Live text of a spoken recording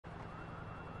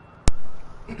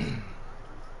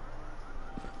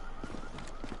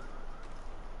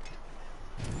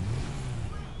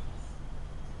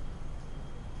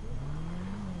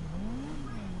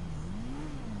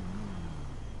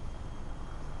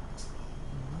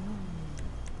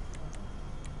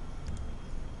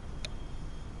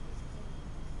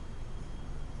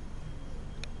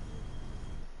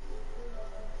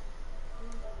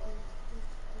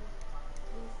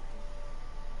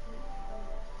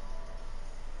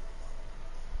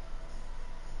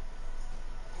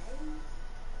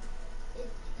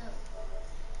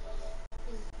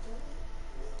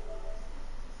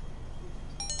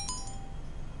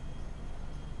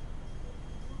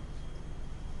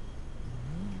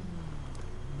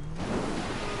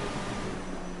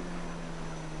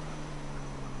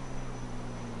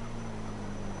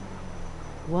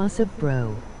What's up,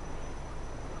 bro?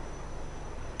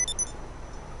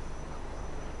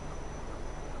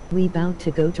 We bout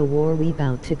to go to war, we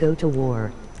bout to go to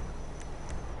war.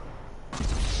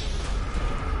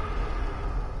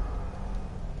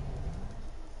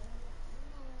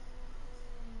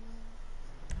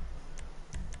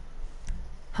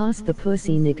 Hoss the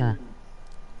pussy nigga.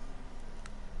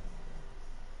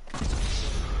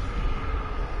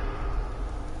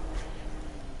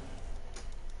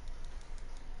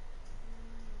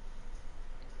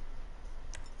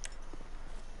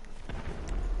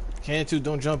 Can't you?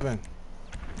 Don't jump in.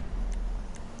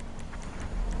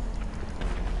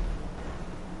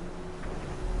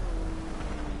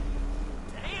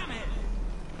 Damn it!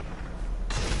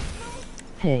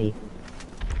 Hey.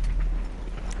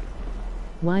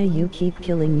 Why you keep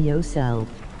killing yourself?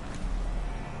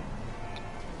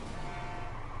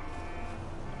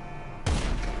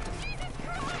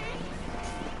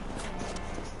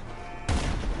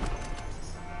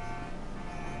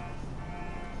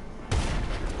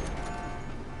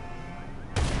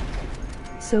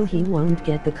 So he won't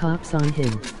get the cops on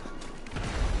him.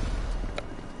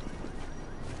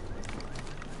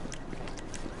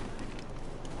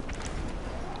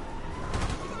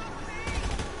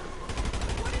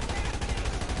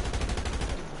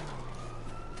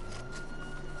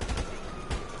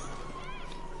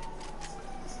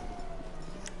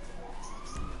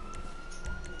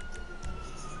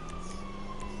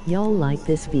 Y'all like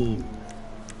this beat?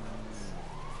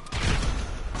 The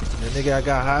nigga I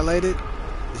got highlighted?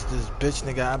 It's this bitch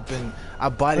nigga. I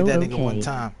bodied that nigga one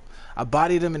time. I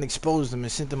bodied him and exposed him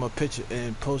and sent him a picture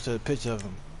and posted a picture of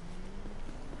him.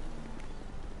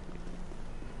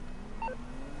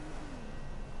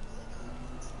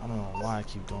 I don't know why I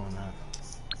keep doing that.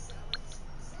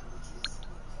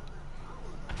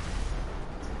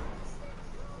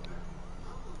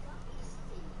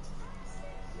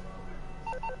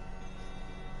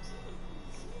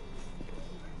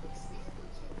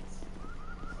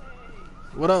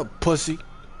 What up, pussy?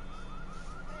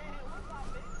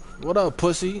 What up,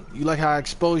 pussy? You like how I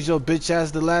exposed your bitch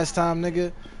ass the last time,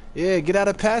 nigga? Yeah, get out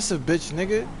of passive, bitch,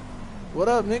 nigga. What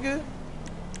up, nigga?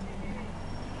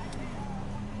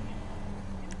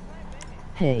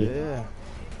 Hey. Yeah.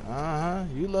 Uh-huh.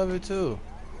 You love it too.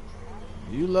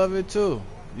 You love it too.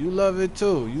 You love it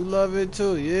too. You love it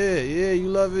too. Yeah, yeah, you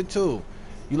love it too.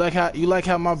 You like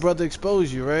how my brother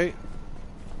exposed you, right?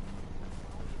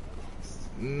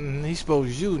 He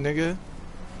exposed you, nigga.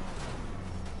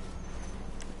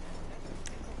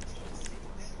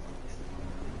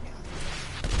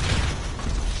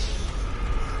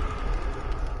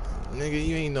 Nigga,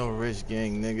 you ain't no rich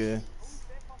gang, nigga.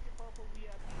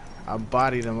 I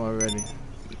bodied him already.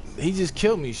 He just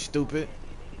killed me, stupid.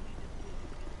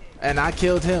 And I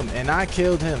killed him. And I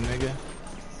killed him, nigga.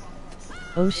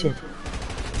 Oh shit.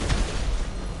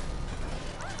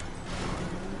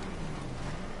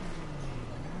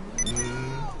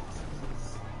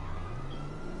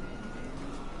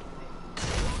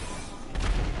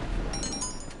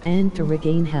 And to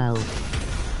regain health.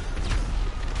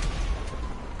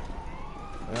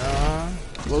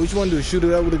 Well, what you want to do? Shoot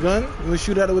it out with a gun? You want to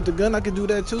shoot at it with the gun? I can do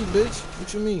that too, bitch.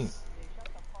 What you mean?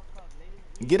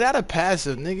 Get out of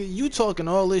passive, nigga. You talking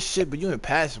all this shit, but you ain't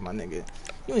passive, my nigga.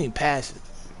 You ain't passive.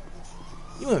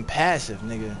 You ain't passive,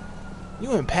 nigga.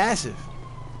 You ain't passive.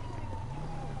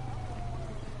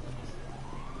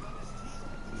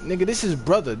 Nigga, this is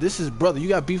brother. This is brother. You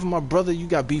got beef with my brother, you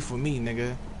got beef with me,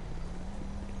 nigga.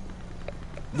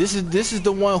 This is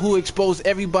the one who exposed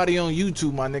everybody on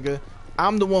YouTube, my nigga.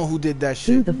 I'm the one who did that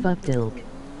shit. Who the fuck, Dilk?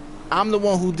 I'm the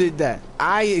one who did that.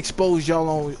 I exposed y'all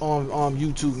on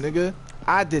YouTube, nigga.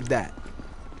 I did that.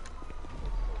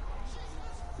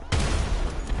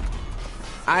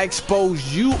 I exposed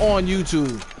you on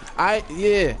YouTube.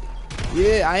 Yeah,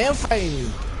 I am fighting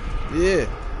you. Yeah.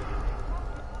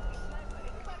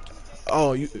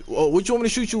 Oh, what you want me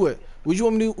to shoot you with? What you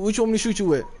want me to shoot you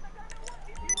with?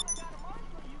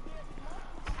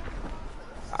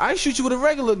 I shoot you with a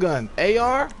regular gun.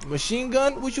 AR, machine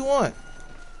gun, what you want?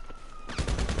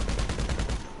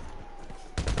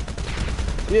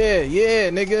 Yeah,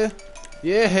 nigga.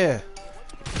 Yeah.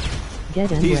 Get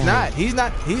him. He's not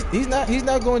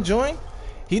going to join.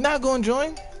 He's not going to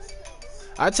join.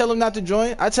 I tell him not to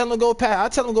join. I tell him to go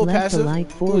passive.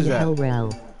 Who is that?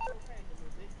 Rell.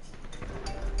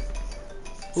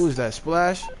 Who is that?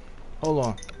 Splash?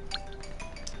 Hold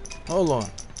on.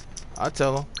 I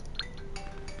tell him.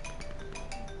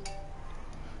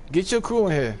 Get your crew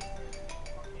in here.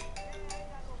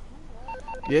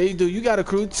 Yeah, you do. You got a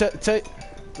crew.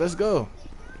 Let's go.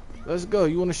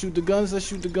 You want to shoot the guns? Let's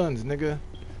shoot the guns, nigga.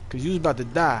 Cause you was about to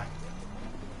die.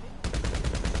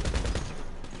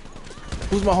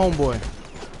 Who's my homeboy?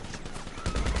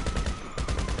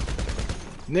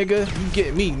 Nigga, you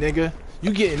get me, nigga.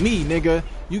 You getting me, nigga.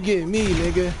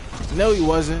 No, he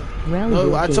wasn't.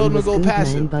 No, I told him to go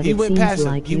passive. He went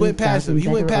passive. He went passive.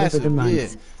 Yeah.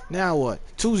 Now what?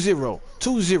 2-0.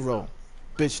 2-0.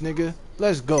 Bitch, nigga.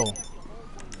 Let's go.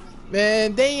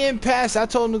 Man, they ain't passive. I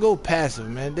told them to go passive,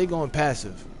 man. They going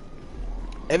passive.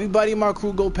 Everybody in my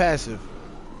crew go passive.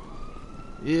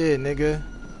 Yeah, nigga.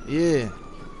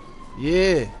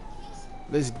 Yeah.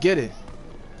 Let's get it.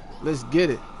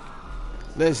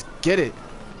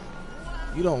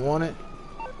 You don't want it.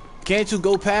 Can't you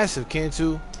go passive? Can't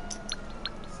you?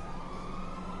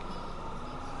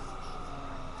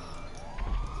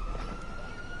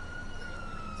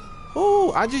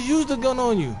 Oh, I just used the gun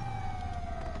on you.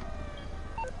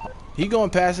 He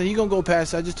going passive. He gonna go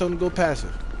passive. I just told him to go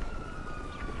passive.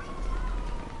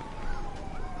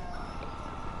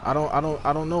 I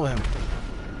don't know him.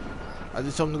 I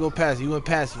just told him to go passive. He went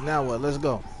passive. Now what? Let's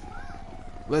go.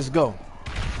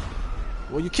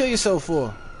 What you kill yourself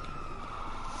for?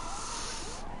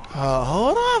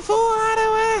 Hold on, fool.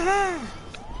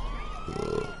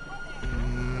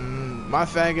 My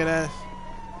faggot ass.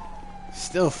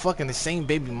 Still fucking the same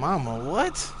baby mama.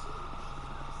 What?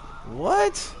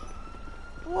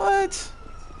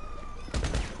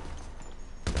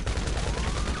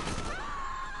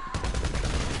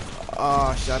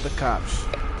 Oh, shot the cops.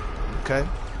 Okay,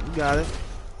 you got it.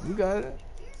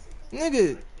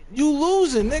 Nigga, you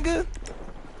losing, nigga.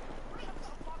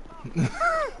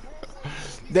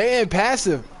 They're in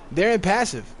passive.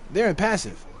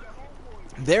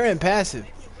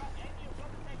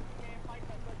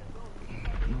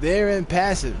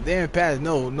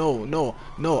 No.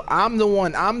 I'm the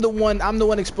one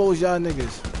expose y'all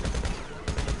niggas.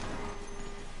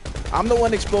 I'm the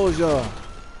one expose y'all.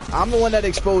 I'm the one that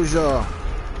exposed y'all.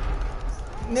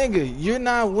 Nigga, you're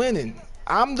not winning.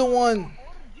 I'm the one.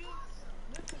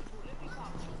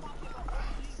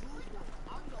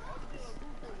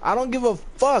 I don't give a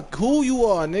fuck who you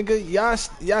are, nigga.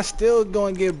 Y'all still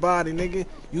gonna get body, nigga.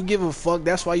 You give a fuck.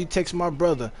 That's why you text my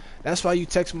brother.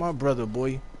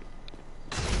 Boy.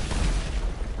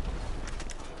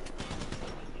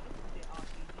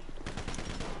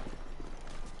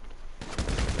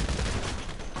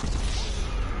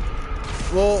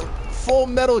 Full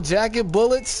metal jacket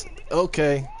bullets.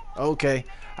 Okay.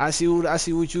 I see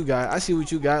what you got.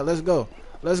 Let's go.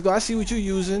 I see what you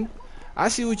using.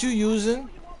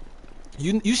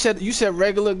 You said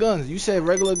regular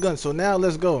guns. So now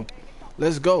let's go.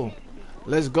 They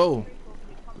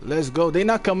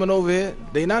not coming over here.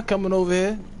 They not coming over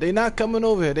here.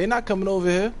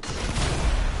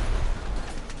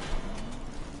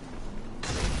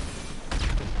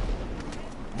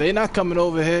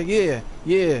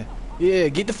 Yeah.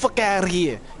 Get the fuck out of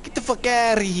here.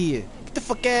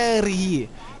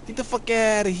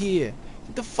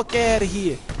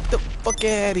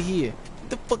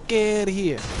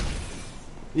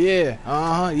 Yeah,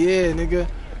 yeah, nigga.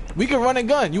 We can run a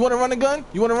gun. You wanna run a gun? Do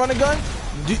you wanna run a gun?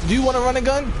 Do you want to run a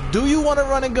gun? Do you want to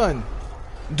run a gun?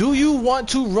 Do you want to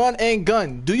run a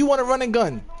gun? Do you want to run a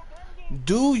gun?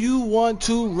 Do you want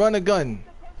to run a gun?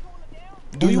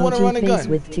 Do you want to run a gun?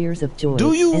 With tears of joy.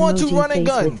 Do you want to run a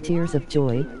gun? With tears of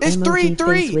joy. It's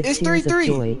 3-3. It's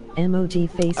 3-3. Emoji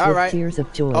face with tears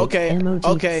of joy. Okay. I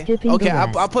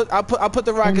put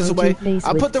the rockets away.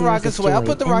 I put the rockets away.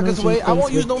 I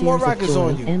won't use no more rockets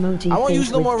on you. I won't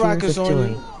use no more rockets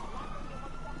on you.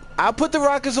 I put the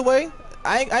rockets away.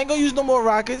 I ain't gonna use no more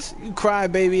rockets. You cry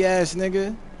baby ass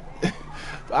nigga.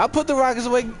 I put the rockets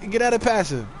away. Get out of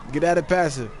passive. Get out of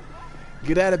passive.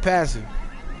 Get out of passive.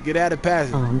 Get out of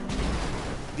passive.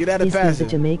 Get out of passive.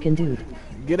 The Jamaican dude.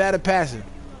 Get out of passive.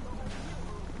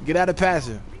 Get out of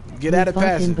passive. Get out of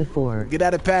passive. Before. Get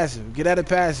out of passive. Get out of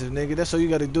passive, nigga. That's all you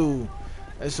gotta do.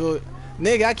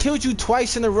 Nigga, I killed you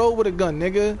twice in a row with a gun,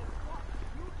 nigga.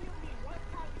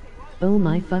 Oh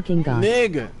my fucking god.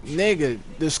 Nigga,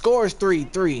 the score is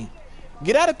 3-3.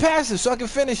 Get out of passive so I can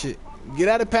finish it. Get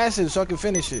out of passive so I can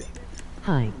finish it.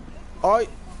 Hi. Alright.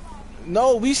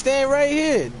 No, we stand right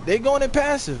here. They going in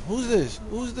passive. Who's this?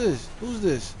 Who's this? Who's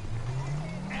this?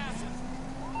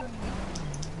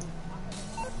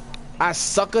 I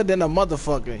sucker than a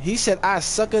motherfucker. He said I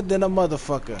sucker than a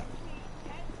motherfucker.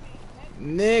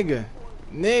 Nigga.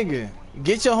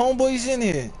 Get your homeboys in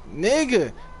here.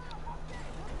 Nigga.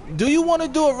 Do you want to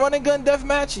do a run and gun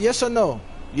deathmatch? Yes or no?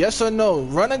 Yes or no?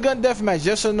 Run and gun deathmatch.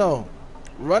 Yes or no?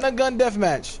 Run and gun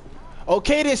deathmatch.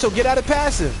 Okay then, so get out of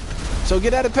passive.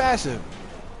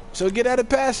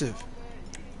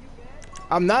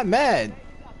 I'm not mad.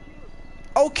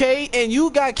 Okay, and you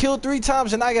got killed 3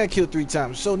 times and I got killed 3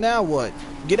 times. So now what?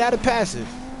 Get out of passive.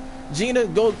 Gina,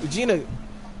 go. Gina.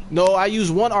 No, I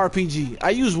use one RPG.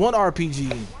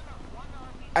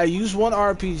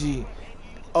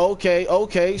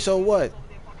 Okay, so what?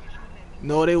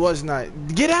 No, they was not.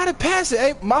 Get out of passive.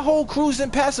 Hey, my whole crew's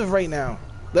in passive right now.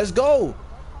 Let's go.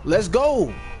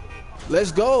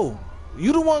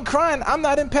 You the one crying. I'm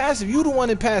not in passive. You the one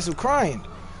in passive crying.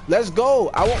 Let's go.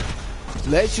 I won't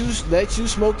let you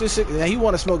smoke this cigarette. He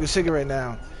want to smoke a cigarette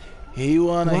now. He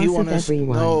wanna.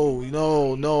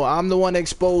 No. I'm the one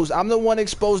exposed. I'm the one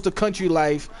exposed to country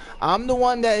life. I'm the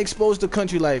one that exposed to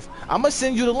country life. I'ma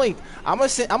send you the link. I'ma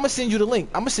send you the link.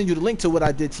 I'ma send you the link to what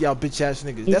I did to y'all bitch ass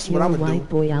niggas. That's what I'ma do.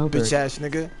 Bitch ass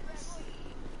nigga.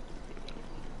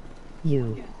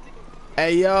 You.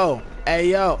 Hey yo.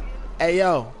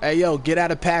 Get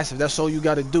out of passive. That's all you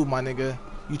gotta do, my nigga.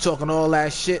 You talking all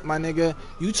that shit, my nigga.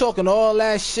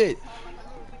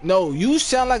 No, you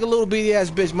sound like a little bitty ass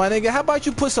bitch, my nigga. How about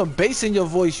you put some bass in your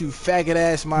voice, you faggot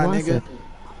ass, my nigga?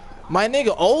 My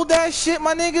nigga, old ass shit,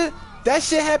 my nigga. That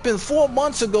shit happened 4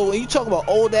 months ago, and you talk about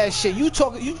old ass shit. You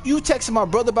texting my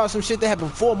brother about some shit that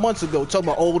happened 4 months ago, talking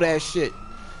about old ass shit.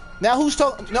 Now who's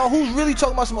really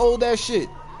talking about some old ass shit?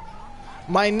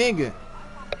 My nigga.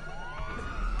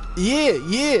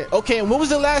 Yeah. Okay, and what was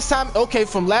the last time? Okay,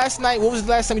 from last night. What was the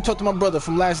last time you talked to my brother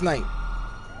from last night?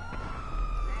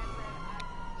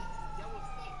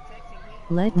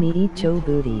 Let me eat your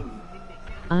booty.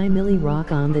 I Millie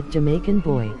rock on the Jamaican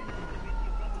boy.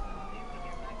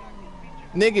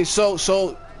 Nigga, so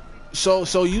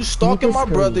you stalking my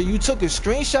brother. You took a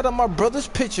screenshot of my brother's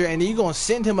picture and then you gonna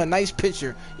send him a nice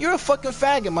picture. You're a fucking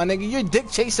faggot, my nigga. You're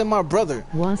dick chasing my brother.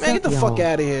 Man, get the fuck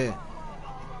out of here.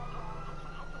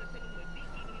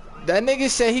 That nigga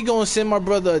said he gonna send my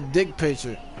brother a dick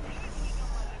picture.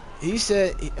 He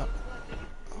said...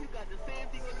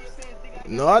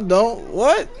 No, I don't.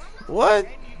 What?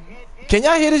 Can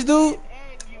y'all hear this dude?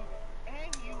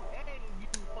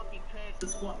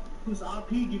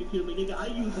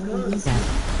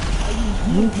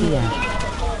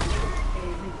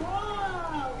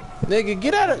 Nigga,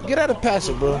 get out of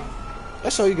passive, bro.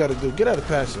 That's all you gotta do. Get out of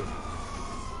passive.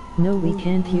 No, we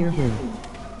can't hear him.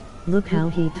 Look how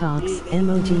he talks.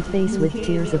 Emoji face with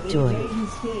tears of joy.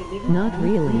 Not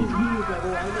really.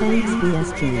 Thanks,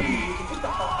 BST.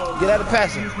 Get out of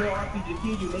passive.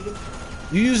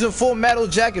 You using full metal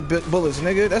jacket bullets,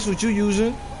 nigga. That's what you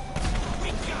using.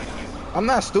 I'm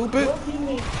not stupid.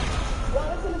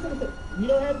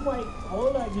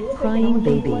 Crying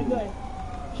baby.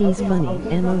 He's funny.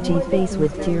 Emoji face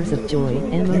with tears of joy.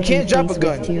 Emoji you can't drop a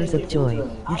gun. With tears of joy.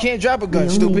 You can't drop a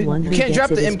gun, stupid. You can't drop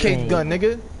the MK gun,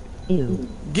 nigga. Ew.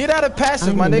 Get out of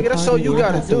passive, my nigga. That's all you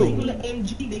gotta do.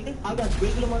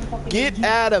 Get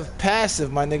out of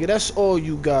passive, my nigga. That's all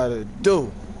you gotta do.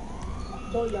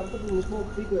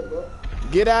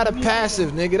 Get out of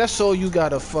passive, nigga. That's all you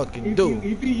gotta fucking do.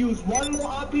 If you use one more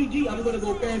RPG, I'm gonna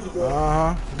go crazy,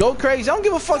 bro. Go crazy. I don't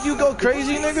give a fuck. You go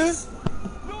crazy, nigga.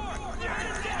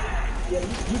 Yeah,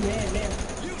 you man.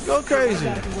 Go crazy.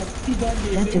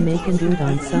 That Jamaican dude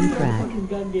on some crack.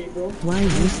 Why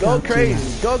you Go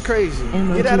crazy. Go crazy.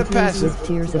 Get out of passive.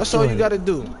 That's all you gotta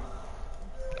do.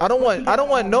 I don't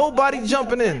want nobody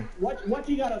jumping in. What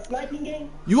you got, a sniping game?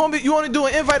 You want to do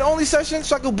an invite only session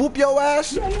so I can boop your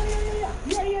ass? Yeah.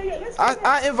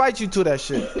 I invite you to that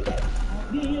shit.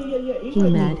 He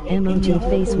mad emoji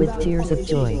face with tears of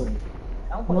joy.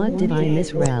 What did I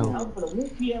miss, Rell?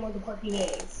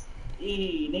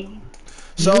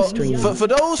 So for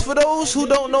those who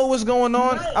don't know what's going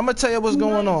on, I'm gonna tell you what's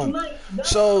going on.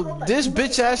 So this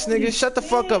bitch ass nigga, shut the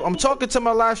fuck up. I'm talking to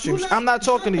my live streams. I'm not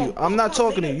talking to you. I'm not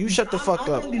talking to you. You shut the fuck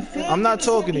up. I'm not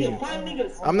talking to you.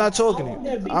 I'm not talking to you.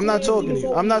 I'm not talking to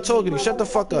you. I'm not talking to you. Shut the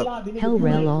fuck up.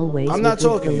 Hellrel always. I'm not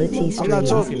talking. I'm not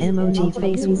talking. Emoji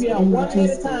face with emoji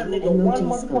skull.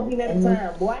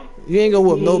 You ain't gonna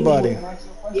whoop nobody.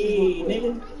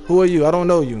 Who are you? I don't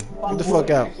know you. Get the fuck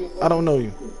out. I don't know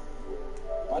you.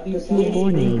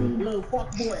 Warning.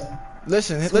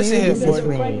 Listen here, boy.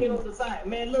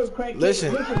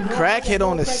 Listen, crackhead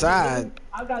on the side.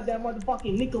 I got that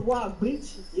motherfucking Nicaragua,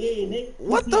 bitch. Yeah, nigga.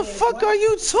 What the fuck are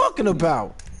you talking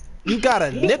about? You got a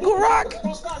nickel rock?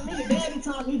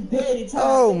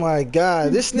 Oh my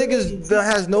god, this nigga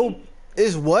has no.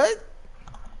 Is what?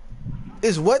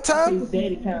 Is what time?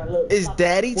 Is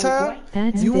daddy time?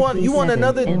 You want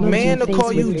another man to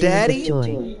call you daddy?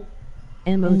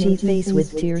 Emoji face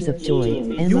with tears of joy.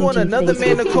 You want another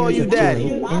man to call you daddy?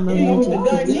 Emoji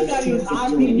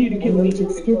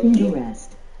skipping the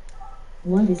rest.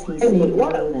 What is he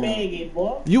saying?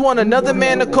 You want another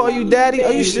man to call you daddy?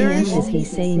 Are you serious? Is he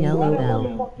saying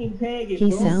LOL?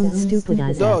 He sounds stupid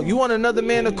as hell. Dog, you want another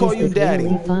man to call you daddy?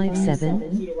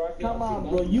 5'7"? Come on,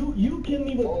 bro. You kill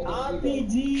me with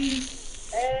RPGs.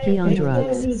 He on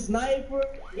drugs. Sniper.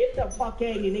 Get the fuck out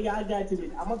of here, nigga. I got to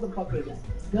this. I'm motherfucking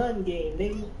gun game,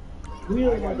 nigga.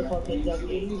 Real motherfucking gun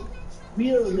game.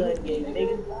 Real gun game,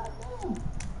 nigga.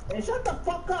 And shut the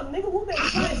fuck up, nigga. Who that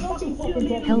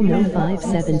fucking Hell no,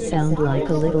 5'7" sound like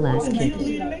a little ass kid.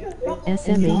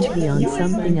 SMHB on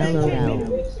something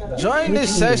LOL. Join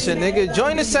this session, nigga.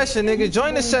 Join the session, nigga.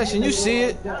 Join the session. You see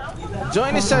it?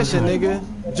 Join the session, nigga.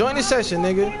 Join the session,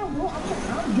 nigga.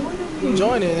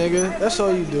 Join it, nigga. That's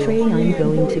all you do. Trey, I'm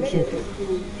going to kick.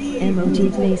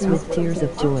 Emoji face with tears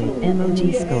of joy.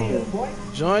 Emoji skull.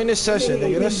 Join the session,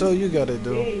 nigga. That's all you gotta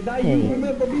do. Hey.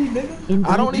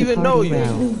 I don't even know you.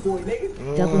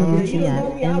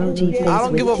 WTF. Emoji face I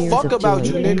don't give a fuck about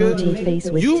you,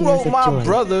 nigga. You wrote my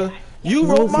brother. You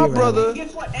wrote my brother. Hey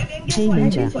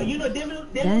Ninja.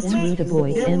 That's Ruda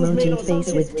Boy. Emoji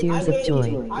face with tears of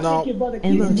joy. No.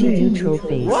 Emoji neutral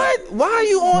face. What? Why are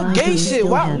you on gay shit?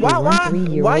 Why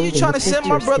are you trying to send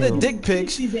my brother dick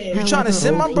pics? You trying to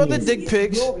send my brother dick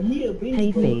pics?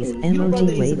 Hey face.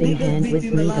 Emoji waving hand with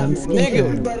me on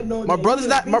skin. Nigga, my brother's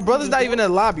not even in the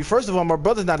lobby. First of all, my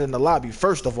brother's not in the lobby.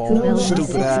 First of all,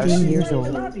 stupid ass. Years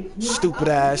old. Stupid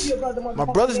ass. My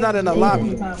brother's not in the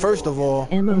lobby. First of all.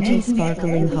 Emoji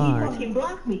sparkling hard.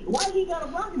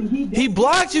 He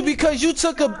blocked you because you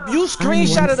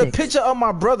screenshotted a picture of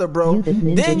my brother, bro.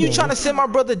 Then you trying to send my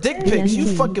brother dick pics. You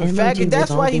fucking faggot.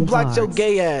 That's why he blocked your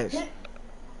gay ass.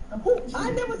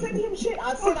 I never sent him shit.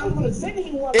 I said I'm gonna send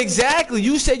him one. Exactly.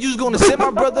 You said you was gonna send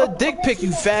my brother a dick pic, you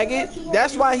faggot.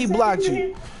 That's why he blocked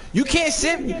you. You can't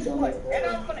send me.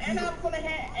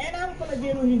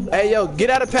 Hey yo, get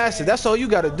out of passive. That's all you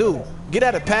gotta do. Get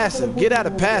out of passive. Get out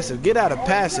of passive. Get out of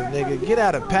passive, nigga. Get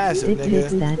out of passive,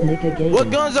 nigga.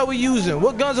 What guns are we using?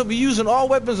 What guns are we using? All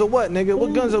weapons or what, nigga?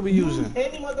 What guns are we using?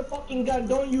 Any motherfucking gun.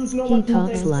 Don't use no. He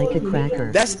talks like a cracker.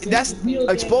 That's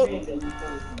exposed.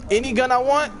 Any gun I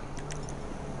want?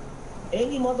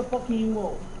 Any motherfucking you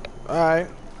want. Alright.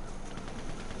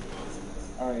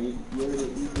 Alright,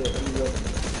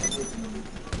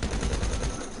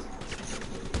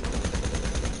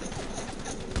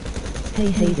 Hey,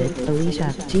 hate it,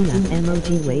 Alicia, Gina,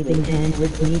 emoji waving hand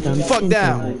with me on fuck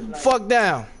down. Fuck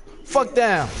down. Fuck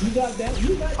down. You got that?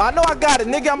 You got I know I got it,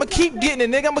 nigga. I'ma keep getting it,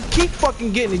 nigga. I'ma keep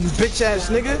fucking getting it, you bitch ass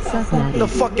nigga. Get the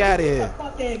fuck out of here.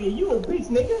 You a bitch,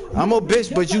 nigga. I'm a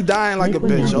bitch, but you dying like a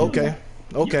bitch. Okay.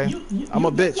 Okay. I'm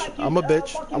a bitch. I'm a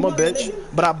bitch. I'm a bitch.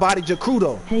 But I bodied your crew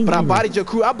though. But I bodied your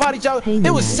crew. I bodied y'all.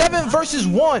 It was 7 versus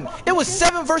 1. It was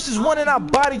 7 versus 1 and I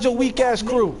bodied your weak ass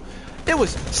crew. It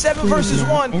was 7 versus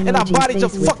 1 and I bodied your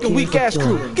fucking weak ass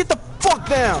crew. Get the fuck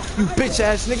down, you bitch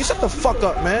ass nigga. Shut the fuck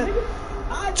up, man.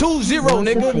 2-0,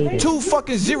 nigga. 2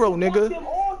 fucking 0, nigga.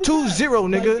 2-0,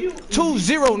 nigga.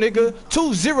 2-0, nigga.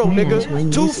 2-0,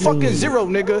 nigga. 2 fucking 0,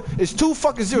 nigga. It's 2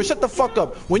 fucking 0. Shut the fuck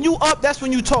up. When you up, that's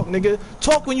when you talk, nigga.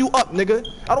 Talk when you up, nigga.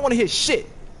 I don't want to hear shit.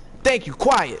 Thank you.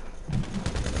 Quiet.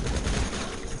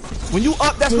 When you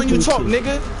up, that's when you talk,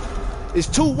 nigga. It's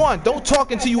 2-1. Don't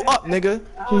talk until you up, nigga.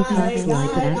 He talks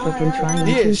like an African trying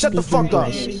to shut the fuck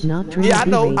up. Yeah, I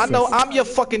know. I'm your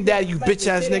fucking daddy, you bitch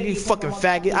ass nigga. You fucking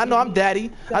faggot. I know I'm daddy.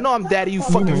 I know I'm daddy, you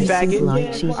fucking faggot.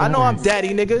 I know I'm daddy,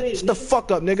 nigga. Shut the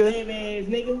fuck up, nigga.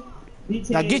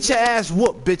 Now get your ass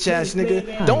whooped, bitch ass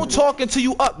nigga. Don't talk until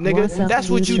you up, nigga. That's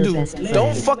what you do.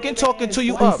 Don't fucking talk until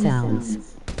you up.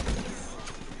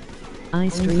 I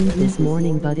streamed this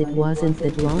morning but it wasn't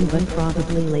that long, but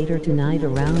probably later tonight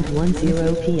around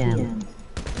 10 p.m.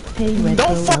 Hey Retro,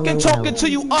 Don't fucking LOL. talk until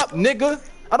you up, nigga.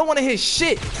 I don't want to hear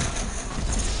shit.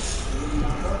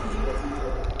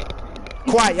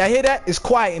 Quiet, y'all hear that? It's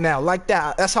quiet now, like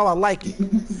that. That's how I like it.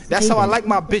 That's how I like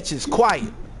my bitches,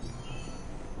 quiet.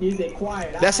 You say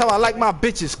quiet. That's how I like my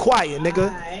bitches, quiet,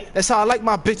 nigga. That's how I like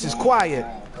my bitches, quiet.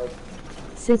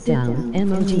 Sit down,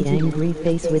 emoji angry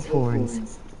face with horns.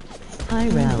 Hi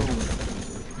Rell.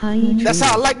 Hi That's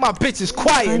how I like my bitches,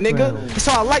 quiet, nigga. That's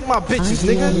how I like my bitches,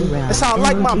 nigga. That's how I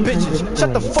like my bitches.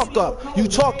 Shut the fuck up. You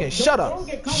talking. Shut up.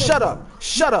 Shut up.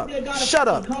 Shut up. Shut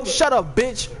up. Shut up,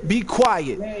 bitch. Be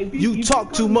quiet. You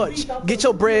talk too much. Get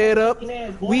your bread up.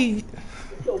 We...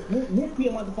 Whoop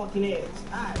your motherfucking ass.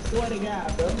 I swear to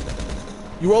God, bro.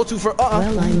 You roll too for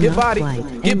Well, get body. quite.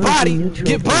 Get Emoji body. neutral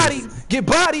Get body. face. Get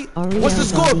body. Ariel What's the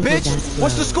score, Bobby bitch? Disaster.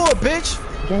 What's the score, bitch?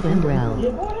 Get in Rell.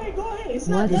 Yeah, go ahead, go ahead. It's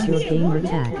What not is done your yet, gamer bro.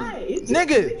 tag?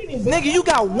 Nigga, you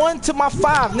got 1 to my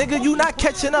 5, nigga. You not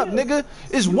catching up, nigga.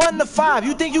 It's 1 to 5.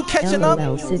 You think you catching up?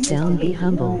 LOL, sit down, be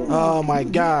humble. Oh my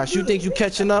gosh, you think you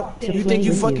catching up? To You play think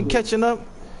you with fucking you. catching up?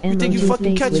 You think you Emoji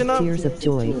fucking face catching with up? tears of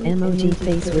joy. Emoji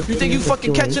face with You think you tears of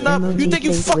fucking joy. catching up? You Emoji think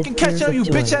you face fucking with catching tears up, you of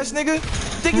joy. bitch ass nigga?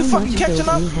 Think you How fucking much catching dope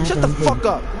up? you have Shut the on him? fuck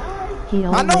up. He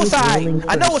I know always it's alright. rolling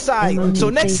I know first. it's alright. Emoji So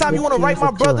next face time you with wanna write tears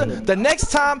my of brother, joy. the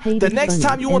next time Hate is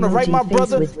funny. you wanna write my Emoji face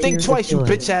brother, with think tears twice, of you joy.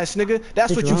 bitch ass nigga.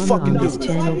 That's The what you drama fucking on this do.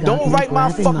 channel got Don't me write my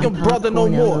grabbing my fucking brother no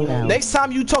popcorn, more. LOL. Next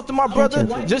time you talk to my brother,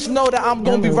 Ketchup. just know that I'm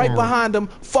gonna be right LOL. behind him,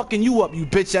 fucking you up, you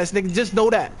bitch ass nigga. Just know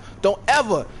that. Don't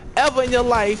ever in your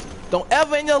life,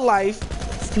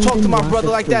 talk to my brother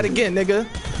like that again, nigga.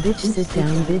 Bitch, sit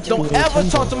down, bitch. Don't be ever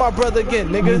humble. talk to my brother again,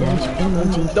 nigga. Nash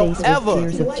emoji Don't face ever.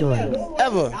 with tears of joy.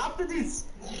 Ever.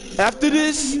 After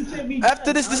this,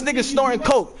 After this nigga snorting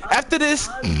coke. After this,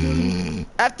 you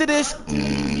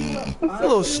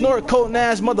little snort coke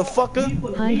ass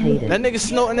motherfucker. I hate That it. nigga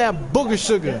snorting that booger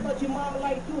sugar.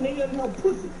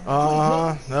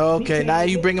 Okay, now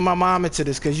you bringing my mom into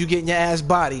this because you getting your ass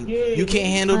bodied. You can't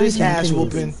handle this Hi, ass Japanese.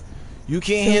 whooping. You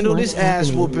can't So handle what's this ass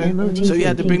happening? whooping, Emoji so you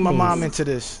had to bring my thinking mom face. into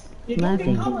this.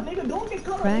 Laughing.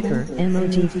 Cracker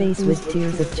emoji face with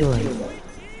tears of joy.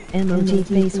 Emoji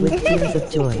face with tears of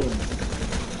joy.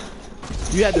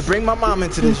 You had to bring my mom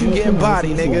into this. You getting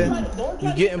body, nigga.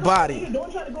 You getting body.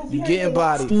 You getting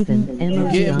body. Steven You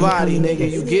emoji getting body, oncoming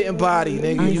nigga. You fist. getting body,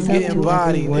 nigga. I You sub getting to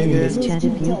body, everyone in this nigga. chat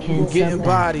if you You can getting sub back.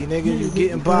 body, nigga. You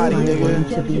getting Bro, body, I want nigga.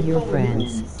 to be your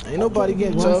friends. Ain't nobody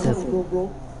getting What's tough. up?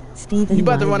 Steven, You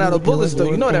about to why run out of bullets, ignored though.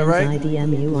 You know that, your right? fans? I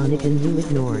DM you on it and you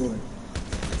ignored.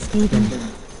 Steven.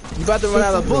 You about to run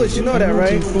out of bullets. You know that,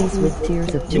 right? Emoji face with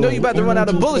tears of joy. You know you about to run out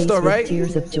of Emoji bullets, face though, with right?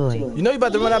 Tears of joy. You know you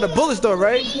about to run out of bullets, though,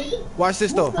 right? Watch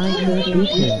this, though. I could beat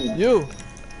him. You.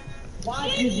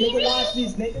 Watch this, nigga. Watch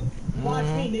this, nigga. Watch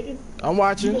me, nigga. I'm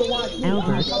watching.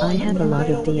 Albert, I have a lot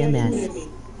of DMS.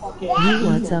 You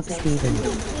what's up, Steven?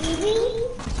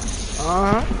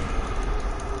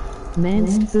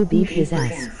 Man's who beat his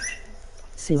ass.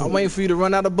 See. I'm waiting for you to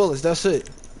run out of bullets. That's it.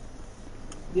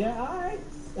 Yeah, alright.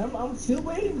 I'm still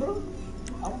waiting, bro.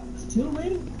 I'm still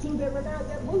waiting till they run out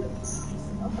that bullets.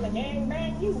 I'm gonna gang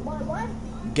bang you, boy, what?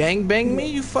 Gang bang me,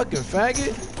 you fucking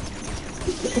faggot.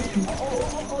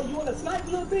 Oh, you wanna snipe,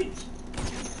 little bitch?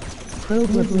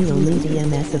 Probably only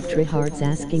DMS of tryhards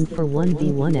asking for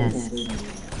 1v1s.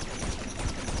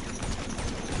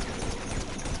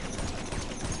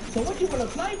 So what you wanna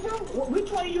snipe, bro?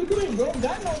 Which one are you doing, bro?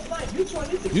 Got no snipe. Which one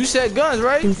is it? You said guns,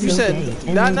 right? He's You so said gay.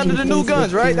 not none of the new Emoji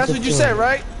guns, face right? with That's tears what you of said, joy.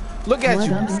 right? Look at What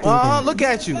you. up, Steven? Look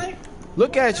at you.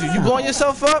 Look at you. You blowing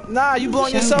yourself up? Nah, you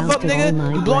blowing Shout yourself out up, to all nigga.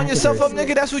 my You blowing yourself up, bracketers.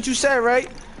 nigga. That's what you said, right?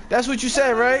 That's what you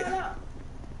said, right?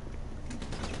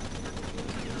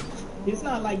 It's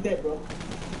not like that, bro.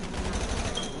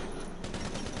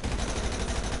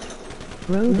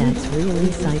 Bro, that's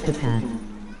really psychopath.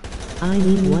 I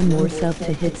need one more sub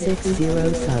to hit 60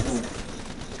 subs.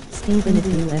 Steven, if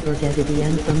you ever get a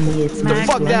DM from me, it's The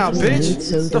fuck down, likely bitch. nude,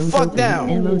 so The don't fuck open. down.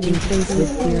 Emoji face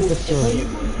with tears of joy.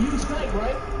 You snipe,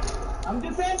 right? I'm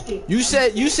just asking. You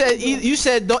said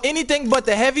anything but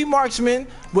the heavy marksman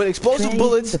with explosive Trey,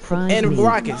 bullets surprise and me.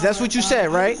 rockets. That's what you said,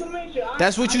 right?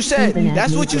 That's what you said. Steven,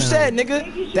 That's add what you me, said, bro.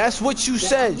 nigga. That's what you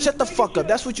said. Shut the fuck up.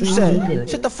 That's what you We said. need it.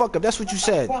 Shut the fuck up. That's what you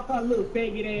said. Fuck our little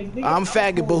faggot ass nigga. I'm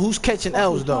faggot, but who's catching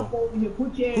L's though? Over here,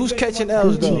 put your ass Who's back catching on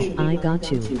L's the though? Gucci, I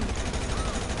got you.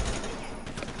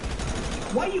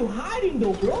 Why you hiding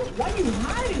though, bro? Why you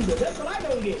hiding though? That's what I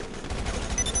don't get.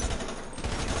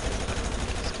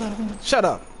 Shut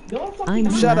up. I'm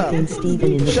Shut up. smacking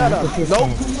Steven in the Shut back up. of his Nope.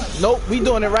 head. Nope. We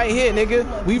doing it right here,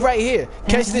 nigga. We right here.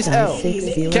 Catch this L.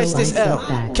 Catch this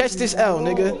L. Catch this L,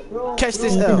 nigga. Catch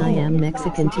this Steven, I L. am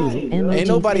Mexican too. Emoji Ain't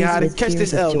nobody face hiding. with Catch tears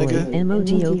this L, of joy. nigga.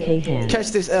 Emoji okay hand.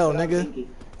 Catch this L, nigga.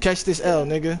 Catch this L,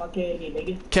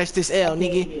 nigga. Catch this L,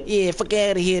 nigga. Yeah, fuck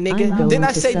out of here, nigga. Didn't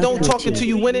I say don't talk until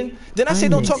you winning? Didn't I say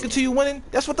don't talk until you winning?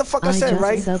 That's what the fuck I said,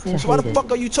 right? So why the fuck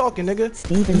are you talking, nigga?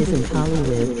 Steven is in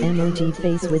Hollywood. Emoji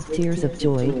face with tears of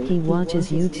joy. He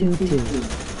watches YouTube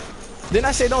too. Didn't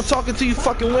I say don't talk until you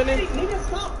fucking winning?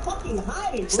 Stop fucking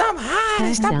hiding. Stop hiding.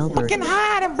 Thanks, Stop Albert. fucking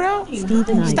hiding, bro.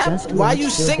 Steven, I Stop. just Why you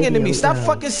watched your singing to me? video, Stop bro.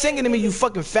 fucking singing to me, you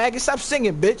fucking faggot. Stop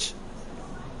singing, bitch.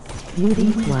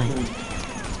 Beauty flight.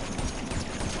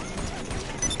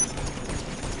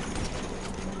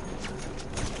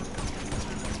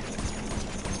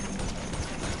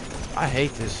 I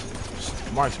hate this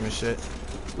marksman shit.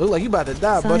 Look like you about to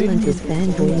die, buddy. Silent is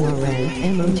fanboying around.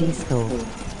 Emoji skull.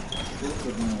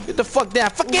 Get the fuck down.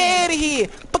 Fuck out of here.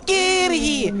 Fuck out of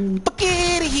here. Fuck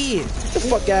out of here. Get the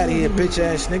fuck out of here, bitch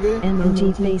ass nigga.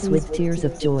 Emoji face with tears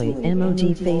of joy.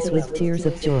 Emoji face with tears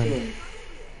of joy.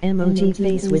 Emoji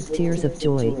face with tears of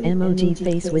joy. Emoji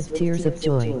face with tears of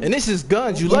joy. And this is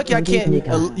guns. You lucky I can't.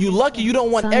 You lucky you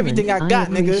don't want everything I got,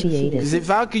 nigga. Because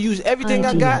if I could use everything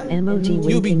I got,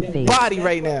 you'd be body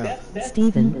right now.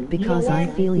 Steven, because I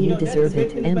feel you deserve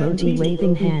it. Emoji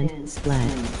waving hand. Splat.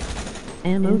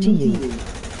 Emoji you.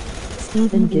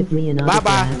 Steven, give me an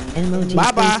autograph.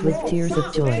 Emoji face with tears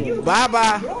of joy. Bye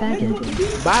bye.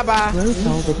 Faggot. Bye bye. Bro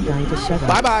told the guy to shut up.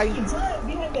 Bye bye.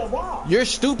 You're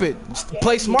stupid.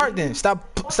 Play smart then.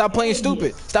 Stop playing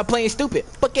stupid. Stop playing stupid.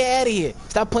 Fuck out of here.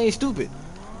 Stop playing stupid.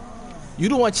 You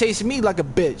don't want to chase me like a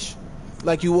bitch.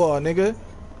 Like you are, nigga.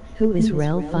 Who is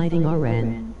Rell fighting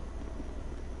RN?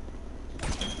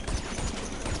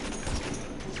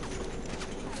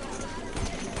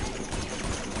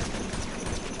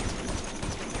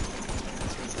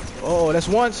 Oh, that's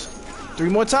once. 3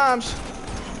 more times.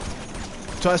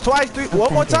 Twice, three.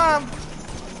 One more time.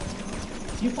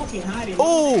 You fucking hiding.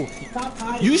 Oh, Stop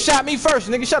hiding. you shot me first,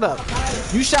 nigga. Shut up.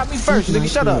 You shot me first,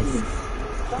 nigga. Shut up.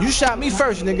 You shot me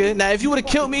first, nigga. Now, if you would have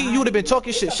killed me, you would have been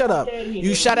talking shit. Shut up.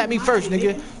 You shot at me first,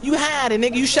 nigga. You had it,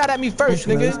 nigga. You shot at me first,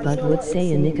 As nigga. Rosebud would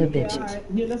say a nigga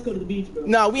bitch. Here, let's go to the beach, bro.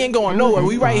 No, we ain't going nowhere.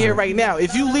 We right here, right now.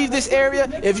 If you leave this area,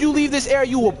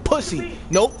 you a pussy.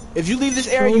 Nope. If you leave this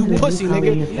area, you pussy,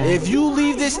 nigga. If you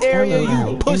leave this area,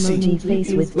 you pussy. Emoji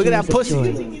face with Look at that tears of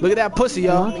pussy. joy. Look at that pussy,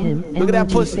 y'all. Block him. Look at that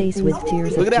Emoji pussy. face with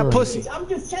tears Look of at that joy. pussy. I'm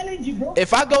just telling you, bro.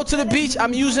 If I go to the beach,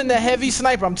 I'm using the heavy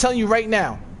sniper. I'm telling you right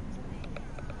now.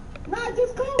 Nah,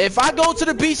 just go. If I go to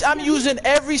the beach, I'm using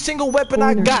every single weapon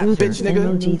I Corner got, shooter. bitch,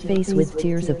 nigga. Emoji face with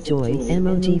tears of joy.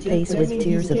 Emoji face with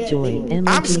tears of joy. Emoji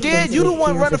I'm scared. face You the with one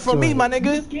tears running of from me, joy. my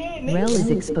nigga. Rell is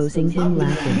exposing him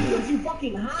laughing. You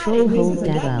fucking hiding. Troll hold This is a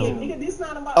that gun out. game, nigga. This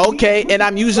not about Okay, and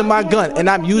I'm using my gun. And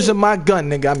I'm using my gun,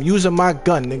 nigga. I'm using my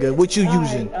gun, nigga. What you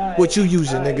using? What you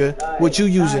using, nigga? What you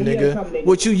using, nigga?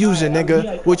 What you using,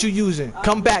 nigga? What you using?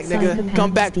 Come back, nigga.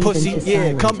 Come back, pussy.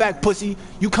 Yeah, come back, pussy.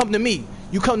 You come to me.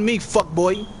 You come to me, fuck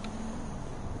boy.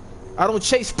 I don't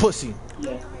chase pussy.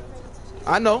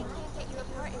 I know.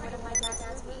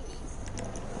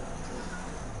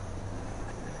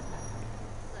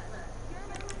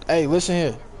 Hey, listen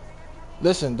here.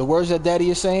 Listen, the words that daddy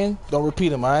is saying, don't repeat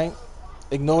them, alright?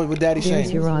 Ignore what daddy's There's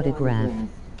saying. your autograph.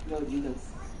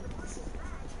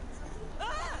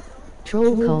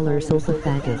 Troll caller sofa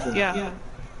faggot. Yeah.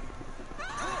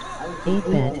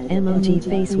 8-bet emoji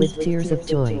face with tears of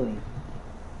joy.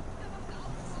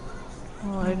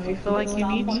 Well, if you feel like you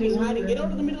need fucking hiding. Get to.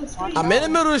 over the middle of the street. I'm in the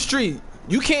middle of the street.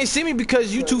 You can't see me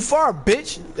because you too far,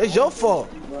 bitch. That's your fault.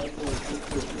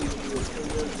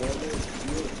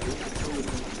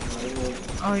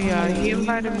 Oh yeah, he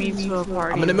invited me to a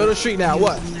party. I'm in the middle of the street now.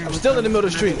 What? I'm still in the middle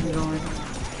of the street.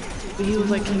 But he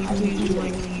was like, can you please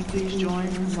join? Can you please join?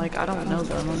 I'm like, I don't know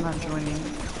them. I'm not joining.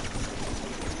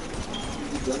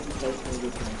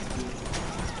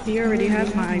 He already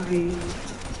has my IP.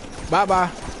 Bye-bye.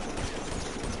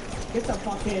 Get the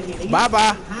fuck out of here, nigga.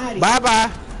 Bye-bye.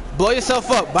 Bye-bye. Blow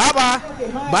yourself up. Bye-bye.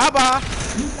 Bye-bye.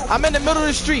 I'm in the middle of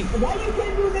the street. Why you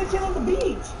can't do that shit on the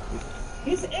beach?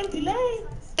 It's an empty lane.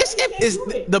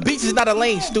 The beach is not a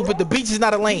lane, stupid. The beach is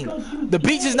not a lane. The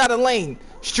beach is not a lane.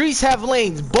 Streets have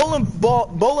lanes.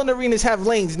 Bowling arenas have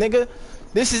lanes, nigga.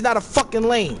 This is not a fucking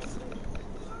lane.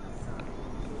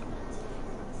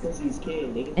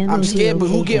 I'm scared, but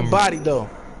who getting bodied though?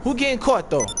 Who getting caught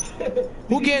though?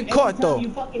 Who getting caught though?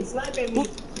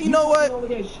 You know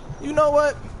what? You know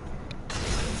what?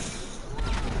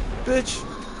 Bitch.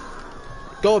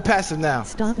 Go with passive now.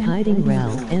 Stop hiding,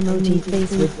 Rell. Emoji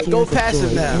face with tears Go of passive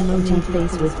joy. now. Emoji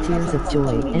face with tears of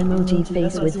joy. Emoji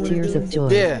face with tears of joy.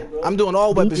 Yeah, I'm doing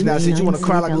all weapons now since you want to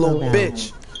cry like a little LOL.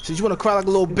 bitch. Since you want to cry like a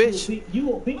little bitch.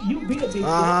 You be a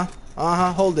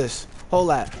bitch. Hold this. Hold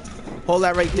that. Hold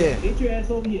that right there. Get your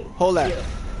ass over here. Hold that. Yeah.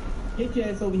 Get your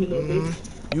ass over here, little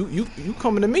bitch. You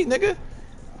coming to me, nigga?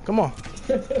 Come on.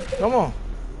 Come on.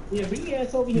 Yeah, bring your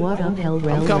ass over here. What up, hell,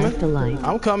 Rell I'm coming. left alive.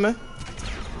 I'm coming.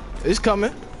 It's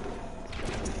coming.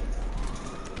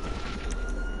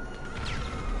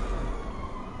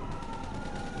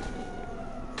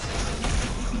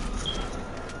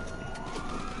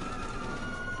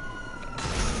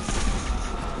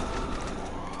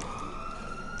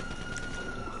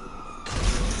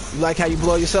 You like how you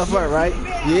blow yourself up, right?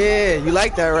 Yeah, you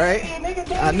like that, right?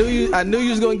 I knew you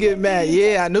was gonna get mad.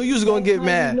 Yeah, I knew you was gonna get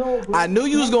mad. I knew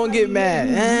you was gonna get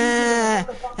mad.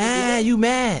 You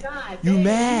mad. You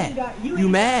mad. You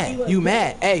mad. You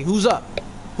mad. Hey, who's up?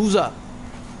 Who's up?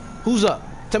 Who's up?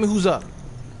 Tell me who's up.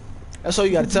 That's all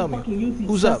you gotta tell me.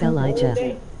 Who's up?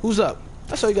 Elijah. Who's up?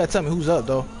 That's all you gotta tell me. Who's up,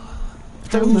 though?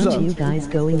 How Tell me who's much up. you guys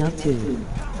going up to?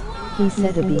 He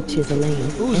said a beach is a lane.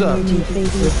 Who's up? Emoji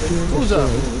face with tears Who's of up?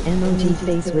 joy. Emoji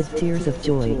face with tears of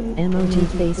joy. Emoji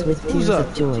face with Who's tears up?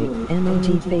 of joy.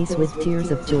 Emoji face with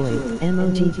tears of joy.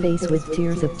 Emoji face with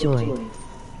tears of joy.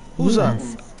 Who's up?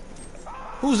 US.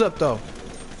 Who's up, though?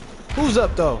 Who's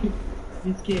up, though?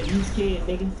 You scared,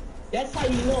 nigga. That's how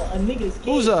you know a nigga's scared.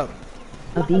 Who's up?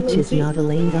 A beach is not a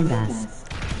lane, dumbass.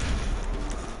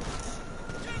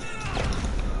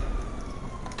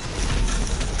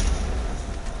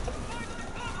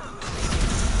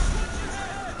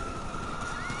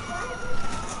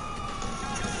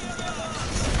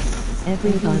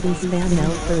 Everybody spam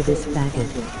L for this faggot.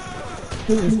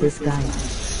 Who is this guy?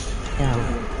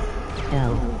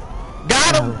 L.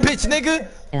 Got him, bitch nigga.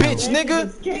 Bitch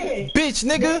nigga. Scared. Bitch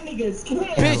nigga. That nigga's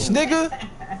scared. Bitch nigga.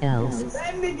 L's.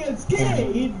 That nigga's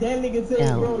scared. That nigga said,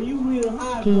 L. bro, you real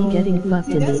high, He bro. getting fucked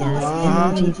in the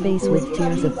ass. Emoji face with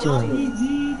tears of joy.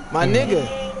 My nigga.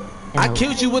 I L.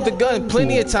 killed you with the gun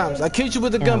plenty of times. I killed you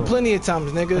with the gun L. plenty of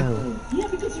times, nigga. O. Yeah,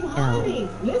 because you hiding.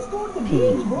 Let's go to the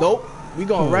beach, bro. Nope. We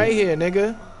going right here,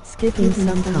 nigga. Skipping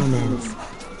some comments.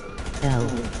 L.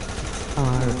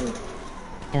 R.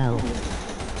 L.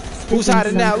 Who's Skipping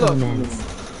hiding some now? Look.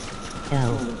 comments.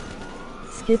 L.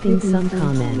 Skipping some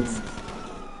comments.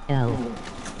 L.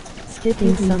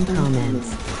 Skipping some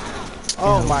comments.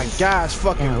 Oh my gosh,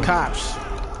 fucking L. cops.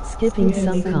 Skipping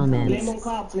some Blame comments. on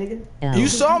cops, nigga. L. You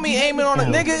saw me aiming on a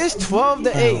L. nigga. It's 12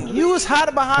 to 8. You was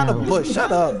hiding behind a L. bush.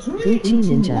 Shut up. Gucci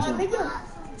Ninja. Nigga.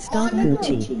 Stop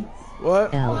Gucci.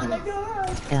 What? L.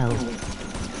 L.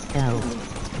 L.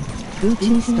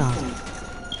 Gucci stop.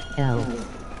 L.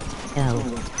 L.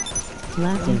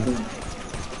 Laughing.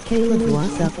 Caleb,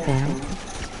 what's up, fam?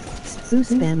 Who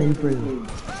spam and brew?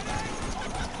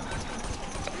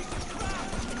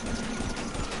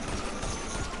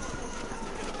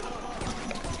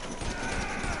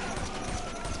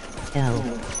 L.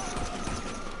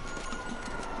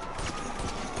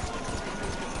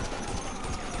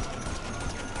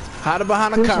 Hiding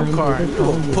behind a cop car.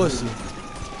 You a pussy.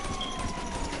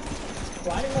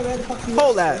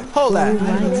 Hold that. Hold that.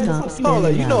 Right, stop Hold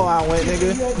that. spamming You know L. how I went,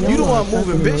 nigga. You the one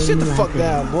moving, bitch. Sit the fuck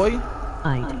down, boy.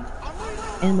 I'd.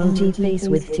 Emoji face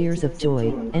with tears of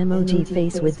joy. Emoji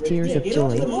face with tears of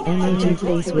joy. Emoji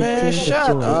face with Man, tears shut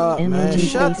of joy. up, man. Emoji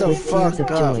Shut face the with tears of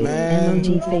fuck up, joy. man.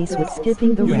 Emoji face with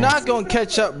skipping the You're rest. not gonna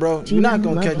catch up, bro. You're not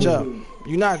gonna catch up.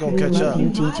 You're not gonna We catch love up. you,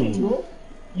 Gigi.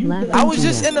 Laughing I was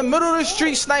just Gina. in the middle of the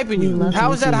street sniping We you. love How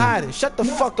you, is that Gina. hiding? Shut the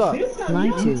fuck up. Lie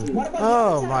to.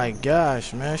 Oh my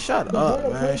gosh, man. Shut up,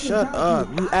 man. Shut up.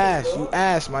 You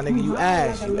ass, my nigga. You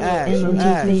ass, you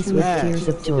Emoji face you with ass. tears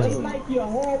of joy.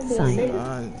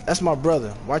 Sign. That's my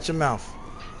brother. Watch your mouth.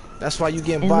 That's why you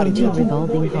getting bodied. Emoji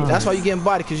revolving That's why heart. you getting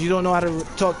bodied, because you don't know how to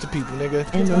talk to people, nigga.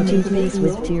 Emoji face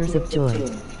with tears of joy.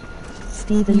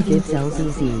 Steven gives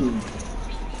LZZ.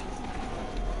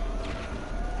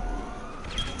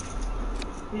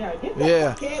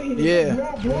 Yeah.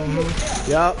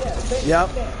 Yup.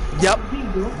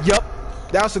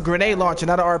 That was a grenade launcher,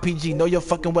 not an RPG. Know your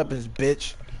fucking weapons,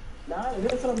 bitch.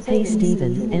 Hey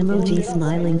Steven, emoji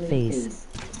smiling face.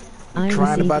 I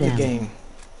Crying receive about them. the game.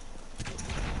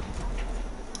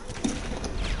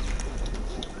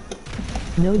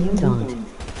 No you don't.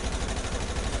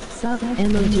 Suck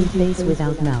emoji face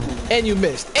without mouth. And you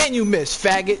missed,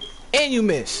 faggot. And you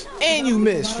miss,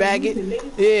 faggot.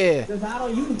 Yeah.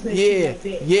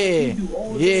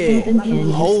 Steven, can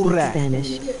you Hold speak that.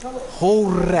 Spanish?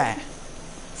 Hold that.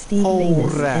 Steve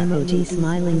famous, emoji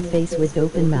smiling face with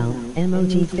open mouth,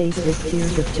 emoji face with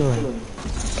tears of joy.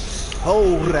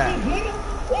 Hold that.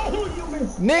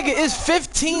 Nigga, it's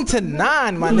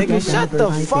 15-9, my nigga. Shut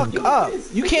the fuck up.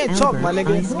 You can't talk, my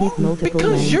nigga.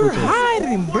 Because you're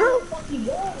hiding, bro.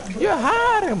 You're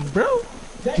hiding, bro.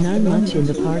 None much in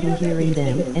the party hearing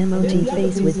them, emoji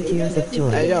face with tears of joy.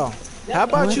 Hey, yo. How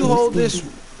about you hold this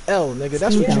L, nigga?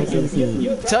 That's what you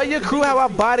do. Tell your crew how I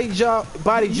bodied you,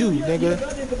 nigga.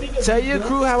 Tell your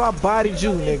crew how I bodied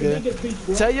you,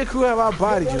 nigga. Tell your crew how I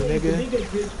bodied you,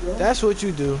 nigga. That's what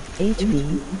you do.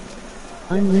 HB.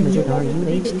 Unlimited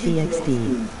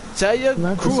RUHTXD. Tell your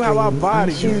crew how I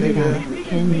bodied you, nigga.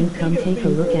 Can you come take a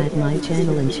look at my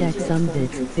channel and check some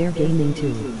bits? They're gaming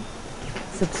too.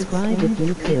 Subscribe if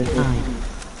you could.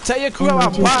 Tell your crew how I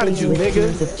bodied you,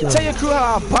 nigga. Tell your crew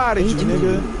how I bodied you,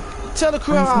 nigga. Tell the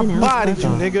crew how I bodied you,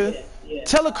 nigga.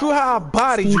 Tell the crew how I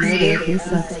bodied you,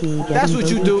 nigga. That's what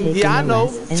you do. Yeah, I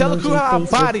know. Tell the crew how I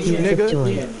bodied you,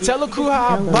 nigga. Tell the crew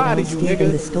how I bodied you,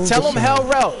 nigga. Tell them hell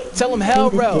Rell. Tell them hell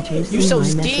Rell. You so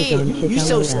scared. You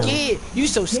so scared. You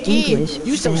so scared.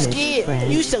 You so scared.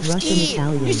 You so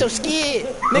scared. You so scared.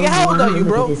 Nigga, how old are you,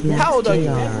 bro? How old are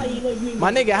you?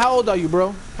 My nigga, how old are you,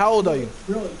 bro? How old are you?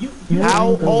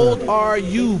 How old are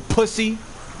you, pussy?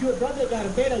 Your brother got a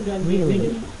better gun game,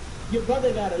 nigga. Your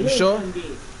brother got a You sure? gun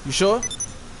game. You sure?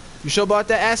 You sure about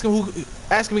that? Ask him who.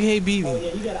 Ask him can he beat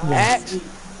me.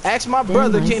 Ask my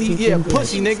brother can he? Yeah,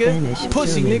 pussy nigga.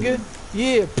 Pussy nigga.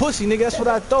 Yeah, pussy nigga. That's what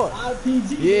I thought.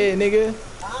 Yeah, nigga.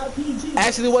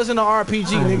 Actually, it wasn't an RPG,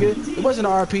 nigga. It wasn't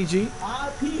an RPG.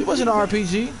 It wasn't an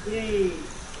RPG.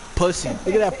 Pussy.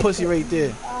 Look at that pussy right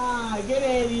there. Get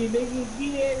out of here, nigga.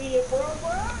 Get out of here, bro.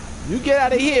 You get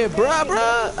out of here,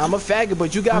 bruh. I'm a faggot,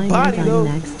 but you got body though.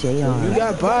 You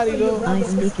got body though. I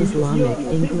speak Islamic,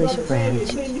 English,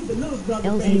 French.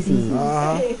 LZZ.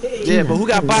 Yeah, but who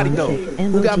got body though?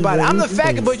 Who got body? I'm the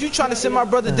faggot, but you trying to send my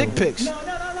brother dick pics.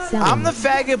 I'm the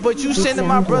faggot, but you sending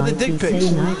my brother dick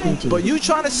pics. But you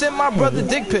trying to send my brother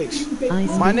dick pics.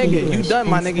 My nigga, you done,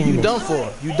 my nigga. You done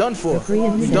for. You done for.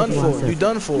 You done for. You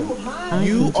done for.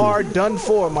 You are done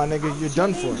for, my nigga. You're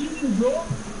done for.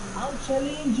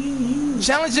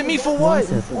 Challenging me for what?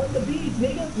 On the beach,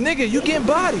 nigga. Nigga, you getting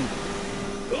bodied.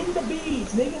 In the beach,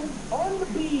 nigga. On the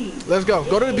beach. Let's go.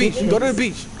 Go to the beach. Go to the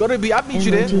beach. Go to the beach. I'll meet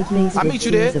you there. I'll meet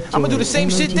you there. I'm gonna do the same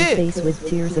shit there.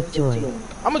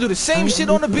 I'm gonna do the same shit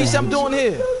on the beach I'm doing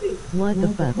here. What the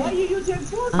fuck?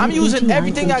 I'm using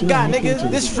everything I got, nigga.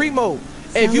 This free mode.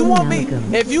 If you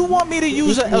want me to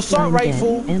use an assault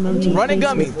rifle, run and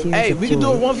gun me. Hey, we can do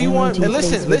a 1v1. And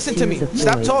listen to me.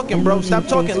 Stop talking, bro. Stop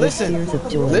talking. Listen,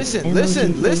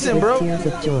 bro.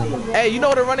 Hey, you know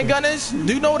what a run and gun is?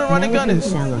 Do you know what a run and gun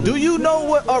is? Do you know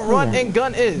what a run and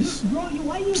gun is?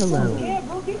 Hello.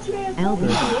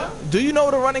 Albert. Do you know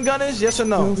what a run and gun is? Yes or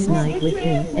no? Snipe with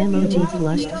him. Emoji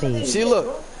flushed face. See,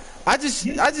 look. I just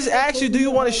asked you, do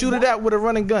you want to shoot it out with a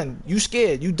running gun? You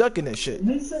scared? You ducking that shit?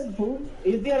 Listen, fool.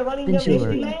 Is there a running gun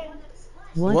in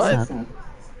What's up?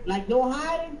 Like no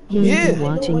hiding? Yeah.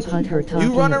 Watching her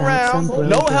you run around.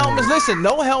 No helmets. Listen,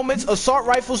 no helmets. Assault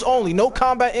rifles only. No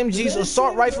combat MGs.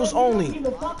 Assault rifles only.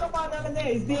 Talk about none of that.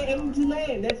 Is there empty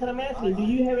land? That's what I'm asking. Do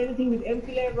you have anything with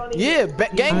empty land running? Yeah.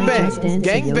 Gangbang.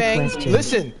 Gangbang.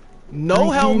 Listen.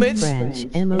 No helmets,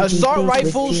 assault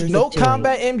rifles, no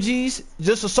combat MGs,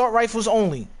 just assault rifles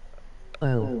only.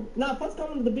 Oh. Now, first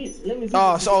come to the beach. Let me see.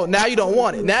 Oh, so now you don't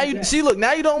want it. Now you see, look,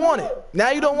 now you don't want it.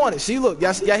 Now you don't want it. See, look,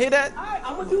 y'all hear that? Alright,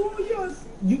 I'm gonna do all yours.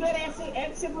 You gotta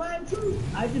answer mine too.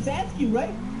 I just asked you,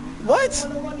 right? What?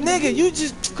 Nigga, you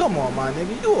just come on, my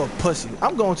nigga. You a pussy.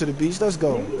 I'm going to the beach. Let's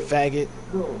go, faggot.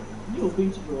 Bro, you a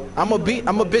bitch, bro. I'm a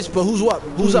bitch, but who's what?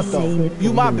 Who's up though?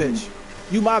 You my bitch.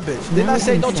 You my bitch. Didn't I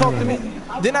say don't talk to me?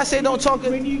 Didn't I say don't talk to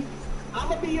me? I'm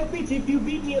gonna be your bitch if you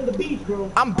beat me on the beach,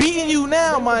 bro. I'm beating you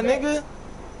now, my nigga.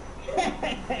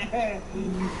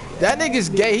 That nigga's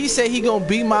gay. He said he gonna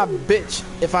be my bitch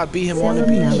if I beat him on the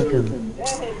beach.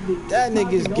 That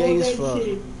nigga's gay as fuck.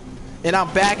 And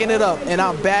I'm backing it up. And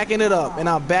I'm backing it up. And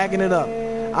I'm backing it up.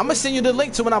 I'm gonna send you the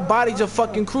link to when I bodied your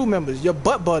fucking crew members. Your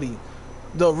butt buddy.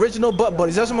 The original butt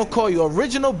buddies. That's what I'm gonna call you.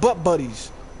 Original butt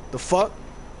buddies. The fuck?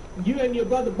 You and your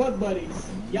brother butt buddies.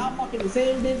 Y'all fucking the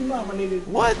same baby mama, niggas.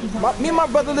 What? Me and my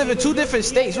brother live in 2 different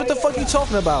states. What the fuck you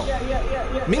talking about?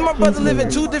 Me and my brother live in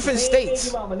 2 different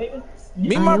states.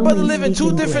 Me and my brother live in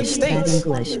 2 different states.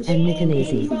 English and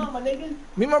Nikanese.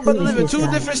 Me and my brother live in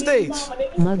 2 different states.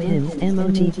 Mug him,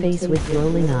 emoji face with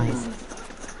rolling eyes.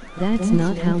 That's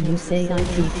not how you say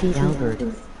ITT, Albert.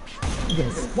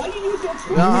 This. Why you use your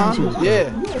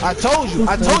Yeah. I told you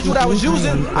what I was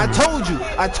using. I told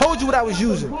you what I was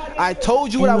using. I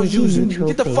told you what I was using.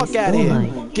 Get the fuck out of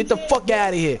here. Get the fuck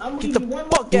out of here. Get the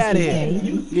fuck out of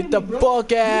here. Get the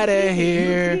fuck out of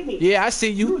here. Yeah, I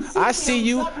see you. I see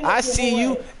you. I see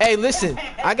you. Hey, listen.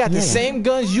 I got the same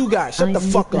guns you got. Shut the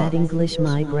fuck up. That English,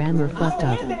 my grammar fucked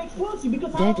up.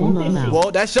 Dead in my mouth.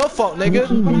 Well, that's your fault,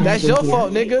 nigga. That's your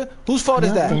fault, nigga. Whose fault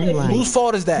is that? Whose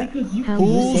fault is that?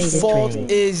 Whose fault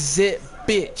is it,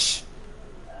 bitch?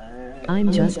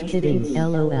 I'm just kidding,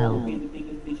 lol.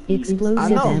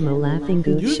 Explosive ammo laughing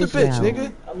gooch. Use the bitch,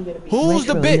 nigga. Who's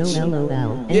the bitch?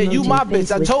 Yeah, you my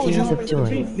bitch. I told you.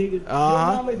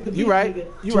 You right.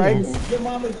 You right.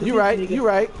 You right. You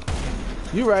right.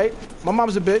 You right. My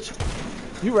mom's a bitch.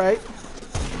 You right.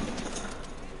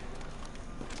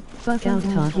 Fuck out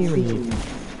Tahiri.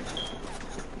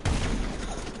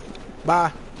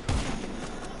 Bye.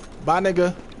 Bye,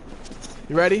 nigga.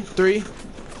 You ready? 3,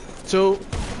 2.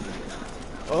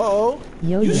 Uh-oh.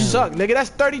 You suck, nigga. That's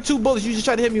 32 bullets you just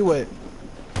tried to hit me with.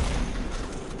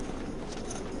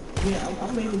 Yeah,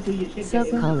 I'm waiting till you shit. Sup,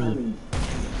 Cully.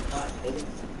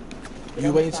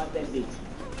 You waiting?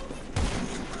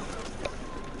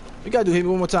 You gotta do hit me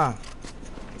one more time.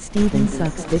 Steven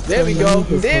sucks dick. There we go.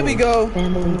 There we go.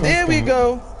 There we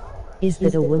go. Is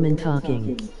that a woman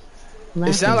talking?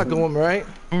 It sound like a woman, right?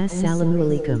 Assalamu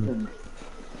alaikum.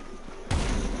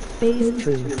 Phase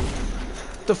true.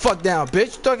 The fuck down,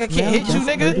 bitch. Think I can't hit you,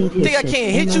 nigga? Think I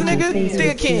can't hit you, nigga?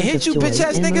 Think I can't hit you, bitch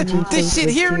ass nigga? This shit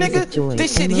here, nigga?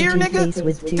 This shit here, nigga?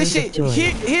 This shit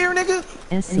here, nigga?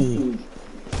 SC.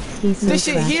 This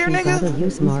shit here, nigga?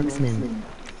 Use marksman.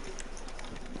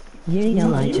 Yeah,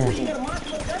 Elijah.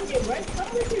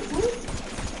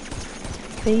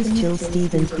 Phase chill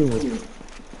Steven cool.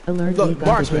 Alert. Look,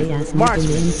 marksman,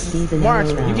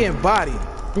 you getting bodied.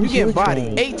 You getting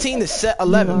bodied. 18 to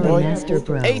 11, boy.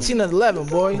 18 to 11,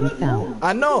 boy.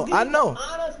 I know.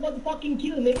 Honest motherfucking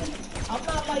kill, nigga. I'm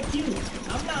not like you.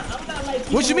 I'm not like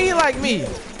you. What you mean like me?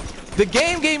 The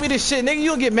game gave me this shit, nigga. You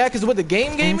don't get mad because of what the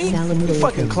game gave me? You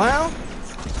fucking clown.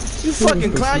 You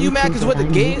fucking clown. You mad because what the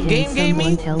game gave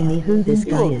me? Tell me who this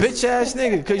guy you a bitch ass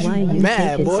nigga because you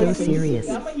mad, boy. So serious.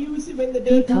 I'ma use it when the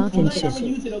day comes. Talking shit. I'ma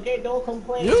use it, okay? Don't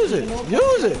complain. Use it.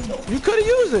 Use it. You could have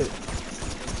used it.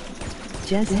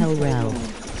 Jess Hellrell.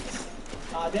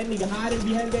 That nigga hiding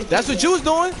behind that. That's what you was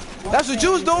doing. That's what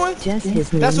you was doing.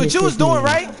 That's what you was doing,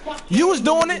 right? You was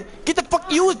doing it. Get the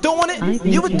fuck. You was doing it.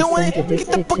 You was doing it. Get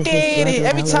the fuck out of here.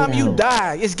 Every time you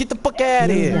die, it's get the fuck out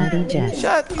of here.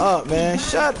 Shut up, man.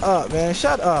 Shut up, man.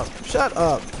 Shut up. Shut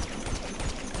up.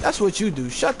 That's what you do.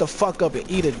 Shut the fuck up and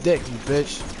eat a dick, you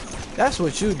bitch. That's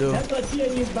what you do. That's what you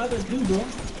and your brothers do, bro.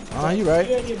 You right.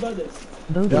 You and your brothers.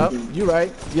 Yup, you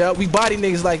right. Yeah, we body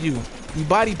niggas like you. We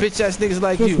body bitch ass niggas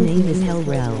like His you. name is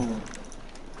Hellrell.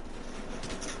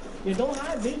 You don't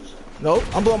hide, bitch. Nope,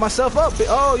 I'm blowing myself up.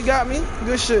 Oh, you got me?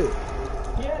 Good shit.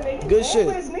 Yeah, nigga. Good shit.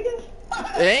 Always, nigga.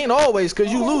 It ain't always cause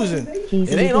you losing.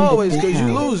 It ain't always cause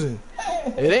you losing.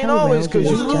 It ain't always cause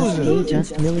you losing.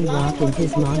 Just Millie rocking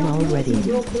his mom already.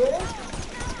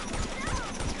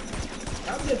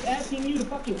 I'm just asking you to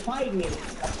fucking fight me. A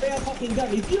fair fucking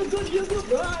gun. If you're good, you're good,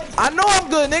 bro. I know I'm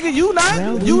good, nigga. You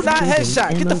not? You not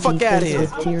headshot. Get the fuck out of here.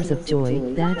 With tears of joy.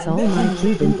 That's all my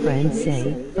Cuban friends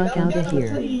say. Fuck out of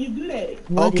here.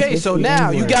 Okay, so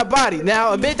now you got body.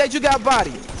 Now admit that you got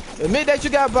body. Admit that you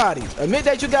got body. Admit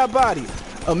that you got body.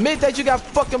 Admit that you got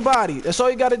fucking body. That's all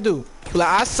you gotta do. Like,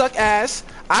 I suck ass.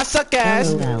 I suck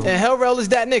ass. And Hellrell is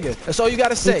that nigga. That's all you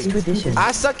gotta say.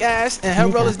 I suck ass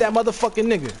and Hellrell is that motherfucking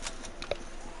nigga.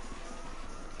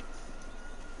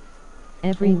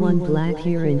 Everyone black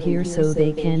here and here so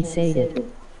they can say it.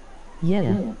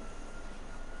 Yeah.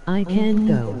 I can't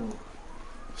go.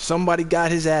 Somebody got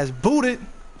his ass booted.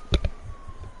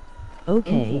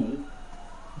 Okay.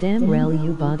 Damn Rell,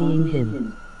 you bodying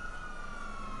him.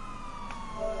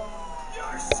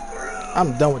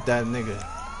 I'm done with that nigga.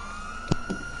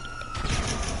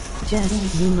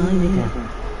 Just you my nigga.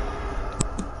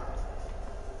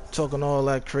 Talking all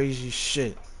that crazy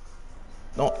shit.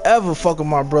 Don't ever fuck with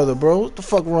my brother, bro. What the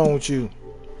fuck wrong with you?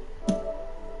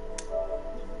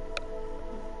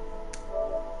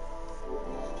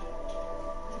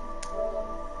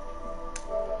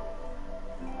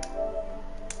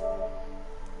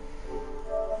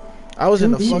 I was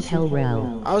in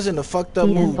the fucked up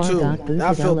mood too.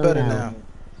 I feel better now.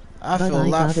 I feel a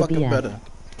lot fucking better.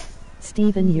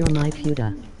 Steven, you're my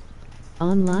puta.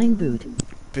 Online boot.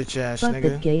 Bitch ass Fuck nigga.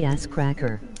 that gay ass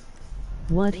cracker.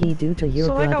 What he do to your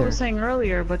brother? So like I was saying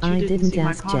earlier, but you didn't see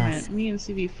my ask comment. Jess. Me and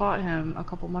CV fought him a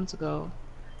couple months ago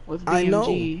with BMG. I know.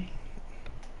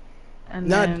 And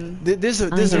Nah, then there's I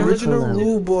original follow.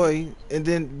 Rude Boy, and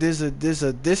then there's this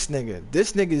nigga.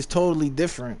 This nigga is totally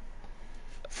different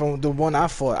from the one I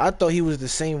fought. I thought he was the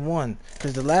same one,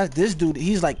 cause this dude,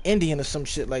 he's like Indian or some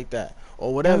shit like that,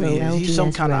 or whatever he is. He's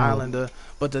some kind of LOLGS islander.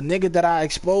 But the nigga that I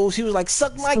exposed, he was like,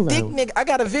 suck my dick, Hello. nigga. I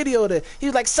got a video of that. He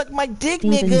was like, suck my dick,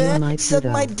 Steven, you're my nigga. Suck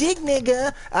my Pluto. dick,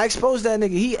 nigga. I exposed that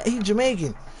nigga. He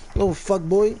Jamaican. Little fuck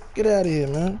boy. Get out of here,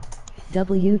 man.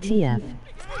 WTF.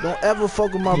 Don't ever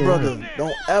fuck with my brother.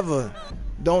 Don't ever.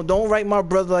 Don't write my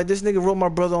brother like this nigga wrote my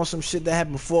brother on some shit that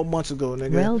happened 4 months ago,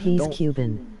 nigga. Rell, he's don't,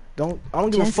 Cuban. I don't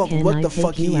give a Jess, fuck can what I the take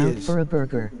fuck you he out is. for a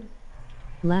burger?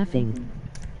 Laughing.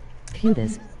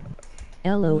 Cutest.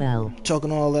 LOL.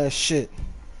 Talking all that shit.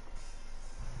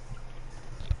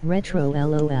 Retro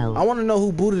LOL. I want to know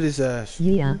who booted his ass.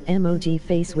 Yeah, emoji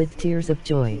face with tears of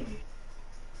joy.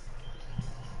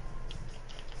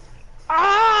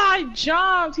 I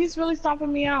jumped. He's really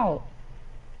stomping me out.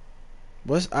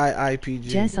 What's IIPG?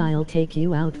 Jess, I'll take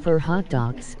you out for hot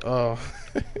dogs. Oh.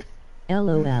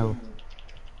 LOL.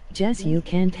 Jess, you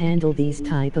can't handle these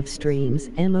type of streams.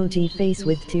 Emoji face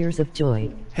with tears of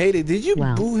joy. Hater, did you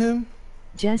Wow. boo him?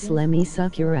 Jess, let me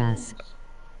suck your ass.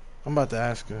 I'm about to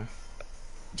ask her.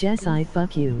 Jess, I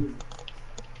fuck you.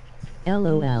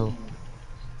 LOL.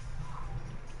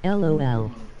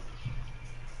 LOL.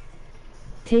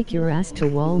 Take your ass to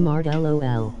Walmart.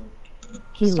 LOL.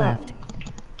 He Stop. left.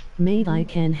 Mate, I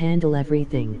can handle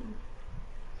everything.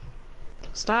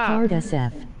 Stop. Hard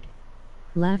SF.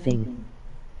 Laughing.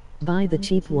 Buy the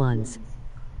cheap ones.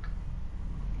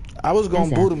 I was gonna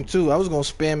SF. boot him too. I was gonna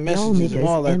spam Y'all messages and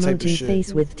all niggas, that type of emoji shit.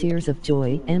 face with tears of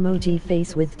joy. Emoji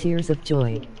face with tears of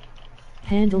joy.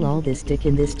 Handle all this dick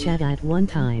in this chat at one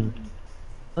time.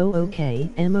 Oh okay,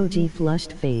 emoji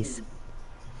flushed face.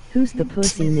 Who's the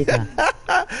pussy nigga?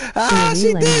 Ah, she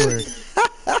Real did. N-word.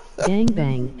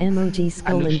 Gangbang, emoji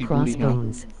skull and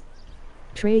crossbones.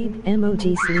 Trade,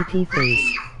 emoji sleepy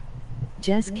face.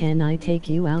 Jess, can I take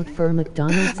you out for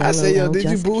McDonald's? I said, yo, LOL, did you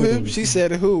just boo him? kidding. She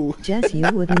said, who? Jess, you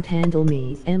wouldn't handle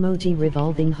me. Emoji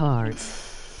revolving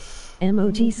hearts.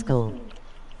 Emoji skull.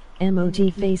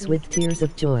 Emoji face with tears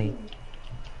of joy.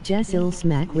 Jess, ill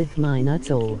smack with my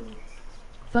nutshole.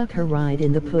 Fuck her right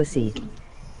in the pussy.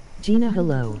 Gina,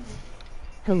 hello.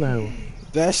 Hello.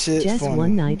 That shit Jess, funny.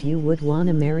 one night you would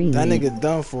wanna marry me. That nigga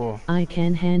done for. I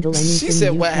can handle anything She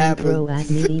said, you what can happened? throw at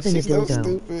me, even a She's so dildo.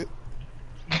 stupid.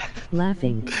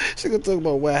 Laughing. She gonna talk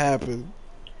about what happened.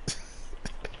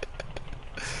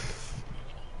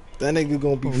 That nigga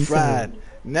gonna be I'm fried.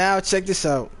 Now check this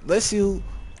out. Let's see who.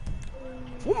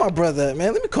 Where my brother at,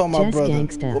 man? Let me call my Jess brother.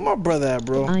 Gangsta. Where my brother at,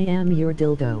 bro? I am your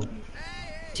dildo.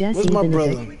 Jess, Where's my even a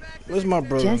brother? dick. Where's my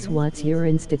brother? Jess, what's your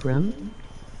Instagram?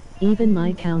 Even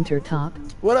my countertop.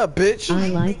 What up, bitch? I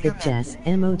like the Jess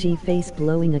emoji face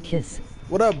blowing a kiss.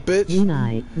 What up, bitch?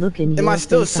 Unite, look in Am your I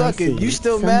still face, I sucking? see You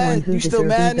still someone mad? who You still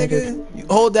mad, deserving better. nigga? You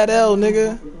hold that L,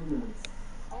 nigga.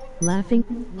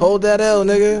 Laughing. Hold that L,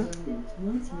 nigga.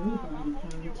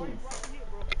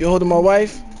 You holding my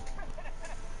wife?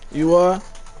 You are?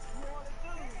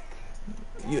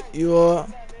 You are?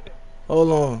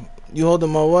 Hold on. You holding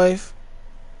my wife?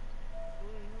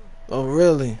 Oh,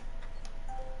 really?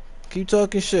 Keep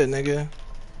talking shit, nigga.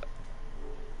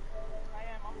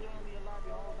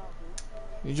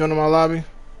 You joining my lobby?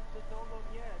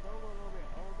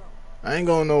 I ain't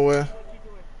going nowhere.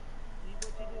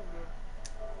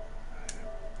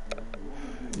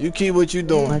 You keep what you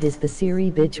doing. What is the Siri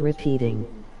bitch repeating?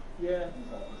 Yeah,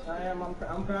 I am. I'm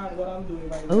proud of what I'm doing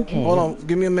right now. Okay. Hold on.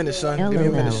 Give me a minute, son. Give me a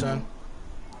minute, LOL. son.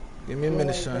 Give me a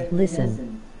minute, son.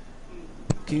 Listen.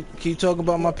 Keep talking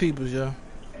about my peoples, yo.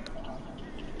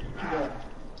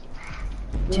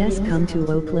 Just come to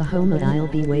Oklahoma, I'll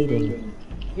be waiting.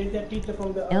 Get that pizza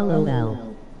from the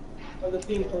LOL. from the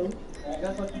thing, fool.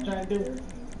 That's what you trying to do.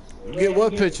 Get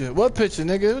what picture? What picture,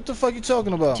 nigga? What the fuck you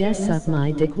talking about? Just suck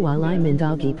my dick while I'm in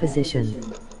doggy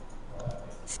position.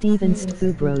 Steven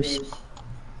Stubrosh.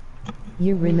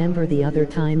 You remember the other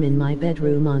time in my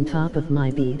bedroom on top of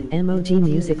my beat emoji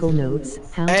musical notes?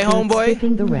 How Hey, homeboy.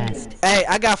 skipping the rest. Hey,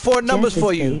 I got 4 numbers Jess is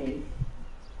for you. fake.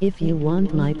 If you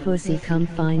want my pussy, come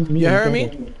find me. You and heard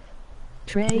get me? it.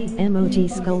 Trey emoji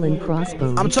skull and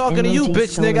crossbones. I'm talking to you, emoji bitch,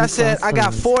 skull nigga. I and said I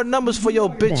got crossbones. 4 numbers for your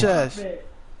bitch ass.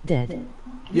 Dead.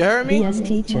 You heard me?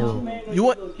 BST chill. You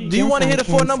want? Do you want to hear the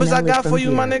 4 numbers I got for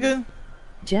you, my nigga?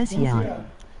 Jess yeah.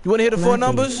 You want to hear the 4 Laughing.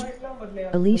 numbers?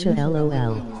 Alicia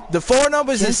LOL. The 4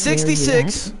 numbers is Jess, where you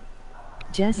 66,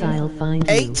 Jess I'll find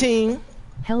you. 18,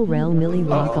 Hell Rel Millie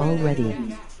Rock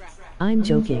already. I'm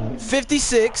joking.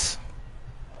 56,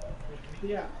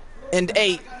 and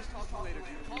 8.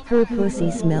 Her pussy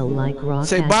smell like raw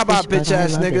Say bye bye, catfish, bitch but I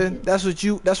ass love nigga. it.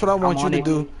 That's what I want you to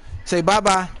do. Say bye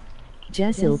bye.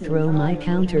 Jess'll throw my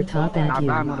countertop at you.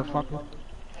 Motherfucker.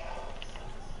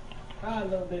 Alright,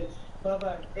 little bitch.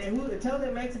 Bye-bye. And tell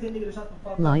that Mexican nigga to shut the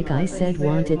fuck up. Like I said,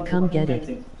 want it, come get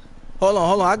it. Hold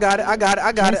on. I got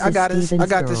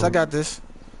this.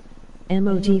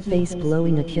 Emoji face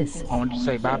blowing a kiss. I want you to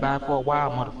say bye bye for a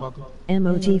while, motherfucker.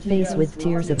 Emoji face with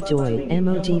tears of joy.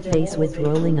 Emoji face with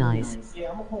rolling eyes.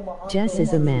 Jess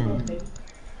is a man.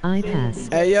 I pass.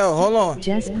 Hey yo, hold on.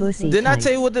 Jess pussy Didn't I tight.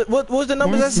 tell you what was the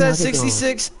numbers I That's said? not a goal.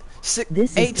 66,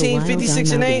 This is 18, the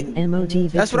 56, and 8? Emoji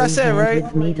That's what I victory said, hand right?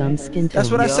 with medium skin tone. That's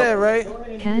what I said, right?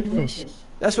 Catfish.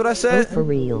 That's what I Oh, said. for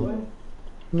real.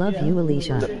 Love you,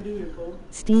 Alicia.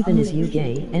 Steven, is you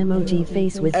gay? Emoji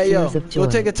face with Hey yo, tears of joy.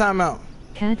 go take a timeout.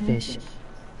 Catfish.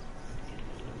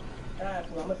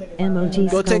 Emoji Go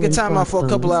skull take a and time out for a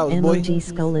couple hours, boy. Emoji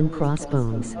skull and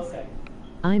crossbones.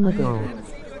 I'm a girl.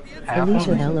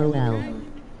 Alicia LOL.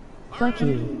 Fuck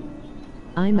you.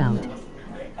 I'm out.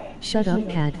 Shut up,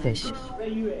 catfish.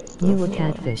 You a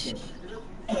catfish.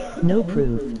 No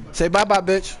proof. Say bye bye,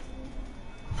 bitch.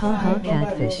 Haha,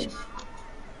 catfish.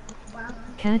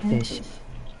 Catfish.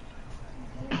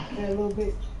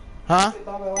 Huh?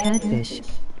 Catfish.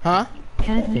 Huh?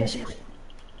 Catfish.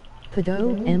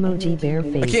 Pedo emoji bare I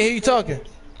can't face. hear you talking.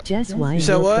 Jess, why You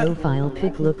said your what? profile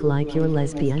pic look like you're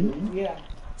lesbian? Yeah.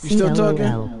 You still talking?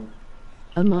 CLOL.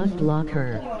 Amok block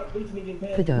her.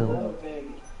 Pedo.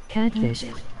 Catfish.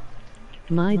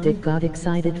 My dick got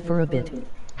excited for a bit.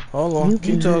 Hold on,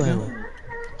 keep talking.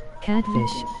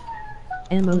 Catfish.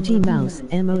 Emoji mouse,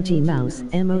 emoji mouse,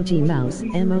 emoji mouse,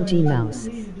 emoji mouse.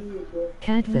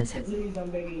 Catfish.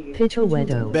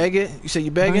 Pichowedo. Beg it? You say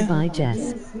you Bye begging? bye,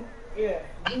 Jess.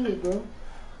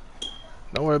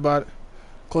 Don't worry about it.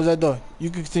 Close that door. You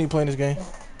can continue playing this game.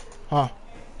 Huh?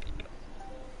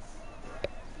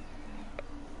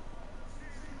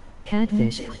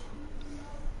 Catfish.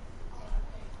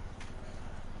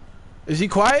 Is he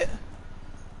quiet?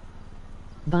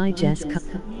 Bye, Jess.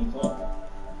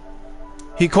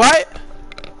 He quiet?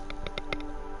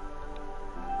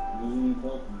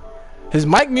 His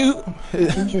mic mute.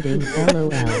 Kidding,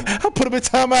 LOL. I put him in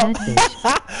timeout.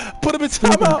 Catfish. Put him in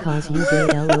Steven timeout. cause you gay,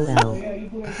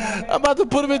 LOL. I'm about to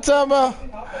put him in timeout.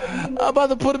 I'm about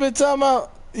to put him in timeout.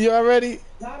 You all ready?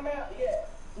 Time out, yeah.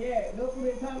 Yeah, don't put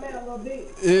in time out a little bit.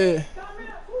 Yeah. Time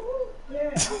out, woo-hoo. Yeah,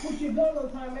 I put your gun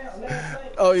on time out last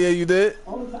night. Oh yeah, you did.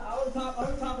 On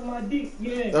top of my dick,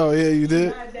 yeah. Oh yeah, you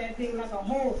did. Ride that thing like a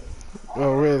horse.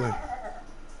 Oh really?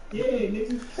 Yeah,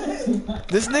 nigga.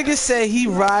 This nigga said he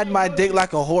ride my dick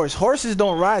like a horse. Horses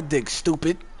don't ride dicks,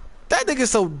 stupid. That nigga's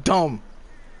so dumb.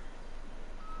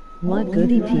 What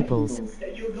goody peoples?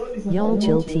 Y'all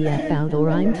chill TF out or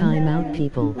I'm time out,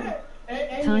 people.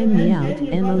 Time me out,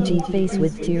 emoji face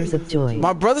with tears of joy.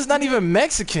 My brother's not even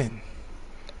Mexican.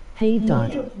 Hey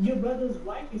dot. Your brother's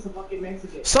wife is a fucking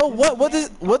Mexican. So what does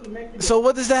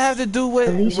that have to do with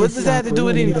Alicia, what does that have to do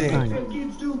with stop ruining the anything?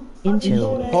 fun. In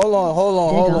chill. Hold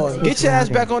on. Dig Get your up ass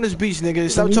his back on this beach, nigga.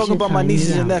 Stop Alicia, talking about my time me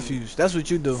nieces and out. nephews. That's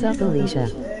what you do. Sup, Alicia?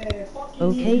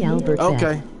 Okay, Albert.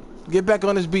 Okay. Get back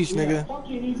on this beach, nigga. Fuck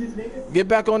your nieces, nigga. Get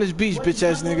back on this beach, bitch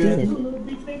ass Did nigga. it. Little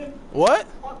bitch, nigga. What?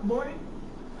 Fuck, boy.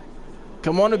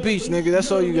 Come on the beach, nigga.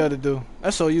 That's all you gotta do.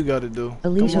 That's all you gotta do.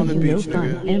 Come Alicia, on the you no beach, fun.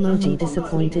 nigga. Emoji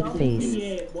disappointed face.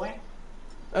 Yeah, boy.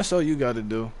 That's all you gotta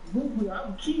do. Booping,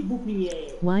 I'm keep booping your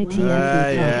ass. Why TF you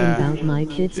yeah. talking about my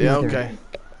kid's Yeah, mother? okay.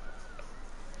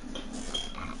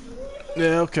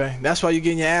 Yeah, okay. That's why you're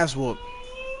getting your ass whooped.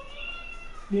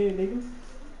 Yeah, nigga.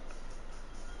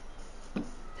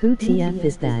 Who TF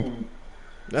is that?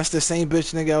 That's the same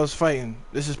bitch nigga I was fighting.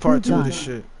 This is part 2 of this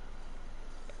shit.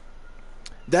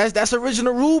 That's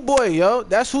original Rude Boy, yo.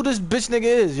 That's who this bitch nigga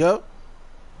is, yo.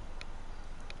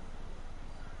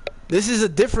 This is a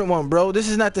different one, bro. This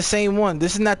is not the same one.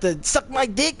 This is not the suck my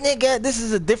dick nigga. This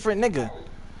is a different nigga.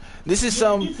 This is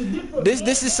some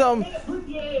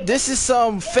this is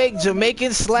some fake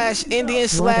Jamaican / Indian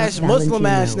 / Muslim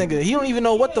ass nigga. He don't even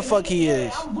know what the fuck he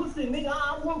is. I'm boosting, nigga.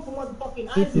 I work for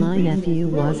motherfucking If my nephew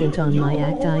wasn't on my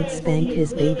act, I'd spank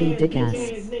his baby dick ass.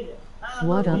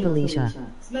 What up, Alicia?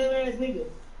 Slave ass nigga.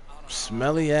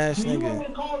 Smelly ass You want me nigga.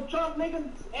 to call Trump, nigga,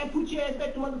 and put your ass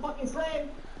back to motherfucking slave?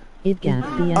 It gaff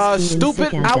BS.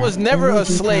 Stupid. I was never a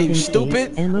slave,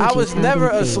 stupid. I was never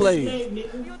a slave. Slave,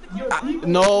 nigga.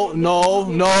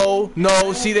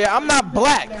 No. See there, I'm not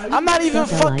black. I'm not even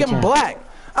fucking black.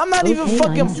 I'm not even Okay,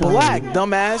 fucking I'm sorry. black,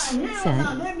 dumbass.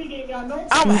 Sad. That nigga ain't got no.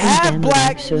 I'm half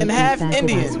black and half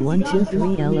Indian. 1, 2, 3,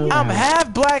 LOL. I'm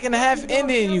half black and half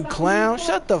Indian, you clown.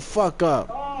 Shut the fuck up.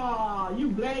 Oh, You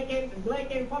black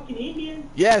and fucking Indian?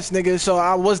 Yes, nigga. So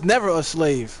I was never a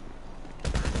slave.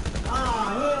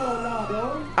 Hell no,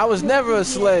 bro. I was never a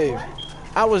slave.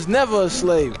 I was never a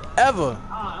slave. Ever.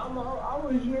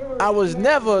 I was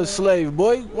never a slave,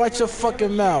 boy. Watch your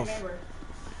fucking mouth.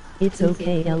 It's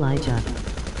okay, Elijah.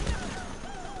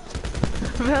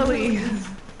 Really?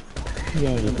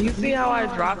 Yay. You see how I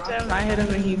dropped him? I hit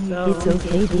him and he fell. It's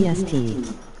okay,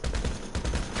 VST.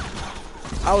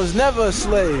 I was never a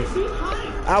slave.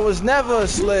 I was never a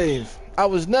slave. I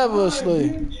was never a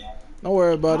slave. Don't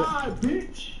worry about it.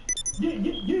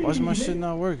 Why's my shit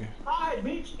not working? Alright,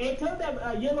 bitch. And tell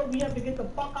that yellow we have to get the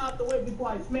fuck out the way before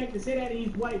I smack the shit out of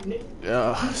his wife, nigga.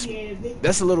 Yeah.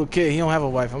 That's a little kid. He don't have a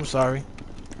wife. I'm sorry.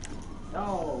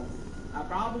 No.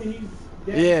 Probably he's...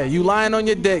 Yeah, you lying on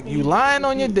your dick. You lying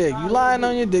on your dick. You lying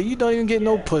on your dick. You don't even get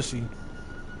no pussy.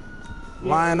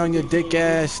 Lying on your dick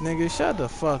ass, nigga. Shut the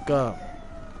fuck up.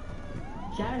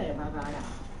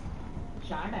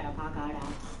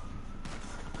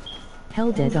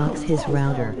 Hell dedox his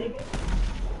router.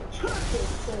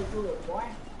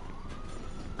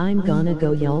 I'm gonna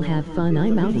go, y'all have fun,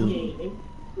 I'm outie.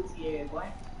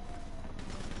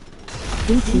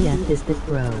 DTF is the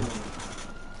bro.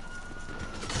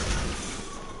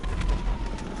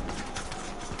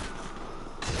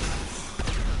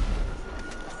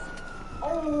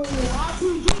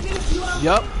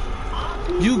 Yup.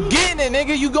 You getting it,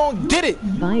 nigga. You gon' get it.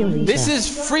 This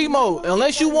is free mode.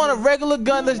 Unless you want a regular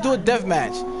gun, let's do a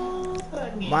deathmatch.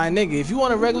 My nigga, if you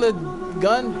want a regular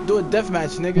gun, do a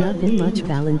deathmatch, nigga. Nothing much,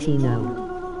 Valentino.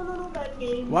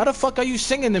 Why the fuck are you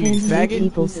singing to me, Can faggot?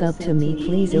 people sub to me,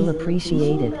 please? I'll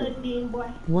appreciate it.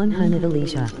 100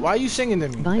 Alicia. Why are you singing to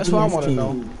me? By That's what I want to DST.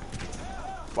 know.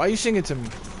 Why are you singing to me?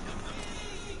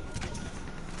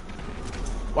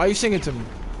 Why are you singing to me?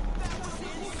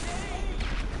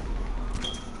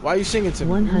 Why are you singing to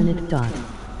me? 100 dot.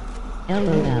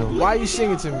 LOL. Why are you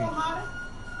singing to me?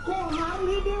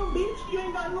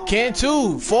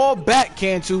 Cantu, fall back,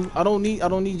 Cantu. I don't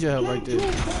need your help right there.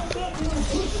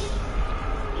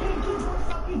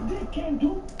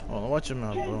 Oh, watch your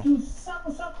mouth,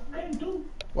 bro.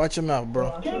 Watch your mouth,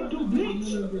 bro.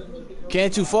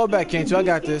 Cantu, fall back, Cantu. I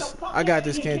got this. I got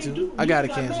this, Cantu. I got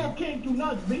it, Cantu.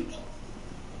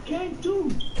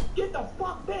 Cantu, get the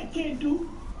fuck back, Cantu.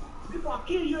 Before I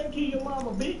kill you and kill your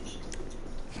mama, bitch.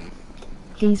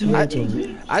 He's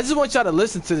raging. I just want y'all to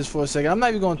listen to this for a second. I'm not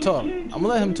even gonna talk. I'm gonna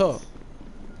let him talk.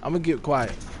 I'm gonna get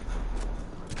quiet.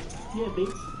 Yeah,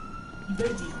 bitch. You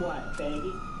better be quiet,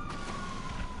 faggot.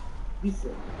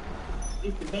 Listen,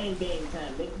 it's the bang bang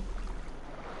time,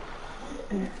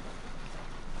 nigga.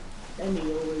 That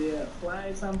nigga over there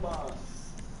flying some balls.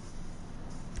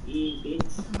 Yeah,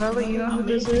 bitch. Really, you know who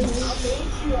this is?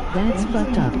 That's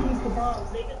fucked up.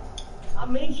 I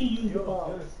made you use the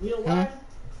balls. You know why?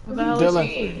 What the hell is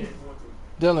he?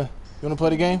 Dylan, you wanna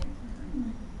play the game?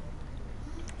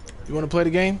 You wanna play the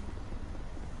game?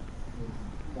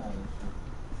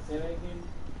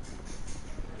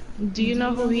 Do you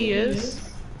know who he is?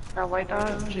 That white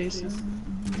dog, Jason.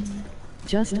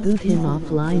 Just boot him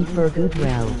offline for good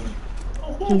rel.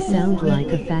 He sound like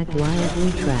a fat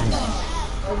wildly trash.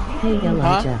 Hey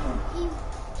Elijah.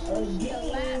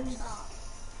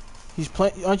 He's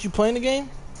playing. Aren't you playing the game?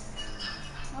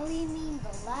 What do you mean the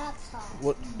laptop?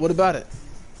 What about it?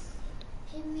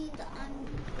 It means I'm going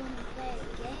to play a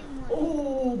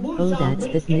game with Oh, that's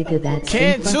the nigga that's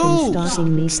Can't been fucking do.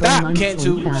 stalking me for Stop, months can't on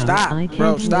do. foul. Stop, I can't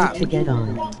bro, wait stop. to get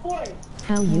on.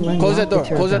 How you unlock Close that door. the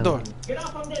turbo. Close that door. Get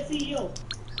off from that CEO.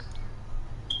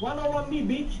 One-on-one me,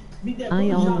 bitch. Beat that I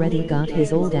bullshit already nigga. got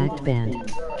his old act banned. Yeah,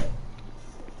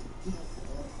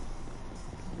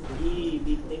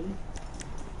 big nigga.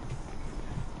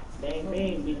 Bang,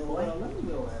 bang, big boy.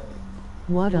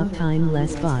 What up,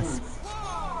 timeless boss?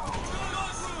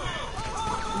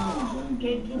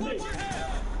 Can't do it.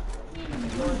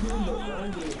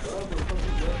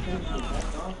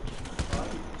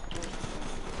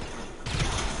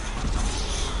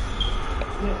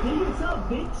 Yeah, pick yourself,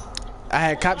 bitch. I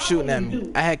had cops shooting at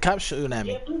me. I had cops shooting at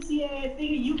me. Yeah, pussy ass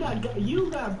nigga, you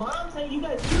got bombs and you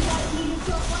got to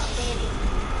yourself up,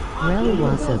 baby. Rel,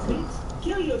 what's up?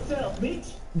 Kill yourself,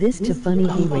 bitch. This too funny,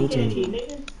 he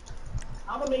raging.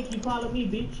 I'ma make you follow me,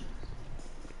 bitch.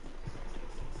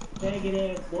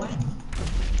 Faggot ass boy.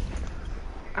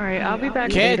 Alright, I'll be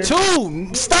back Can't later. too.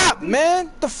 Stop,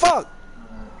 man. The fuck?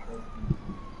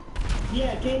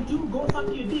 Yeah, can't do. Go suck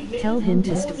your dick, nigga. Tell him to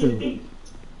Go suck stoo. your dick.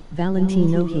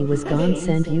 Valentino, he was gone,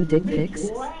 send you dick pics.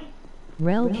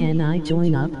 Rel, can I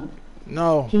join up?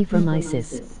 No. He from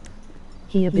ISIS.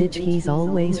 He a bitch, he's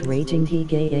always raging, he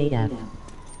gay AF.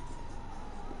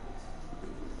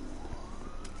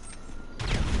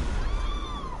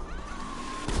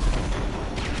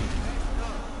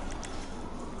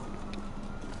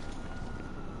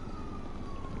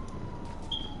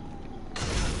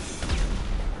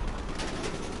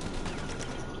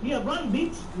 Yeah, run,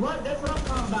 bitch. Run. That's what I'm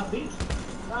talking about,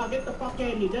 bitch. Nah, get the fuck out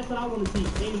of here. That's what I want to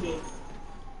see. Anyway.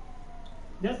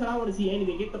 That's what I want to see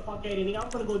anyway. Get the fuck out of here, nigga. I'm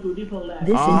gonna go to a different lab.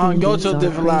 This Indian Go dudes to a are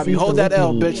different lobby. crazy, Hold that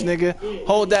L, believe bitch, me. nigga.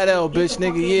 Hold that L, bitch,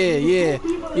 nigga.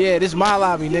 Yeah. This my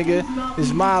lobby, nigga.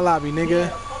 This my lobby,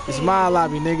 nigga. It's my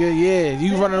lobby, nigga. Yeah,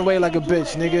 you running away like a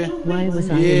bitch, nigga. Why was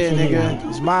I Yeah, in nigga. jail?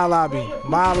 It's my lobby.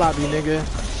 My lobby,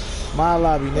 nigga. My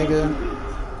lobby, nigga.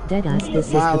 Deadass, this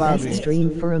is My the lobby. best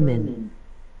stream for a min.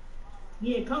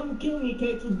 Yeah, come kill me,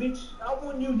 K2, bitch. I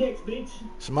want you next, bitch.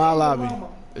 It's my lobby.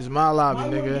 It's my lobby,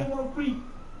 nigga.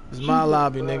 It's my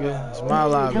lobby, nigga. It's my Hell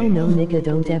lobby. no, nigga,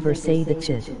 don't ever say that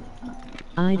shit.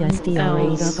 I'd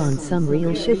SDR8 up on some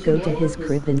real shit, go to his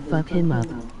crib and fuck him up.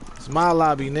 It's my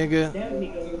lobby, nigga. That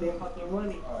nigga over there fucking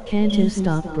running. Can't you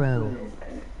stop, bro?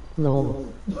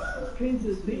 Lol.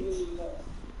 Princess, bitch.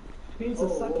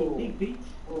 Princess sucking dick, bitch.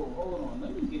 Hold on,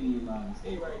 let me get in your line.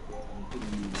 Stay right there.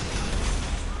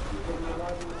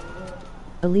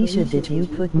 Alicia, did you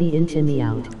put me in Timmy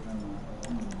out?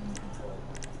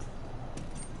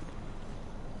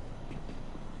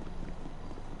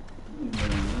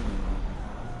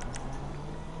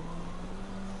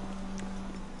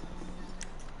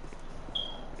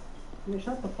 Man,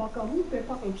 shut the fuck up. Who's that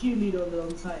fucking cheerleader on the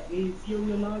other side? Hey, see on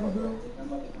your lobby, bro?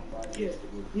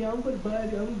 Yeah, I'm put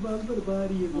body, I'm put a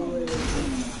body in bro.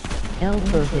 L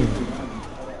for him.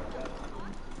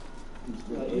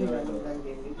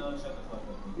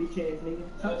 Bitch ass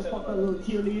nigga. Shut the fuck up, little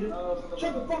cheerleader.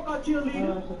 Shut the fuck up,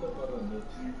 cheerleader.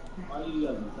 Why you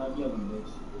yelling? Stop yelling,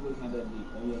 bitch. You're looking at that beat.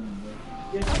 Why you yelling,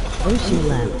 bitch? Yeah, shut the fuck Oh, up, she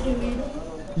laughed.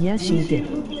 cheerleader. Yes, she did.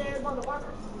 Looking ass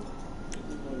motherfucker.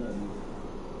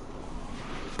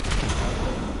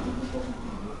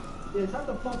 Yeah, shut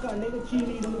the fuck up, nigga.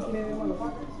 Cheerleader looking ass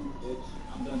motherfucker.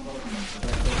 I'm done talking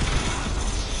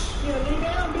Yeah, lay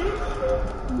down, bitch.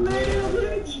 Lay down,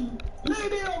 bitch. Lay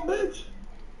down, bitch.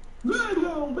 Lay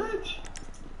down, bitch.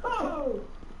 Oh,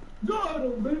 got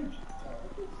him, bitch.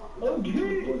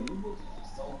 Okay.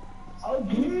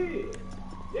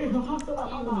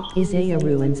 Isaiah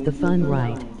ruins the fun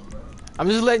ride. I'm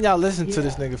just letting y'all listen to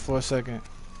this nigga for a second.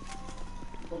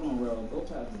 Hold on, Rell. Go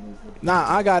past it. Nah,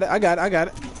 I got it. I got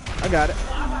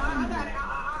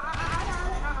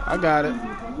it.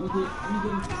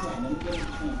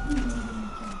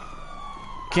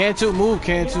 Can't move,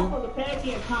 can't Get off of the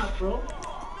pancake top, bro.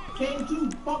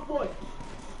 Can't fuck boy.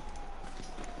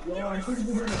 Yo, I'm pretty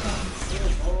good in the top.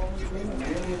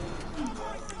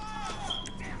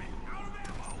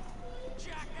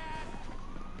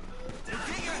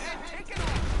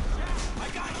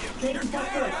 Can't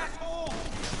fuck boy.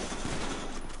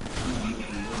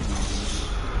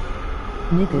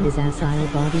 Nigga is assile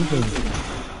body hate.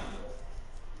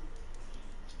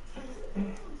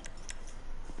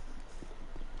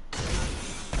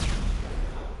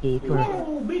 Equal.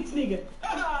 Oh, bitch nigga.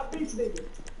 Haha, bitch nigga.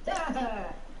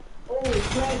 Haha. Oh,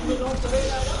 crash me off the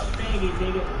radar. Dang it,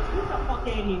 nigga. Get the fuck out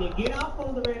of here, nigga. Get off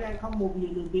on the radar and come over here,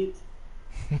 little bitch.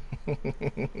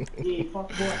 Yeah, fuck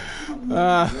boy.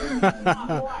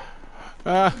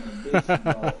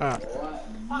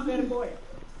 Fuck that boy.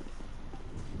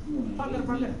 Fuck that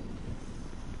brother.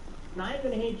 Nah, I ain't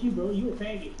gonna hate you, bro. You a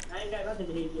faggot. I ain't got nothing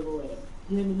to hate you, boy.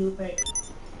 You hit me, little faggot.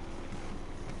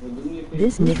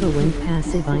 This nigga went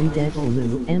passive, I'm dead.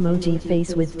 Olu. Emoji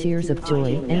face with tears of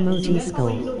joy. Emoji That's how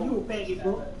you skull. know you a faggot,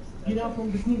 bro. Get out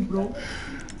from the group, bro.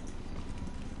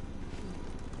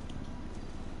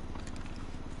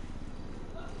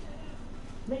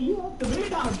 Man, you off the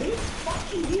radar, bitch.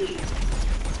 Fuck you,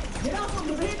 bitch. Get out from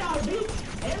the radar, bitch.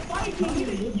 And fight me,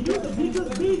 nigga. You the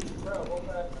biggest bitch.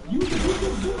 You the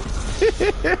biggest bitch.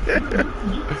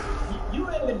 You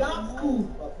in the dog school.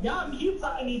 Y'all keep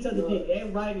sucking each other dick.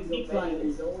 And riding dick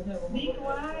riders. Dick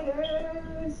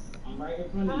riders. I'm right in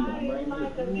front of you. I'm right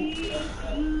Like a here.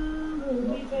 bitch.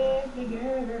 You be back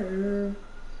together.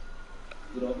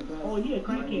 Get off the path. Oh, yeah,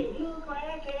 crackhead. You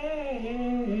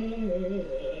crackhead.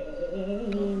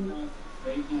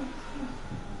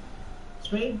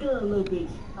 Straight gun, little bitch.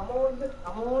 Come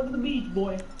on to the beach,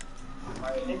 boy.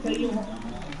 And tell you,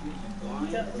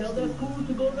 tell that school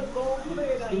to go on the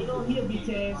radar. You know he a bitch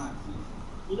ass.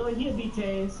 You know he a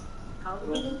bitch ass.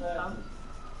 Come.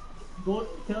 Go,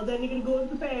 tell that nigga to go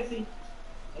into the passy.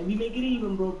 And we make it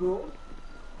even, bro.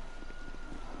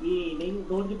 Yeah, nigga,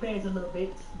 go to the passy, little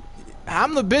bitch.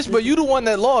 I'm the bitch, but you the one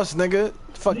that lost, nigga.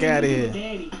 Fuck out of here.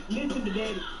 Listen to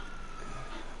daddy.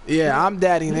 Yeah, I'm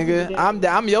daddy, nigga.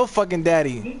 I'm your fucking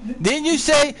daddy. Didn't you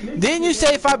say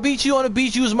if I beat you on the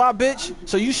beach, you was my bitch?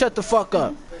 So you shut the fuck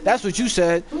up. That's what you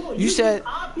said. You said,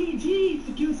 RPGs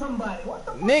to kill somebody. What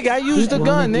the fuck? nigga, I used the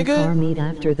gun, nigga. Meet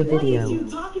after the video. What are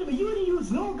you talking about? You didn't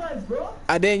use no guns, bro.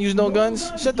 I didn't use no guns?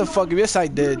 Shut the fuck up. Yes, I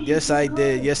did. Yes, I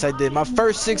did. Yes, I did. My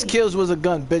first 6 kills was a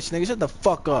gun, bitch, nigga. Shut the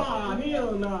fuck up. Oh,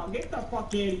 hell no. Get the fuck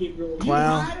out of here, bro.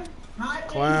 Clown. You hide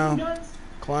Clown. guns?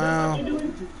 Clown. That's what you're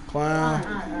doing? Clown.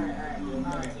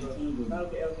 Alright.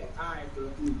 Okay. Alright, bro.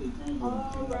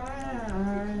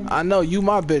 Alright. I know, you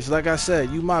my bitch. Like I said,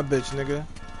 you my bitch, nigga.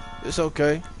 It's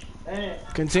okay.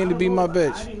 Continue to be my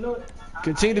bitch.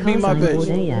 Continue to be my bitch.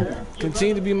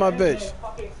 Continue to be my bitch.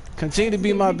 Continue to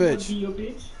be my bitch.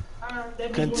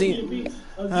 Continue.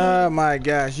 Oh my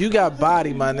gosh. You got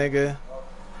body, my nigga.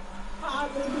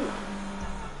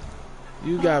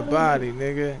 You got body,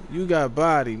 nigga. You got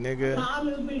body, nigga.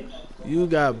 You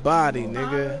got body,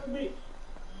 nigga.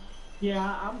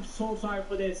 Yeah, I'm so sorry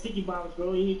for that sticky bombs,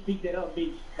 bro. You need to pick that up,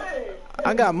 bitch.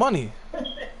 I got money.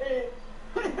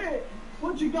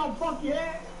 What you got, fuck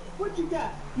yeah? What you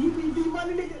got? EBD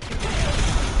money, nigga?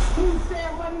 Who's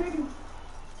saying money, nigga?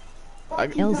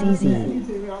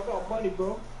 LZZ. I got money,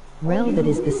 bro. Rell, that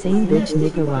is the same bitch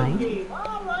nigga, right?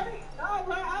 Alright.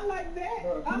 I like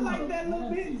that. I like that little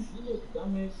bitch.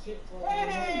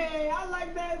 Hey, I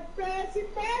like that fancy.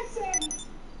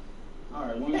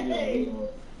 Alright, one Hey.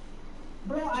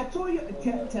 Bro, I told you,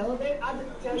 tell her that. I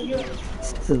tell you,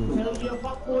 Spoo. tell your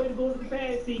fuck boy to go to the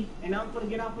fantasy, and I'm gonna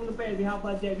get out from the fantasy. How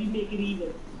about that? We make it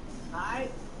even.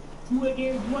 Alright? 2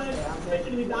 against 1,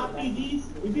 especially with the RPGs.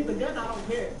 If it's a gun, I don't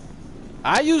care.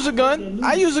 I use a gun.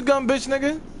 I use a gun, bitch,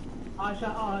 nigga.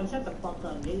 Shut the fuck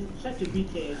up, nigga. Shut your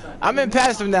bitch ass up. I'm in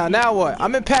passive now. Now what?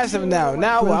 I'm in passive now.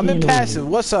 Now what? I'm in passive.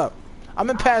 What's up? I'm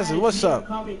in passive. What's up?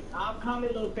 I'm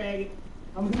coming, little faggot.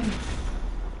 I'm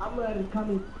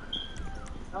coming.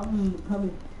 I'm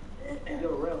coming. Yo,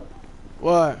 Rell.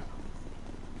 What?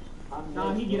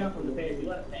 Nah, he get up from the fantasy.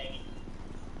 What a faggot.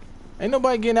 Ain't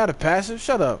nobody getting out of passive.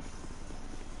 Shut up.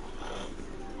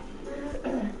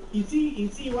 You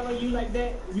see one of you like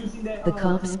that? You see that? The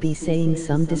cops be saying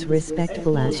some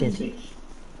disrespectful ass shit.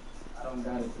 I don't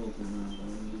got it close enough.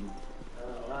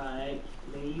 Alright.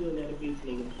 Man, you another bitch,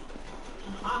 nigga.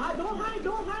 Don't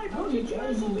hide, bro. You're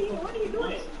trying to me. What are you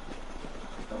doing?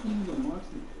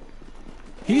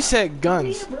 He said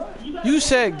guns. You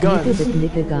said Nigga, guns. that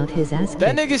nigga got his ass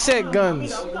That kicked. nigga said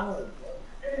guns.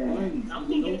 I'm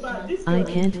thinking about this. I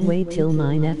can't wait till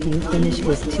my nephew finish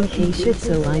his 2K shit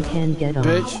so I can get on.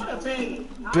 Bitch.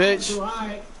 Bitch. Low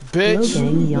Bitch.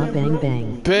 gang ya bang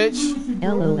bang. Bitch.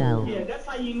 LOL. Yeah, that's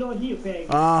how you know he a faggot.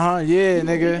 Yeah,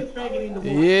 nigga.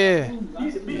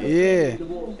 Yeah.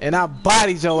 And I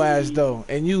bodied your ass though.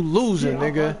 And you losing,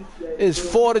 nigga. It's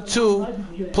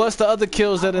 4-2 plus the other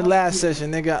kills of the last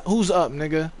session, nigga. Who's up,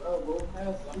 nigga?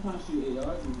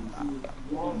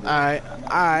 Alright,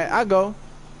 I go.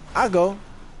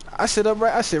 I sit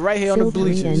right here on the Still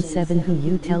 3 and bleachers. 7 who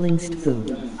you telling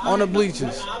Stfu. On the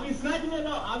bleachers. I'll be sniping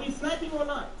or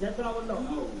not? That's what I want to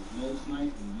know. No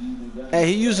sniping. Hey,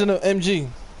 he using an MG.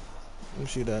 Let me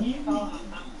see that.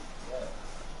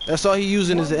 That's all he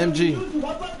using is an MG.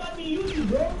 What gun we using,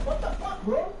 bro? What the fuck,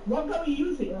 bro? What gun we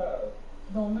using?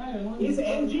 Don't matter. Is it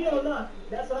MG or not?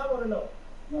 That's what I want to know.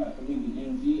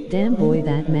 Damn boy,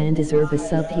 that man deserve a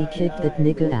sub, he kicked that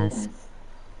nigga ass.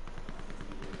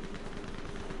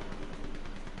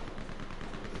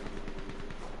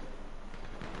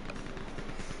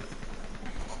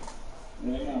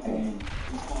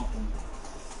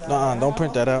 Nah, don't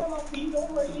print that out.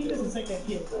 Don't worry, this is second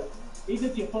kill, bro. This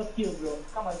is your first kill, bro.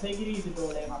 Come on, take it easy,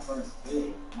 bro. That's my first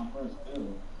kill. What? My first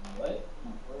kill.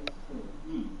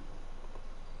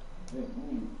 That's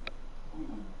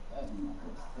my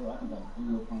first kill. I think I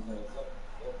blew up on that.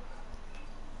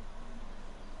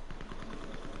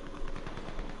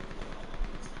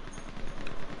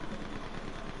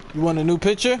 You want a new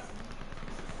picture?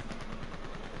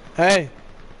 Hey.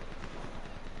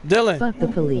 Dylan. Fuck the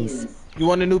police. You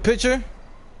want a new picture?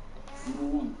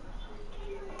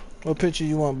 What picture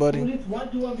you want, buddy? You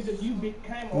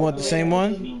want the same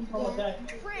one?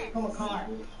 Come on, car.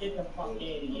 Get the fuck out of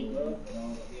here, bro.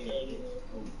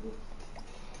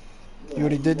 You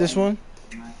already did this one?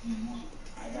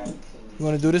 You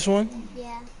want to do this one?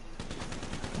 Yeah.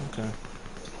 Okay.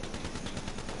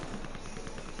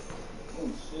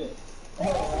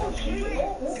 Oh, shit.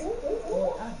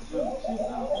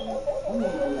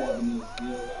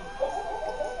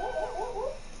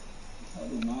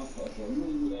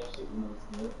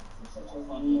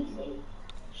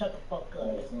 Shut the fuck up.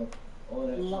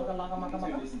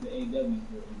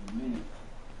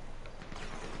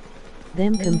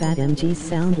 Them combat MGs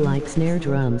sound like snare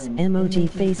drums. Emoji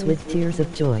face with tears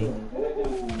of joy.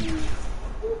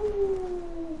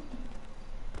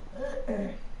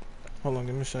 Hold on,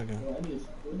 give me a second.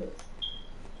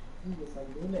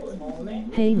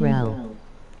 Hey Rell.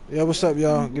 Yo, what's up,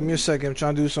 y'all? Give me a second. I'm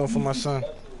trying to do something for my son.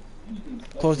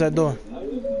 Close that door.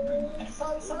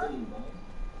 Son.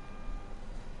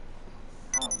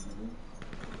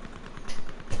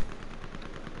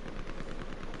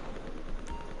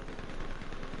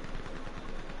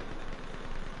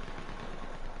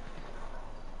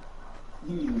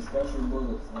 Using special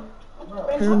bullets.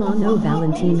 Hermano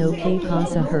Valentino que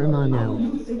pasa hermano.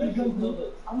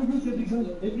 I'm gonna use every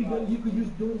gun you could use.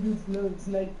 Don't use guns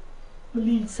like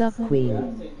police. Sup queen.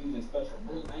 I say using special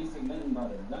bullets. I ain't saying nothing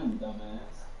about a gun,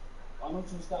 dumbass. Why don't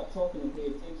you stop talking and pay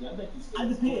attention? I bet you I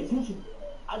just pay attention.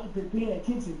 I just been paying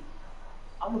attention.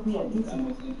 I'm gonna pay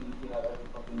attention.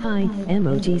 Hi,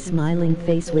 emoji smiling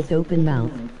face with open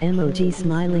mouth. Emoji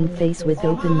smiling face with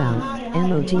open mouth.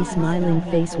 Emoji smiling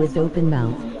face with open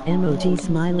mouth. Emoji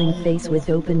smiling face with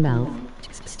open mouth.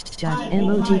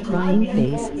 Emoji crying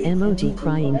face. Emoji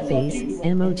crying face.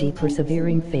 Emoji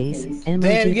persevering face.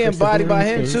 Damn, you Emoji getting bodied by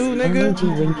him face. too, nigga?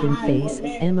 Emoji winking face.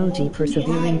 Emoji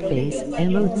persevering face.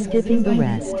 Emoji skipping the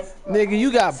rest. Nigga,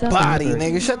 you got Sup, body, Albert?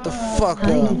 nigga. Shut the fuck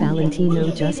Hi, up.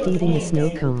 Valentino just eating a snow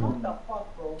cone.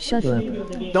 Shut up.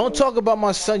 Don't talk about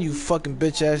my son, you fucking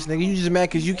bitch ass nigga. You just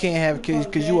mad cause you can't have kids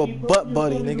cause you a butt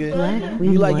buddy, nigga. Black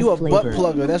Queen You like you a what butt flavor?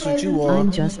 plugger, that's what you are.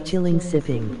 I'm just chilling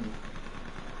sipping.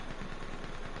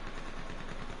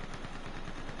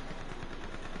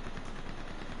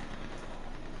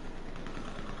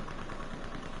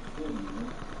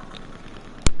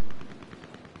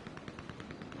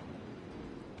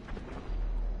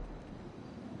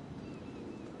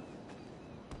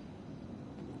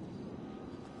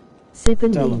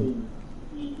 Sipping Tell lean.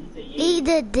 Eat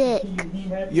a dick.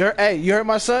 You heard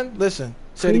my son? Listen,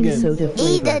 say it Cream again. soda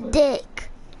Eat a flavor.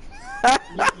 dick.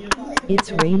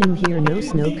 It's raining here, no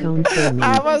snow cone for me.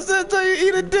 I must tell you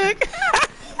eat a dick.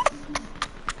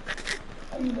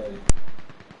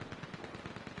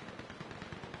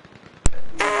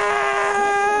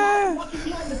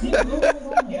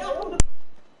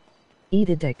 Eat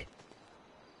a dick.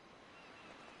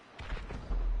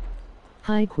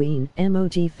 Hi queen,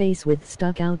 emoji face with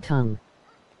stuck out tongue.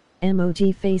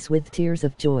 Emoji face with tears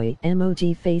of joy.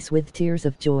 Emoji face with tears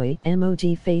of joy.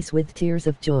 Emoji face with tears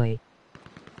of joy.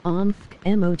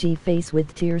 Emoji face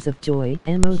with tears of joy.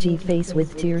 Emoji face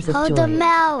with tears of Hold joy. the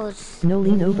mouse. No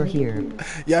lean over here.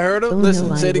 Y'all heard him? Oh Listen,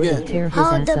 no, say I it will again. tear his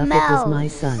Hold ass the up. It was mouse. my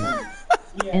son.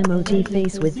 Emoji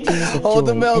face with tears of Hold joy.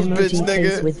 the mouse, bitch, Emoji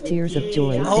face nigga. with tears of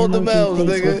joy. Hold the Emoji mouse,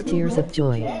 face nigga. with tears of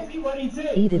joy.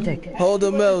 Eat a dick. Hold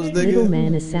the mouse, Little nigga.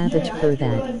 man is savage for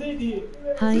that.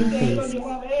 Hi face.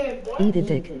 Eat a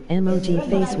dick. Emoji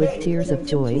face with tears of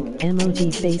joy.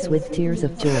 Emoji face with tears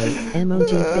of joy.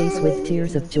 Emoji face with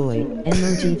tears of joy.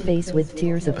 Emoji face with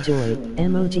tears of joy.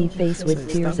 Emoji face with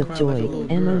tears of joy.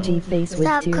 Emoji face with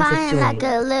Stop tears of crying like joy.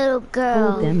 a little Hold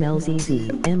girl. them LZZ.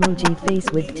 Emoji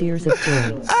face with tears of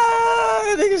joy.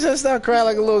 Ah, nigga just start crying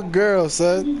like a little girl,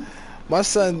 son. My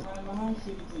son,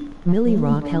 Millie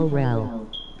Rock Hell Rell.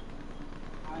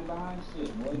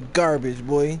 garbage,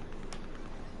 boy.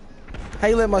 How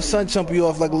you let my son chump you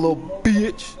off like a little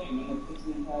bitch?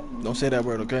 Don't say that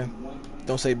word, okay?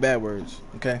 Don't say bad words,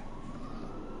 okay?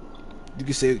 You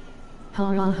can say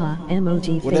Ha ha ha.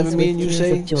 Emoji whatever face me with and you tears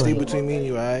say, of stay joy. between me and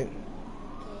you, alright?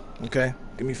 Okay?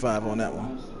 Give me 5 on that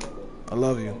one. I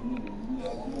love you.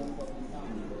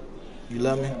 You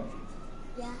love me?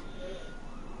 Yeah.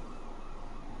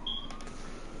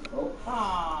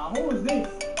 Ah, who is this?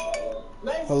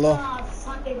 Let's Hello?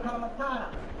 fucking Kamatana.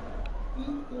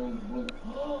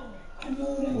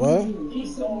 What?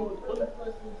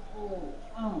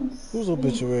 Who's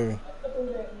obituary?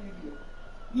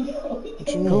 What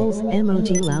you mean? Goals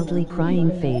emoji loudly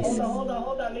crying face. Hold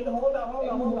on, nigga, hold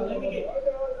on. Let me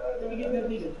get that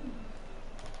nigga.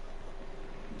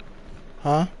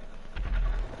 Huh?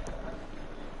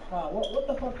 What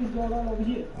the fuck is going on over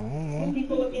here? I don't Two know.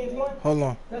 people against one? Hold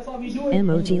on. That's all we doing?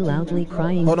 Emoji loudly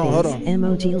crying Hold on, hold face. on.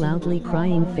 Emoji loudly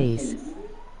crying face.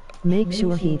 Make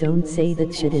sure he don't say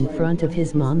that shit in front of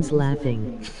his mom's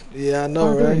laughing. Yeah, I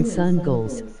know, Father and right? son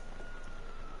goals.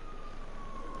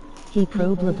 He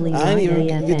probably I ain't even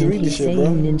YAF get to and read this he's shit, bro.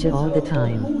 saying ninja all the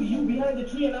time. Who, you behind the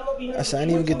tree and I'm up behind I said I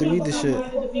didn't even get to read this shit.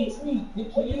 What do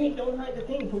you mean don't hide the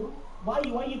thing, fool? Why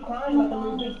you crying like a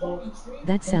little bitch, bro?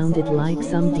 That sounded like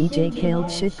some DJ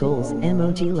Khaled shit goals.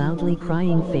 Emoji loudly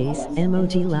crying face.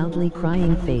 Emoji loudly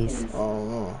crying face. I don't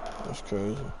know. That's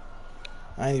crazy.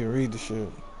 I ain't even read the shit.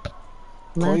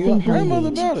 Call Laughing your hell grandmother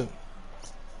H. about it.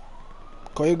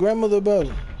 Call your grandmother about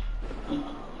it.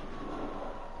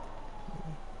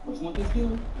 What you want this to?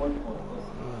 Work for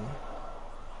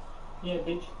Yeah,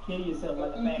 bitch, kill yourself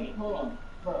like a maggot. Hold on.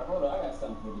 Bro, hold on. I got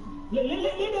something for this.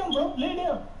 Lay down, bro. Lay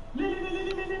down. I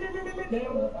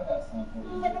got something for you.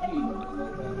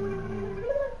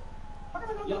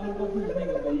 Y'all move up to the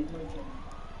nigga, baby.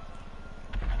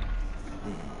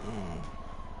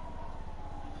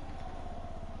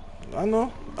 I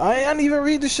know. I didn't even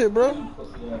read the shit, bro.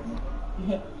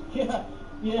 Yeah.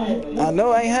 I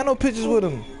know. I ain't had no pictures with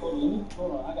him. Hold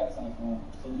on, I got something for him.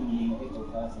 So we don't need no echo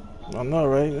passing. I know,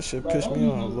 right? That shit pissed me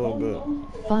off a little bit.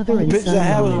 Father and Pictures I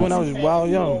had was son when I was moments. wild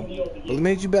young. But let me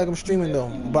hit you back. I'm streaming though,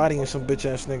 bodying some bitch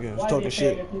ass niggas talking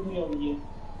shit.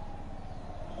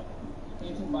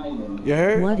 You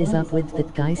heard? What is up with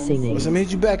that guy singing? Listen, let me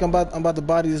hit you back. I'm about to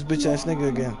body this bitch ass nigga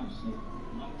again.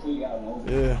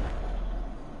 Yeah.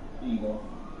 There you go.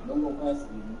 Don't go past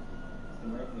me. Stay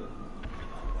right there.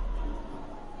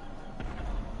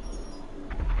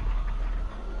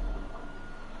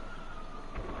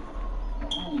 I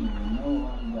don't even know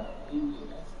how you got injured.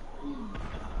 That's crazy.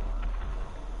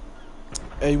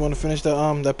 Hey, you want to finish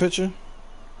that picture?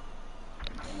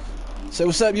 Say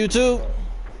what's up, YouTube.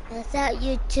 What's up,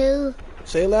 YouTube?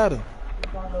 Say it louder.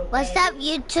 What's up,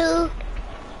 YouTube?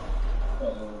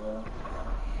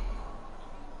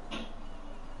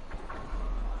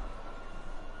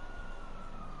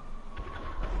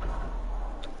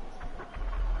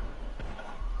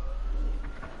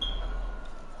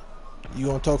 You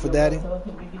gonna talk for daddy?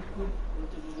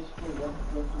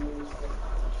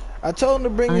 I told him to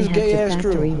bring I his had gay to ass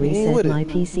crew. factory He ain't reset with my it.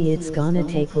 PC. It's gonna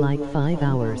take like 5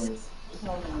 hours.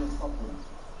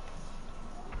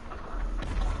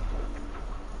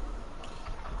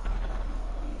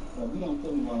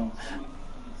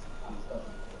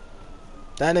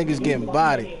 That nigga's getting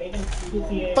bodied.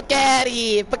 Fuck out of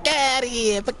here, fuck out of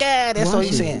here, fuck out of here. That's all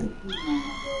he's saying.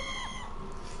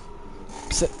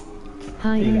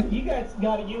 Hi. You guys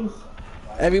gotta use.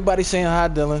 Everybody saying hi,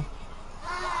 Dylan.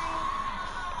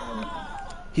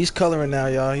 He's coloring now,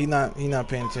 y'all. He not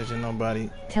paying attention to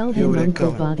nobody. Tell He him over there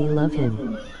Uncle coloring. Body love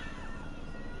him.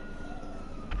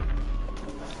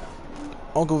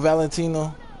 Uncle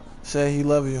Valentino said he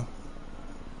love you.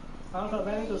 Come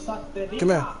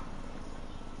here.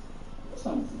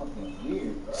 Something fucking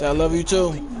weird. Say I love you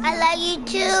too. I love you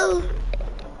too.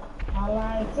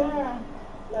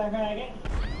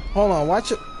 Hold on,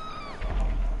 watch it.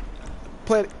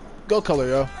 Play it. Go color,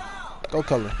 yo. Go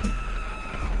color.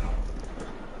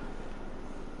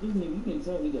 This nigga, you can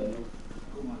tell he got no.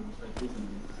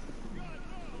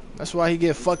 That's why he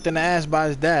get fucked in the ass by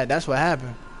his dad. That's what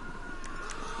happened.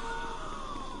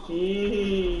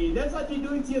 Hey, that's what you're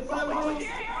doing to your family?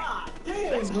 Ah,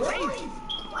 damn, bro.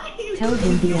 Tell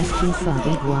him BST saw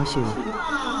Iguashu.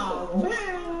 Oh,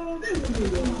 man, this is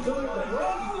doing the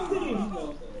wrong thing.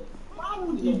 Why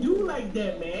would you do like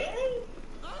that, man?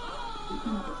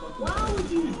 Why would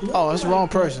you do Oh, it's the wrong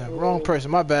person. Wrong person.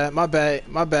 My bad. My bad.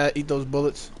 My bad. Eat those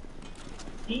bullets.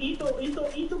 Ito.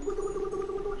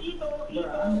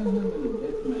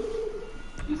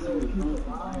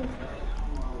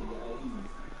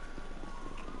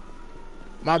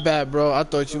 My bad, bro. I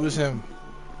thought you was him.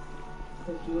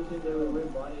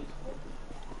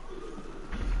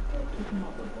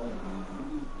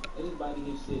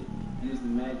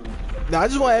 Now I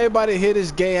just want everybody to hear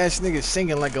this gay ass nigga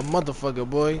singing like a motherfucker,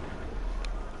 boy.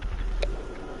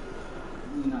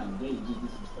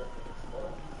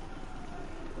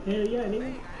 Hell yeah,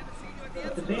 nigga.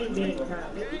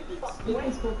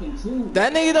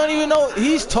 That nigga don't even know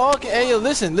he's talking. Hey, yo,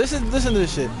 listen to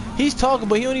this shit. He's talking,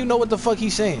 but he don't even know what the fuck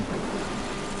he's saying.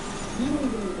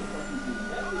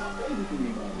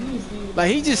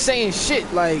 Like he just saying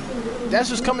shit. Like that's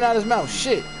what's coming out of his mouth.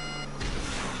 Shit.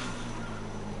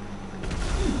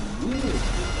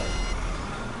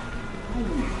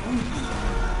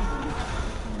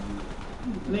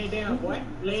 Lay down, boy.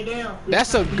 Lay down.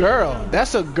 That's a girl.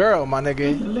 That's a girl, my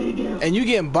nigga. Lay down. And you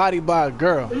getting bodied by a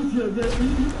girl. Is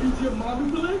your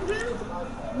mama playing this?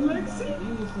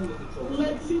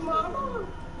 Lexi mama?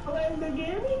 Playing the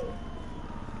game?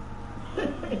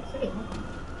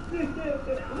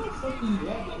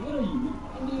 What are you,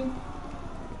 Indian?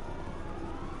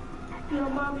 Your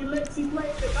mommy Lexi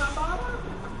playing the mama?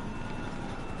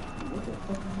 What the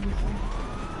fuck are you saying?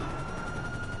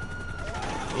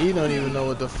 He don't even know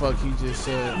what the fuck he just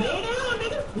said. Lay down,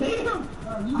 nigga. Lay down.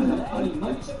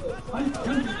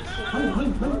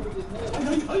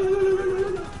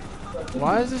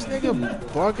 Why is this nigga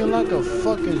barking like a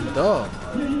fucking dog?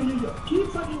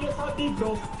 Keep sucking your hot dick,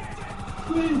 bro.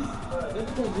 Please.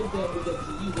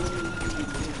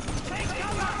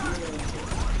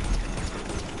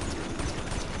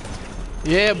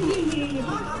 Yeah,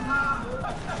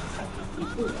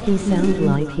 He sound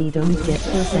like he don't get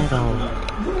this at all.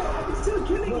 I'm still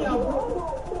killing y'all, bro.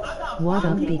 What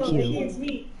up,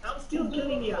 BQ?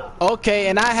 Okay,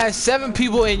 and I had 7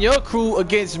 people in your crew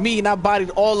against me, and I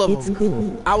bodied all of It's them.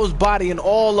 cool. I was bodying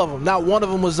all of them. Not one of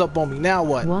them was up on me. Now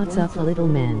what? What's up, little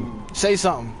man? Say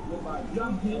something.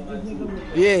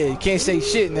 Yeah, you can't say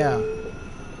shit now.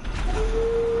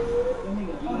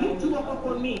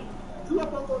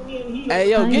 Hey,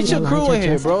 yo, get your crew in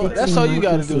here, bro. That's all you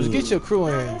gotta do is get your crew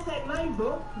in here.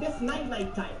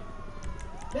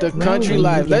 The country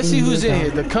life. Let's see who's in here.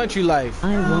 The country life.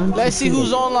 Let's see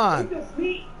who's online.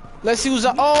 Let's see who's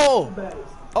on.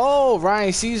 Oh,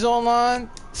 Ryan C's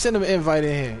online. Send him an invite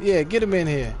in here. Yeah, get him in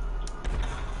here.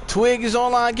 Twig is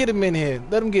online. Get him in here.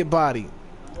 Let him get bodied.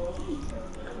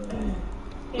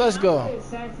 Let's go. I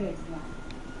said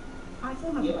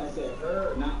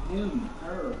her, not him.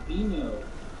 Her, female.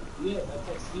 Yeah,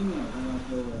 that's female.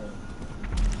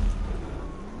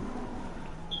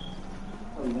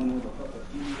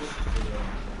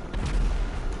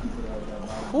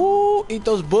 Ooh, eat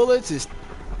those bullets. It's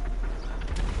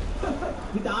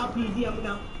With the RPG, I'm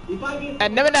now. If I get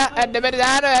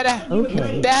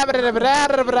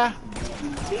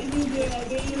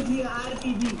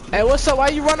Hey, what's up? Why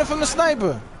you running from the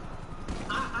sniper?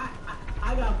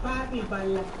 I got 5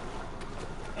 people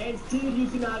and still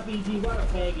using RPG. What a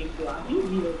faggot, bro.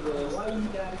 Why you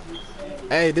guys use faggot?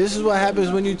 Hey, this is what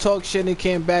happens when you talk shit and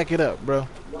can't back it up, bro.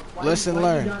 Lesson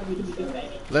learned.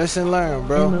 Lesson learned,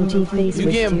 bro.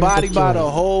 You getting bodied by the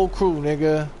whole crew,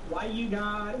 nigga. Why you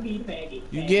gotta be faggot?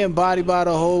 You getting bodied by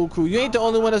the whole crew. You ain't the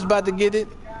only one that's about to get it.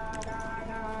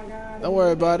 Don't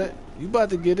worry about it. You about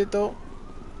to get it, though.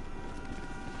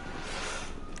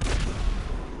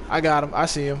 I got him. I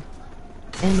see him.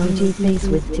 Emoji face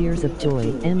with tears of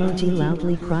joy. Emoji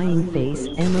loudly crying face.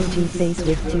 Emoji face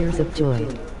with tears of joy.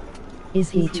 Is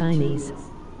he Chinese?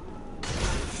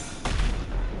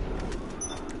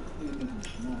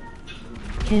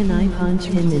 Can I punch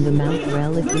him in the mouth,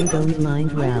 Rell, if you don't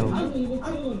mind, Rell?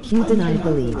 Cuban, I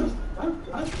believe.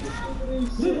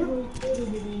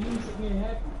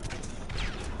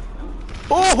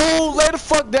 Oh, lay the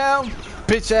fuck down.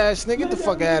 Bitch ass nigga. Get the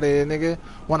fuck out of here, nigga.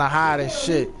 Wanna hide and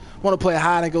shit. Wanna play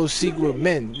hide and go seek with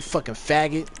men. You fucking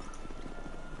faggot.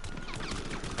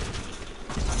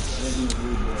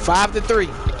 5-3.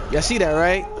 Y'all see that,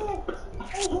 right?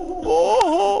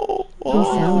 Oh. He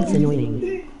sounds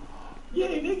annoying. Yeah,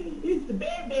 nigga, it's the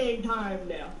bang time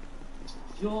now.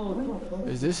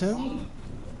 Is this him?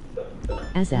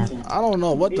 ASAP. I don't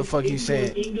know what the fuck he's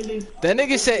saying. That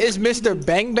nigga said it's Mr.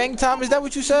 Bang Bang time. Is that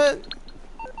what you said?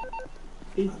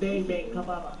 It's bang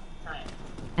kababa time.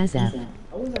 ASAP.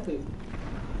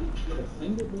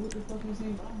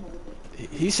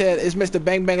 He said it's Mr.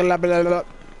 Bang Bang blah, blah, blah,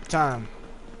 time.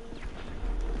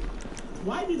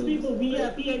 Why these people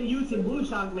VIP and using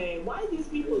bullshot, man? Why these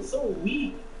people so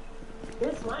weak?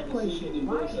 That's my question.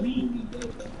 Why weak?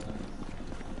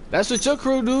 That's what your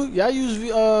crew do. Y'all use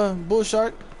bull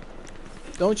shark,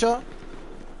 don't y'all?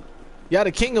 Y'all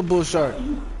the king of bull shark.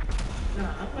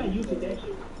 Nah, I'm not using that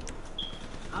shit.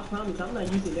 I promise, I'm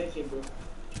not using that shit, bro.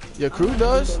 Your crew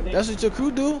does? That's what your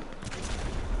crew do?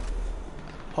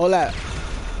 Hold up.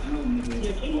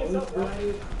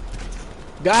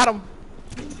 Got him.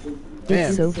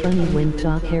 It's so funny when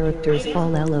talk characters fall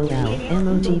LOL.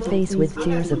 Emoji face with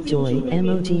tears of joy.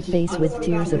 Emoji face with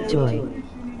tears of joy.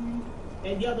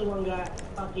 And the other one got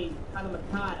fucking kind of a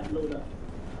tie blown up.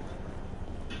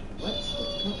 What the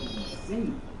fuck is he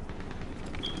saying?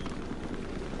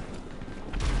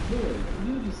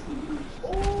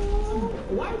 Oh,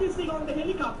 why this thing on the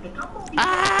helicopter? Come on,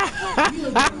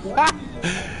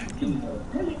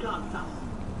 helicopter.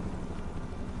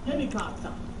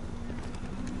 Helicopter.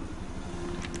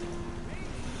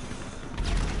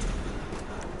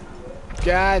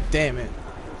 God damn it.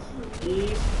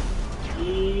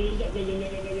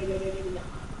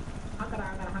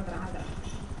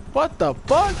 What the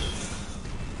fuck?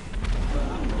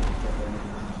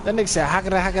 That nigga said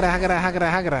hakara hakara hakara hakara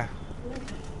hakara.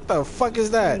 What the fuck is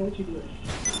that? And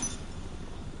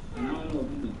I don't know if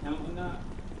you can count or not,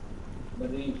 but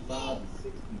it ain't 5 to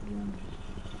 6 people.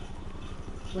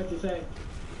 What you say?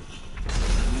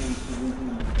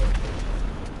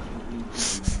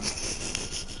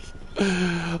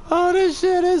 Oh, this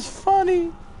shit is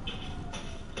funny.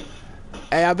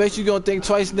 Hey, I bet you gonna think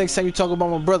twice next time you talk about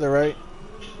my brother, right?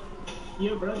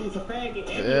 Your brother's a faggot.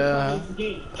 Yeah.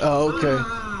 Oh, okay.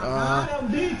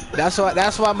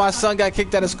 That's why my son got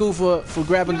kicked out of school for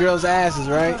grabbing girls' asses,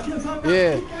 right?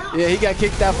 Yeah, he got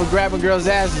kicked out for grabbing girls'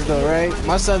 asses though, right?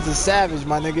 My son's a savage,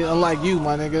 my nigga. Unlike you,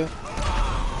 my nigga.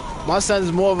 My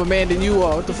son's more of a man than you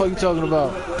are. What the fuck you talking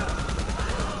about?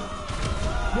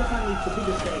 Your son is the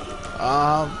biggest faggot.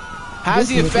 How's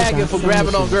he a faggot for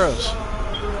grabbing on girls?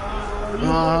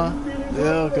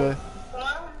 Yeah, okay.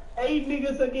 8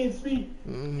 niggas against me.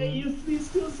 And you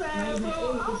still sad,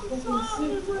 bro. I'm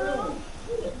sorry, bro.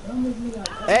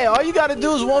 Hey, all you gotta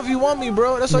do is 1v1 me,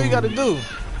 bro. That's all you gotta do.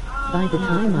 By the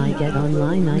time I get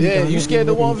online, I'm Yeah, gonna you scared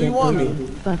to be living 1v1 me. get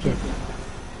Fuck it.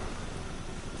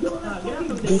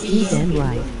 Dicky damn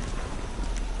right.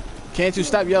 Can't you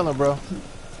stop yelling, bro?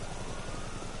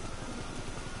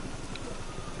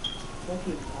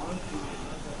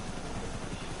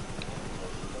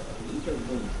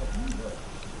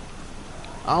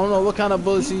 I don't know what kind of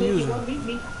bullets he using.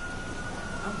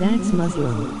 That's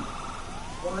Muslim.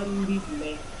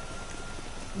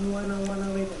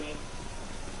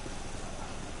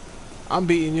 I'm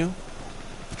beating you.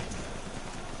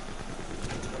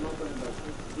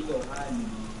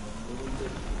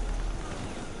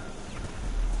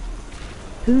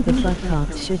 Who the fuck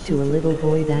talks shit to a little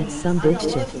boy? That's some bitch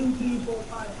shit. 1, 2, 3, 4,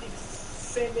 5, 6,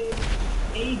 7,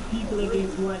 8 people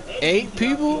against 1. 8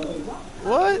 people?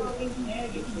 What?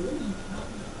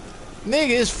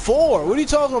 Nigga, it's 4. What are you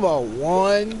talking about?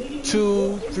 1,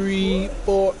 2, 3,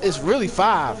 4. It's really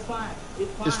 5.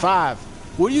 It's 5.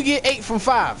 Where do you get 8 from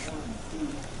 5?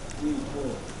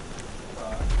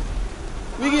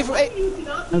 Where you get from 8?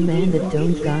 A man that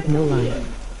don't got no life.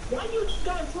 Why you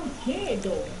guys so scared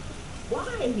though?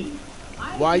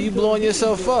 Why are you blowing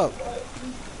yourself up?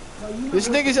 This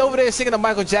nigga's over there singing a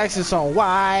Michael Jackson song.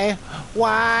 Why?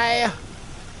 Why?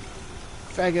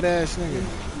 Faggot ass nigga.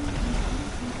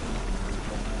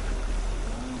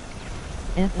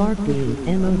 FRP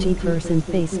emoji person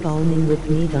face palming with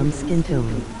medium skin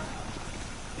tone.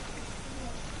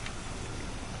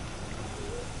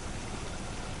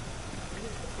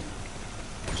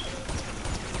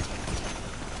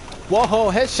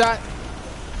 Whoa, headshot.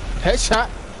 Headshot.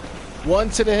 1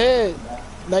 to the head.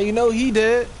 Now you know he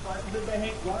did. 1 to the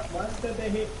head, 1 to the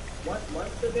head, 1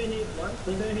 to the head, 1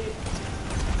 to the head,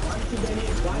 1 to the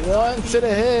head, 1 to the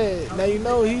head. Now you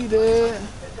know he did.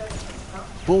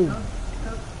 Boom.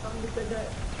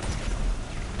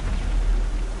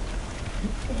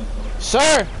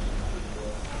 Sir.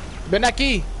 Ven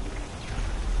aquí.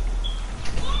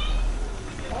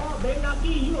 Oh, ven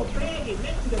aquí, you a faggot,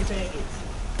 Mexican faggot.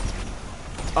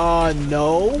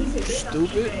 No.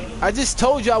 Stupid. I just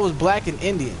told you I was black and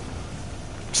Indian.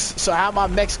 So how am I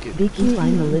Mexican? BQ,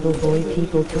 I'm a little boy,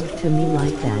 people talk to me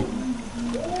like that.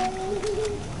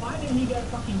 Why didn't he get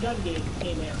fucking gun game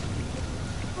came out?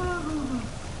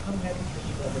 I'm happy for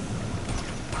you, brother.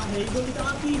 I'm ready to go to the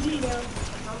RPG now.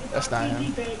 That's not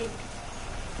him. Faggot.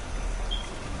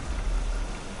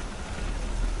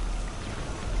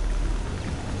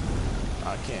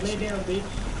 I can't Lay see. down, bitch.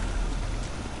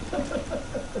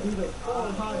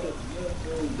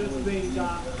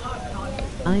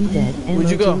 I'm dead. Where'd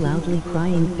you go? Emoji loudly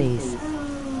crying face.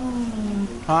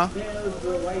 Huh?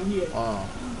 Right here, Oh.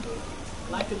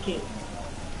 like a kid.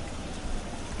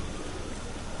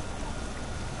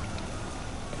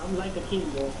 I'm like a king,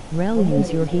 bro. Rel,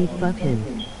 use your heat, fuck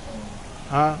him.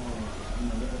 Huh?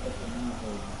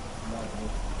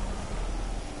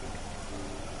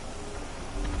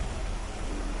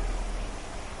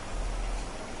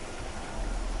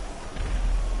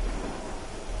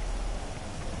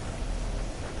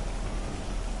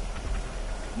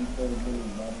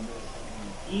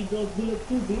 Eat those bullets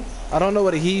too, bitch. I don't know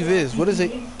what a heave is. What is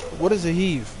it? What is a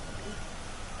heave?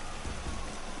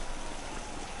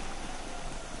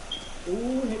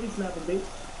 Ooh, heavy snapping, bitch.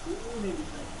 Ooh, heavy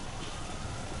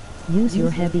snapping. Use your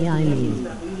heavy, I mean.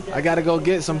 I gotta go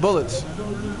get some bullets. Hey,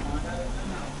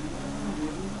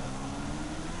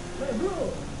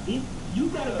 bro, you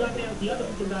gotta goddamn the other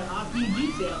people got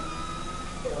RPG sale.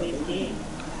 They scared.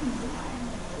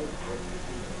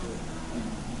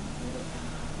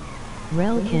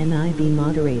 Rel, can I be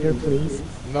moderator, please?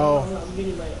 No. I'm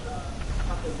getting my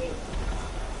fucking thing.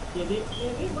 Yeah,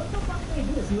 what the fuck they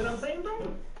do? See what I'm saying,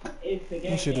 bro? It's the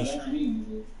game. Shit is.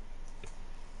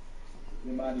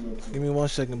 Give me 1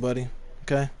 second, buddy.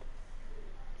 Okay?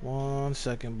 1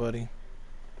 second, buddy.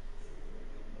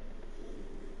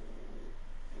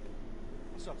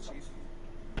 What's up, Chief?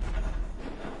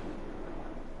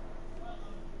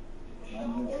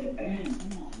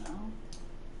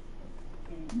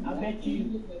 I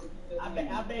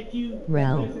bet you.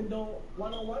 Rel. Don't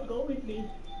one-on-one go with me.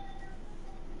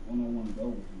 One-on-one go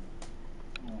with me.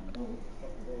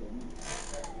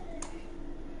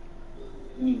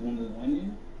 You need one-on-one you?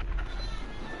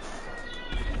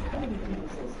 Why do people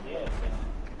so scared, man?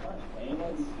 Ain't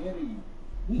nobody scared of you.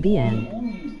 BN.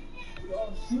 We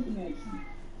all shooting at you.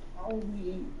 How are we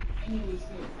in any way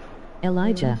scared?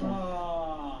 Elijah.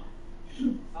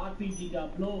 RPG got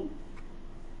blown.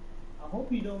 I'm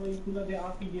hope you don't pull up the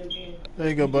RPG game. There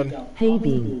you go, buddy. Hey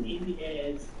Bean. In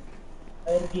the ass.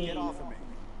 Again.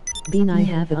 Bean, I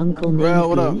have uncle Rell,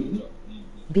 what up? named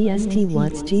Bean. BST,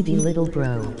 what's GD little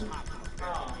bro? Man,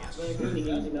 this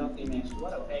nigga is enough in action.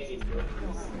 What a faggot, bro.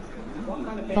 What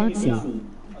kind of faggot is y'all? Fotsy.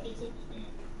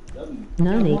 What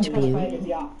Non kind of HBU. faggot is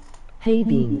y'all? Hey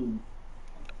Bean.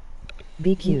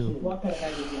 BQ. What kind of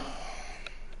faggot is y'all?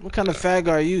 What kind of fag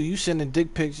are you? You sending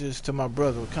dick pictures to my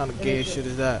brother. What kind of gay shit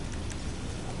is that?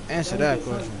 Answer that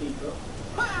question.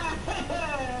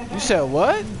 You said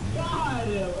what? God,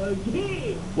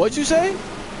 again. What you say?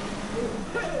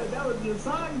 That was your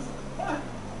sons.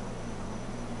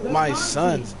 My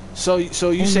sons. So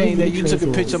you saying that you took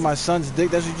a picture of my son's dick?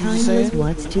 That's what you just Timeless, saying?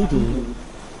 what's GD?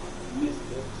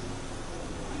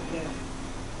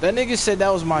 That nigga said that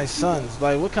was my son's.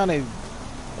 Like, what kind of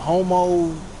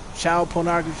homo child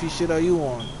pornography shit are you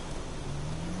on?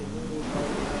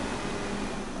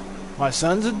 My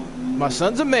son's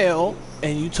a male,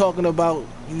 and you talking about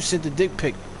you sent a dick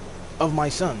pic of my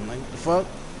son. Like, the fuck?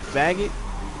 Faggot?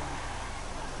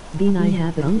 Bean, I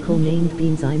have an uncle named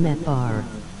Beans, I'm at bar.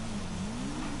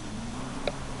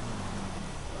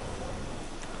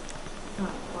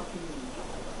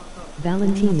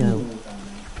 Valentino.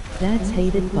 Dad's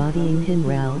hated bodying him,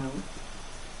 Rell.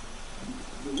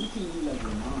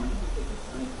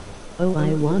 Oh,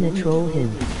 I wanna troll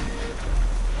him.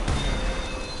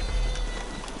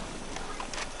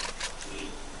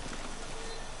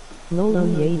 Lolo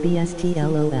yay BST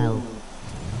LOL.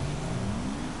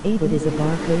 Avid is a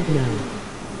barcode, no.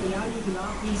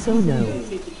 So no.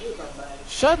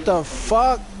 Shut the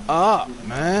fuck up,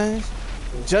 man.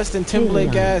 Justin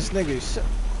Timberlake ass nigga.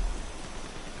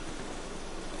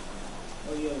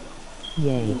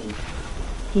 Yay.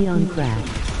 He on crack.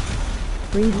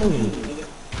 Free holy.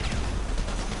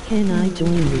 Can I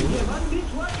join you?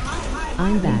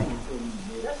 I'm back.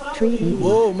 Tree eating.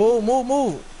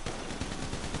 Move.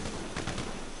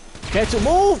 Can't you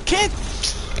move? Can't.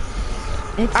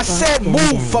 I said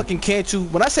move, fucking can't you?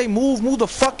 When I say move the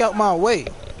fuck out my way.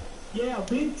 Yeah,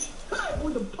 bitch.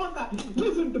 What the fuck?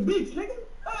 Listen to the bitch, nigga.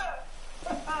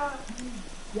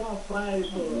 Y'all fired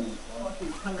for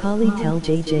fucking. Collie, tell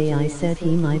JJ I said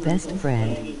he my best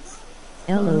friend.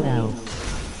 LOL.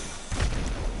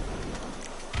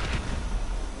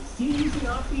 See, using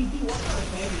RPG, what kind of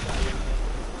faggots are you?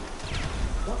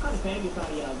 What kind of faggots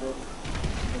are y'all, bro?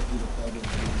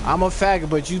 I'm a faggot,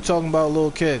 but you talking about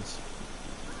little kids.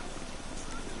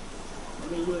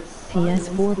 I mean, you're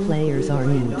PS4 players are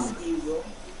noobs.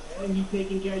 and you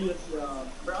taking care of your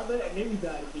brother and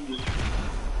everybody for you.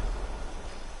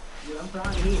 Yeah, I'm proud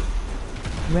of him.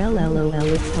 Rel LOL,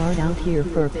 it's hard out here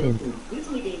for pimp. This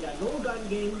nigga ain't got no gun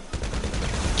game.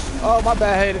 Oh, my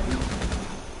bad, hater.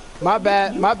 My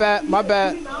bad. RPG,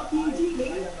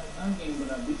 nigga.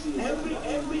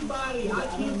 Everybody, I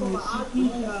came from an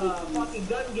RPG fucking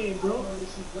gun game, bro.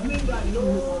 You ain't got no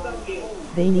gun game.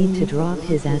 They need to drop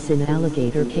his ass in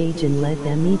alligator cage and let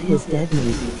them eat his dead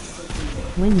meat.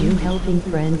 When you helping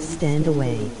friends, stand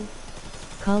away.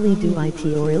 Collie, do it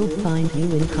or I'll find you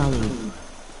in Collie.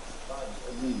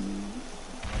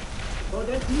 Oh,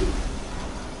 that's you?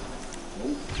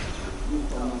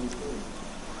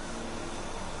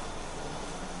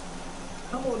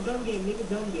 Come on, gun game, nigga,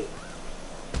 gun game.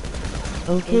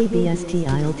 Okay BST,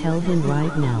 I'll tell him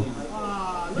right now.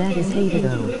 That is hated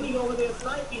Then though. he over there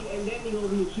sniping, and then he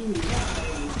over here shooting.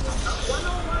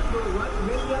 1-on-1, bro, right?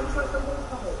 Then the other person will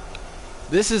come on.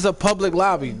 This is a public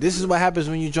lobby. This is what happens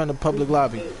when you join the public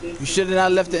lobby. You should have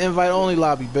not left the invite only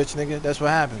lobby, bitch nigga. That's what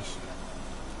happens.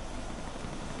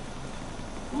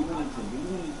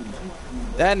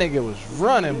 That nigga was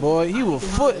running, boy. He was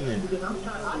footing it.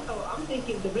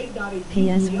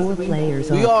 PS4 players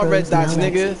are We all red pros dots, now,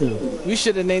 nigga. XP. We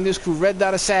should have named this crew Red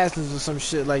Dot Assassins or some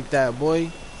shit like that,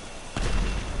 boy.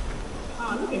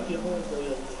 Look at your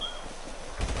homeboy.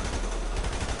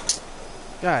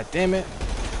 God damn it.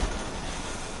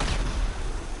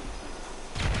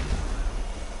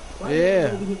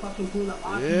 Yeah.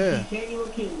 Yeah.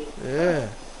 Yeah.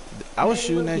 I was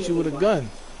shooting at you with a gun.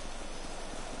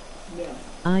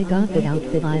 I got the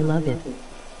outfit, I love it.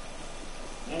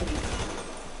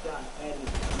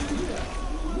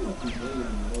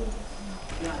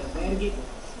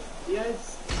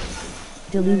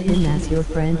 Delete him as your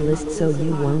friend list so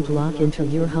you won't lock into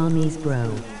your homies,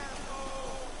 bro.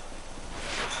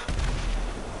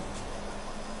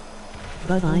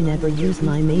 But I never use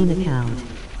my main account.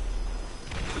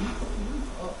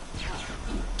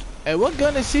 Hey, what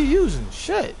gun is he using?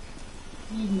 Shit.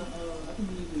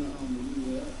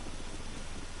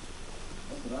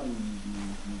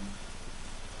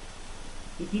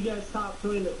 If you guys stop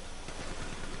throwing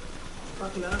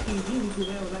Fucking RPG with you,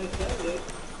 man, was like that, dude.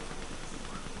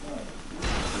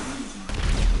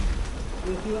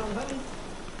 You see what I'm saying?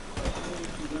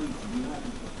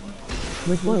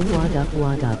 With what up,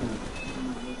 what up?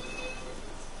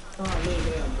 Oh, lay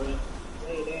down, bro.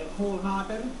 Lay down. Cold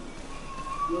hearted.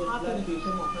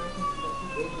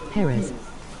 Harris.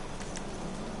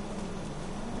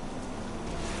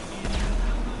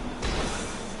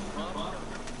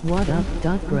 What up,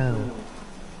 dot bro?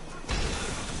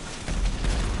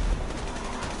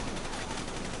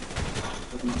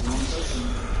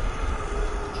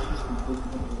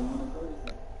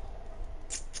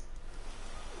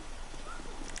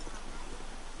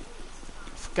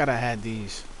 Forgot I had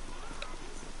these.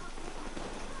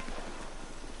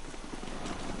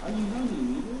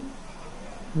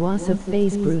 Was a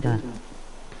face Bruta.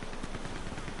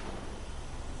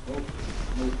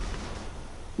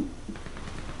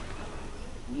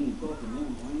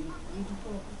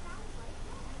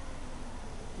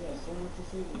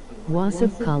 Was a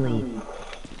collie.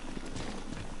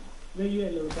 Where you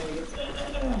at, little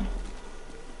faggot?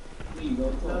 There you go.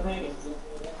 Little faggot.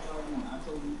 I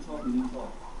told you to talk and you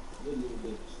talk. Good little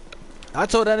bitch. I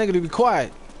told that nigga to be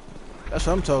quiet. That's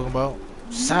what I'm talking about.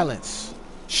 Silence.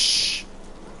 Shh.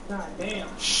 God damn.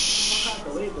 Shh. Fuck out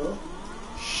the way, bro.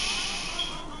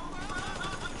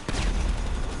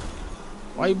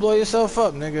 Why you blow yourself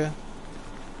up, nigga?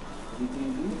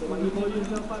 Why you blow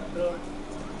yourself up, bro?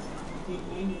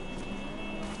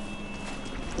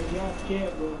 Cause y'all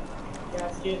scared, bro.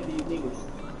 Y'all scared of these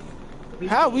niggas.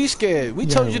 How we scared? We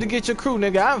told you to get your crew,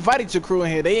 nigga. I invited your crew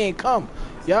in here. They ain't come.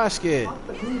 Y'all scared. Fuck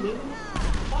the crew, nigga.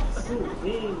 Fuck the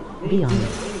crew. Be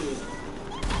honest.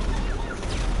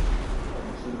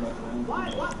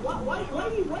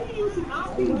 Why you using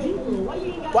RPG, bro? Why you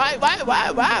ain't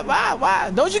got...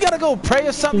 Why? Don't you gotta go pray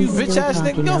or something, you He's bitch still ass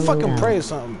nigga? talking Go fucking LOL. pray or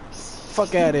something.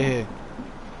 Fuck out of here.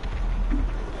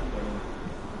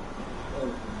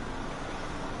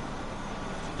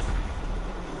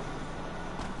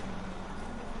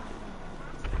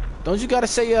 Don't you gotta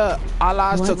say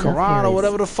Allah's to What's up, Quran or Harris?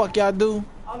 whatever the fuck y'all do?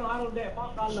 I don't dare.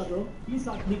 Fuck Allah, bro. You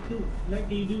suck dick too. Like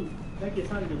you do. Like your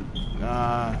son do.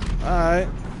 Nah. Alright.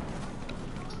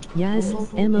 Yes,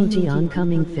 emoji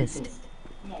oncoming fist.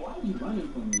 Why are you running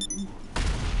from me?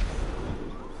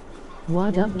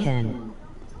 What up, Ken?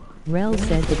 Rell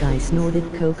said the guy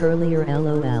snorted coke earlier,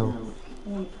 lol.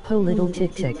 Ho little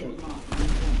tick tick.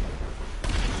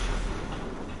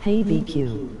 Hey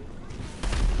BQ.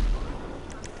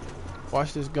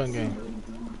 Watch this gun game.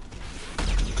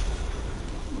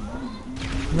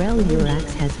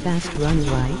 Rell-xX has fast run,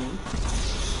 right?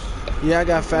 Yeah, I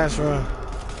got fast run.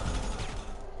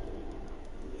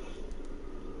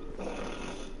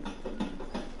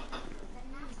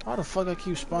 How the fuck I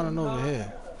keep spawning over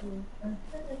here?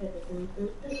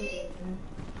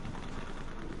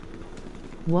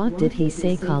 What did he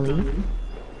say, Kali?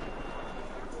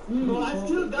 Bro, I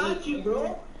still got you,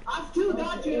 bro. I still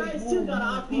got you, and I still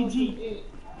got RPG.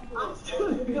 I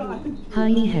still got you. Hi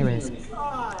Harris.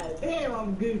 God damn,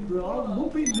 I'm good, bro. I'm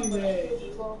whooping you, man.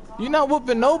 You're not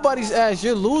whooping nobody's ass.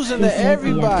 You're losing He to said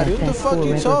everybody. What the BFFS fuck you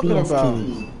forever talking BST. about?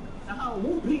 I'm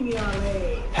whooping your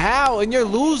ass. How? And you're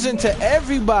losing to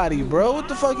everybody, bro. What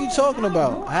the fuck you talking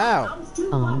about? How? I'm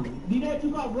still Onk. fucking. Did that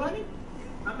took off running?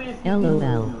 I'm asking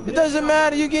LOL. It doesn't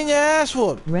matter. You're getting your ass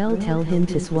whooped. Rell, tell him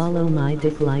to swallow my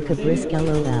dick like a brisk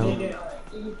LOL.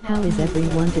 How is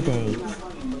everyone today?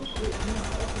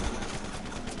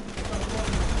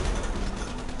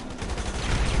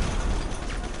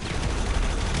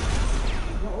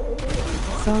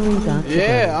 Sorry, got to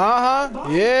Yeah, go.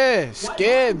 Yeah.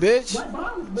 Scared, bitch.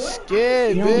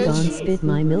 Scared, Y'all gone bitch. spit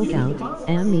my milk out.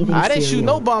 Am eating I didn't shoot cereal.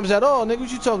 no bombs at all, nigga.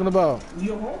 What you talking about?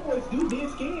 your homeboys do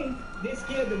this scared. They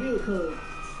scared the real cuz.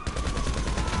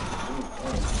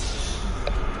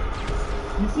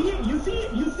 You see it? You see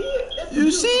it? You see it? That's the You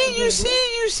real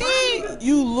see, cuz, bro.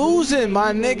 you losing,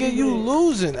 my nigga. You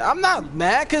losing. I'm not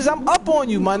mad because I'm up on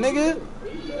you, my nigga.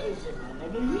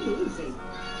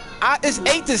 It's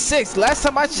 8-6. Last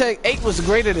time I checked, 8 was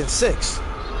greater than 6.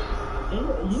 You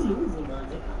losing, man.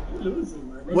 You losing,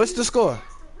 man. What's the score?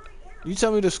 You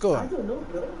tell me the score. I don't know,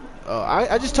 bro. Oh,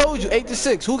 I just told you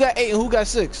 8-6. Who got 8 and who got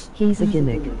 6? He's a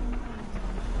gimmick.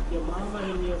 Your mama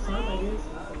and your son, I guess.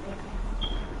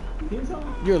 You think so?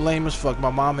 You're lame as fuck.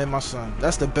 My mom and my son.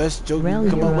 That's the best joke Rell,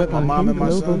 you can come up you're with. up My on mom him, and my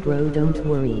global son. bro, don't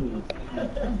worry.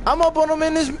 I'm up on them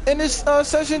in this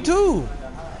session too.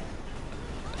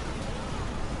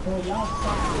 Bro, y'all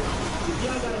suck. If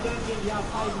y'all got a gun game, y'all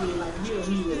fight me like real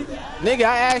heroes. Nigga,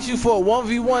 I asked you for a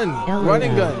 1v1 LOL.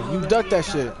 running gun. You ducked that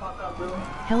shit.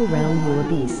 Hell Rell, you're a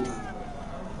beast.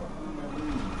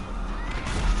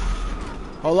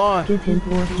 Hold on. Give him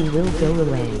or he will go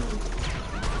away.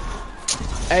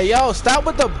 Hey, yo, stop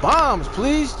with the bombs,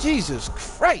 please. Jesus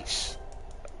Christ.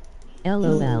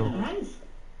 LOL. Nice.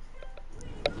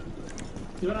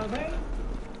 See what I'm saying?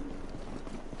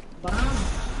 Bomb.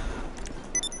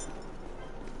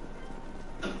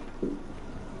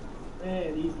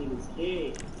 Man, these niggas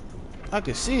scared. I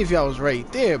could see if y'all was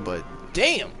right there, but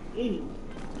damn.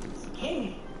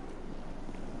 Scared.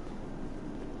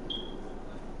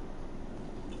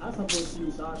 I'm supposed to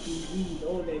use RPGs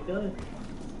all that gun.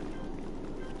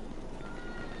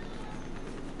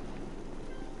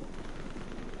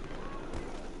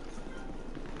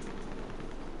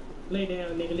 Lay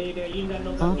down, nigga, lay down. You ain't got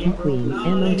no gun. Awful queen,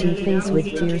 emoji face with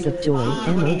tears of joy,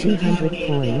 emoji 100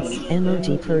 points,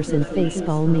 emoji person face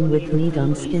palming with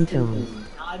needle skin tone.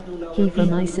 He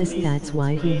from ISIS, that's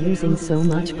why he using so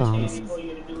much bombs.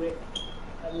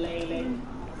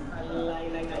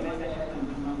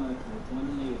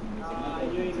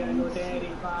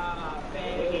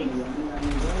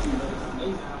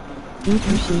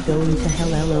 Either she going to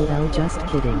hell, LOL, just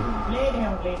kidding. Lay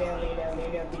down, lay down, lay down,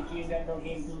 lay down, bitch. You ain't got no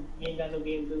game to. You ain't got no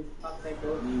game to. Fuck that,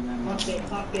 bro.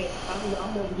 Fuck that.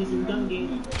 I'm over this gun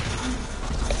game.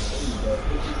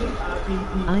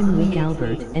 I'm weak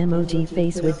Albert, emoji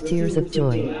face with tears of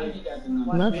joy.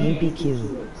 Love you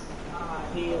BQ.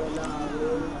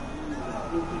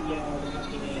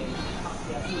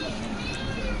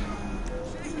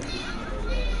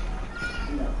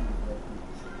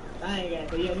 I ain't got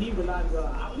to. Yeah, leave the lobby, bro.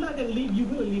 I'm not gonna leave. You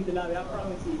gonna leave the lobby. I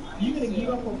promise you. You gonna give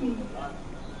up on me.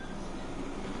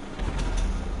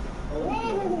 Whoa!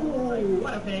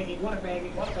 What a faggot! What a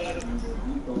faggot! What a faggot!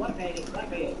 What a faggot! What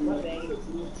a faggot! What a faggot!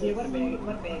 Yeah, what a faggot!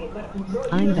 What a faggot! What a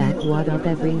faggot! I'm back. What up,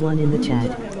 everyone in the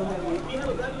chat?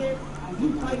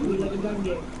 You fight me like a gun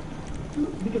game.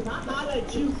 Because I holler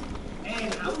at you,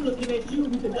 and I'm looking at you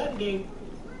with the gun game.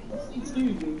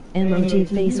 Excuse me. Emoji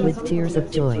face with tears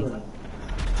of joy.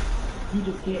 You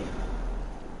just can't.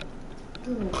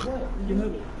 What? You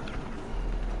heard me.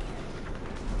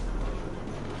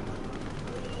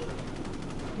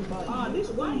 Ah, this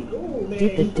white. Oh, man.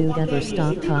 Did the dude ever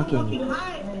stop talking?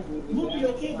 You'll be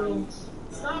okay, bro.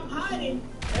 Stop hiding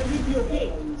and we'll be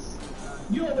okay.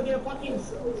 You over there fucking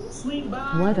swing by.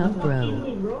 What up,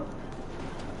 bro?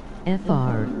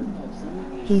 FR.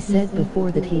 He said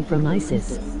before that he from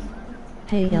ISIS.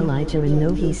 Hey Elijah, and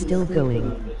no, he's still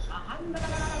going.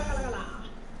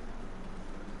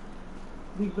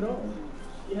 Big bro.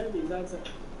 Yeah, that's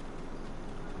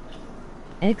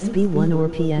XB1 or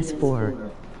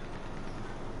PS4.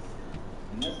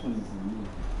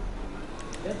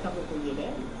 That's coming from your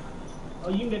daddy. Oh,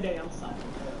 you the daddy. I'm sorry.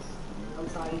 I'm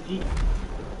sorry, G. You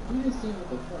didn't say what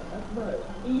the fuck. Bro,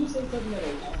 you say something that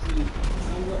actually.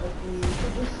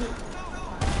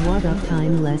 What up,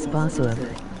 timeless boss up?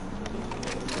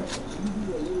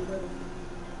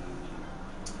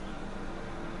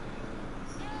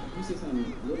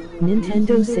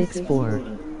 Nintendo 64.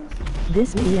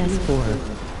 This PS4.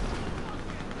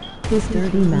 His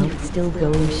dirty mouth still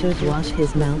going, should wash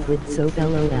his mouth with soap,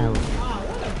 LOL.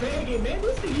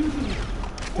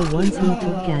 The ones he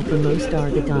took at the most are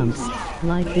the dumps,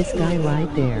 like this guy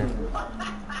right there.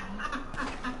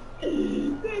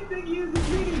 That thing is a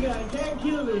pretty guy. Can't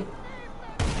kill me.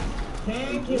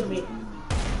 Can't kill me.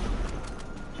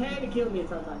 Can't kill me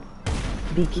sometimes.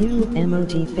 BQ,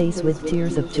 emoji face with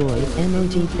tears of joy,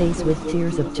 emoji face with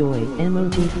tears of joy,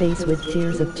 emoji face with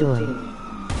tears of joy.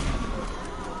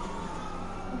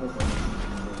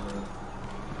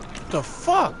 The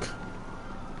fuck?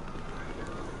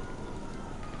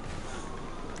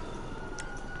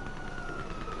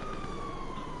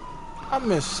 I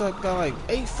missed got like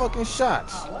 8 fucking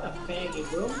shots. Oh, what a faggot,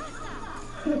 bro.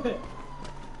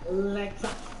 Legs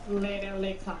up. Lay down,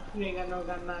 legs up. You ain't got no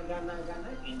gun.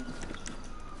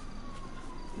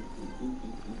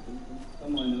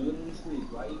 Come on, now, look in the street.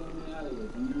 Why you going in the alleyway?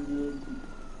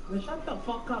 Man, shut the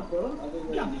fuck up, bro.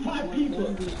 You got 5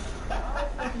 people.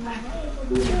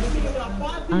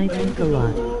 I think a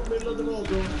lot.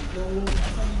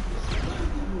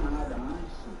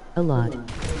 A lot.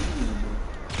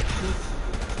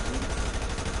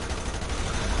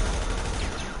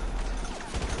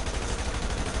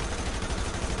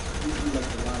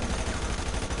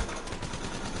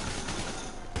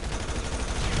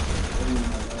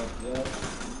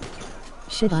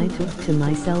 Shit I took to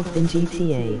myself in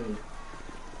GTA.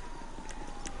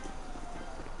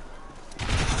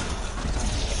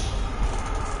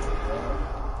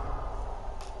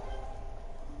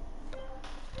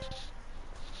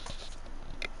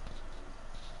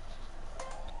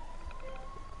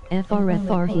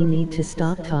 FR he need to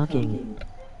stop talking.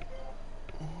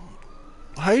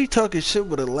 How you talking shit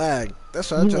with a lag?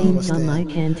 That's what I You trying to ain't on my understand.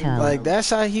 can tell. Like,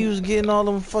 that's how he was getting all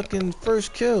them fucking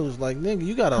first kills. Like, nigga,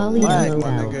 you got a Holly lag,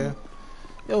 my LOL. nigga.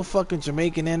 Yo, fucking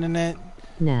Jamaican internet.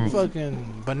 Nah.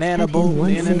 Fucking banana Have boat him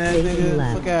once internet, and take him nigga.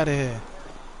 left. Fuck out of here.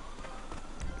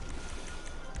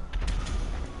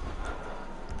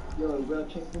 Yo,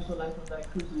 Rell-xX, what's your life on that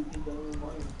cruise you think the only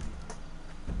money?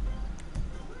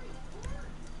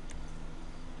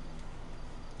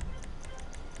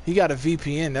 He got a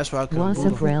VPN, that's why I couldn't What's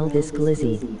boot up, him. Rell this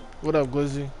glizzy? What up,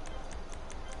 Glizzy?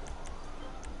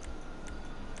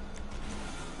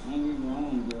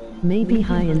 Maybe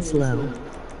high and slow.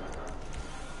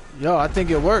 Yo, I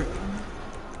think it worked.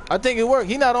 I think it worked.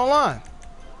 He not online.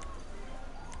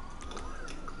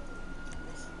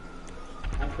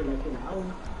 After like an hour.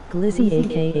 Glizzy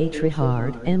aka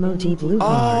Trihard, emoji blue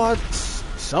heart. Oh,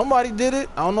 somebody did it.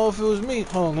 I don't know if it was me.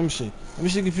 Hold on, let me see. Let me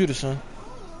see the computer, son.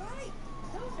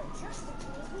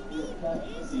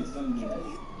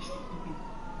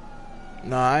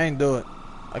 Nah, I ain't do it.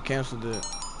 I canceled it.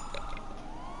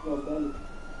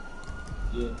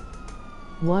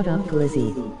 What up,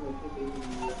 Glizzy?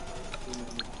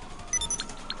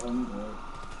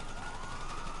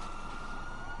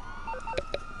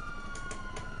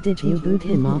 Did you boot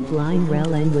him offline,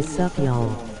 Rell, and what's up,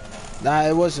 y'all? Nah,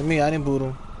 it wasn't me. I didn't boot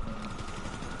him.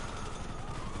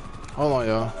 Hold on,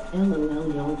 y'all.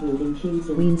 LOL, y'all booting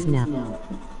Queens now.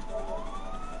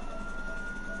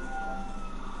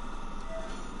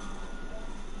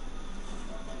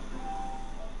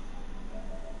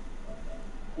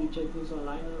 You check who's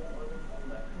online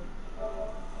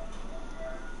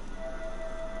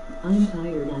I'm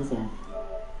tired as F.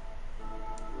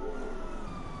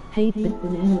 Hate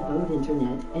banana boat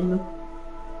internet, Emma.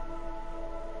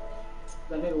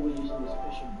 That nigga was using the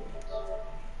special boots.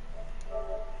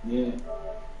 Yeah.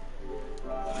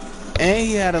 And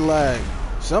he had a lag.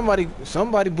 Somebody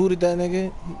booted that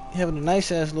nigga. He having a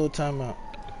nice ass little timeout.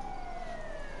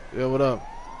 Yeah, what up?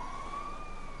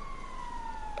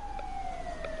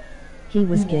 He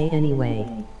was gay anyway.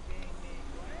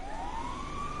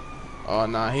 Oh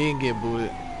nah, he didn't get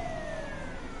booted.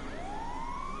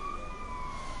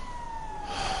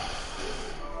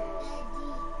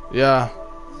 Yeah.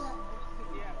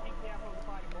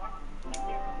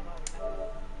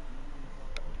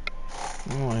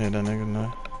 I don't wanna hear that nigga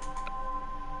now.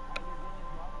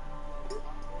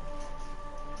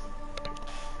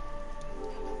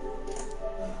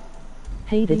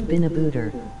 Hated been a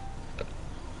booter.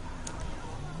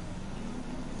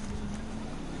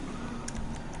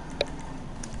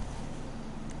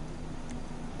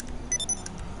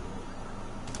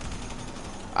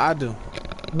 I do.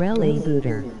 Rell a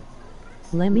booter.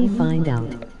 Let me find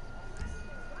out.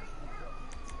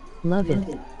 Love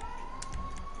it.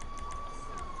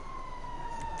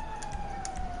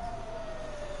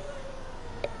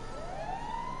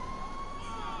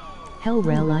 Hell,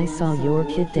 Rell, I saw your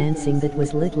kid dancing that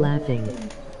was lit laughing.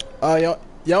 Y'all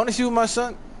wanna see with my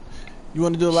son? You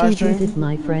wanna do a live She stream? booted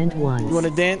my friend once. You wanna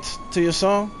dance to your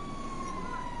song?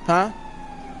 Huh?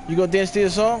 You gonna dance to your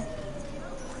song?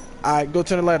 Alright, go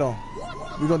turn the light on.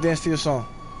 We gonna dance to your song.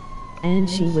 And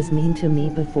she was mean to me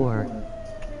before.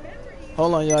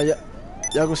 Hold on, y'all. Y'all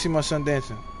gonna see my son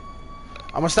dancing.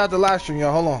 I'm gonna stop the live stream,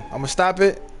 y'all. Hold on. I'm gonna stop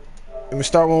it. I'm gonna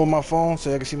start one with my phone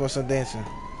so I can see my son dancing.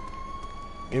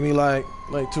 Give me like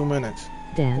 2 minutes.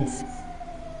 Dance.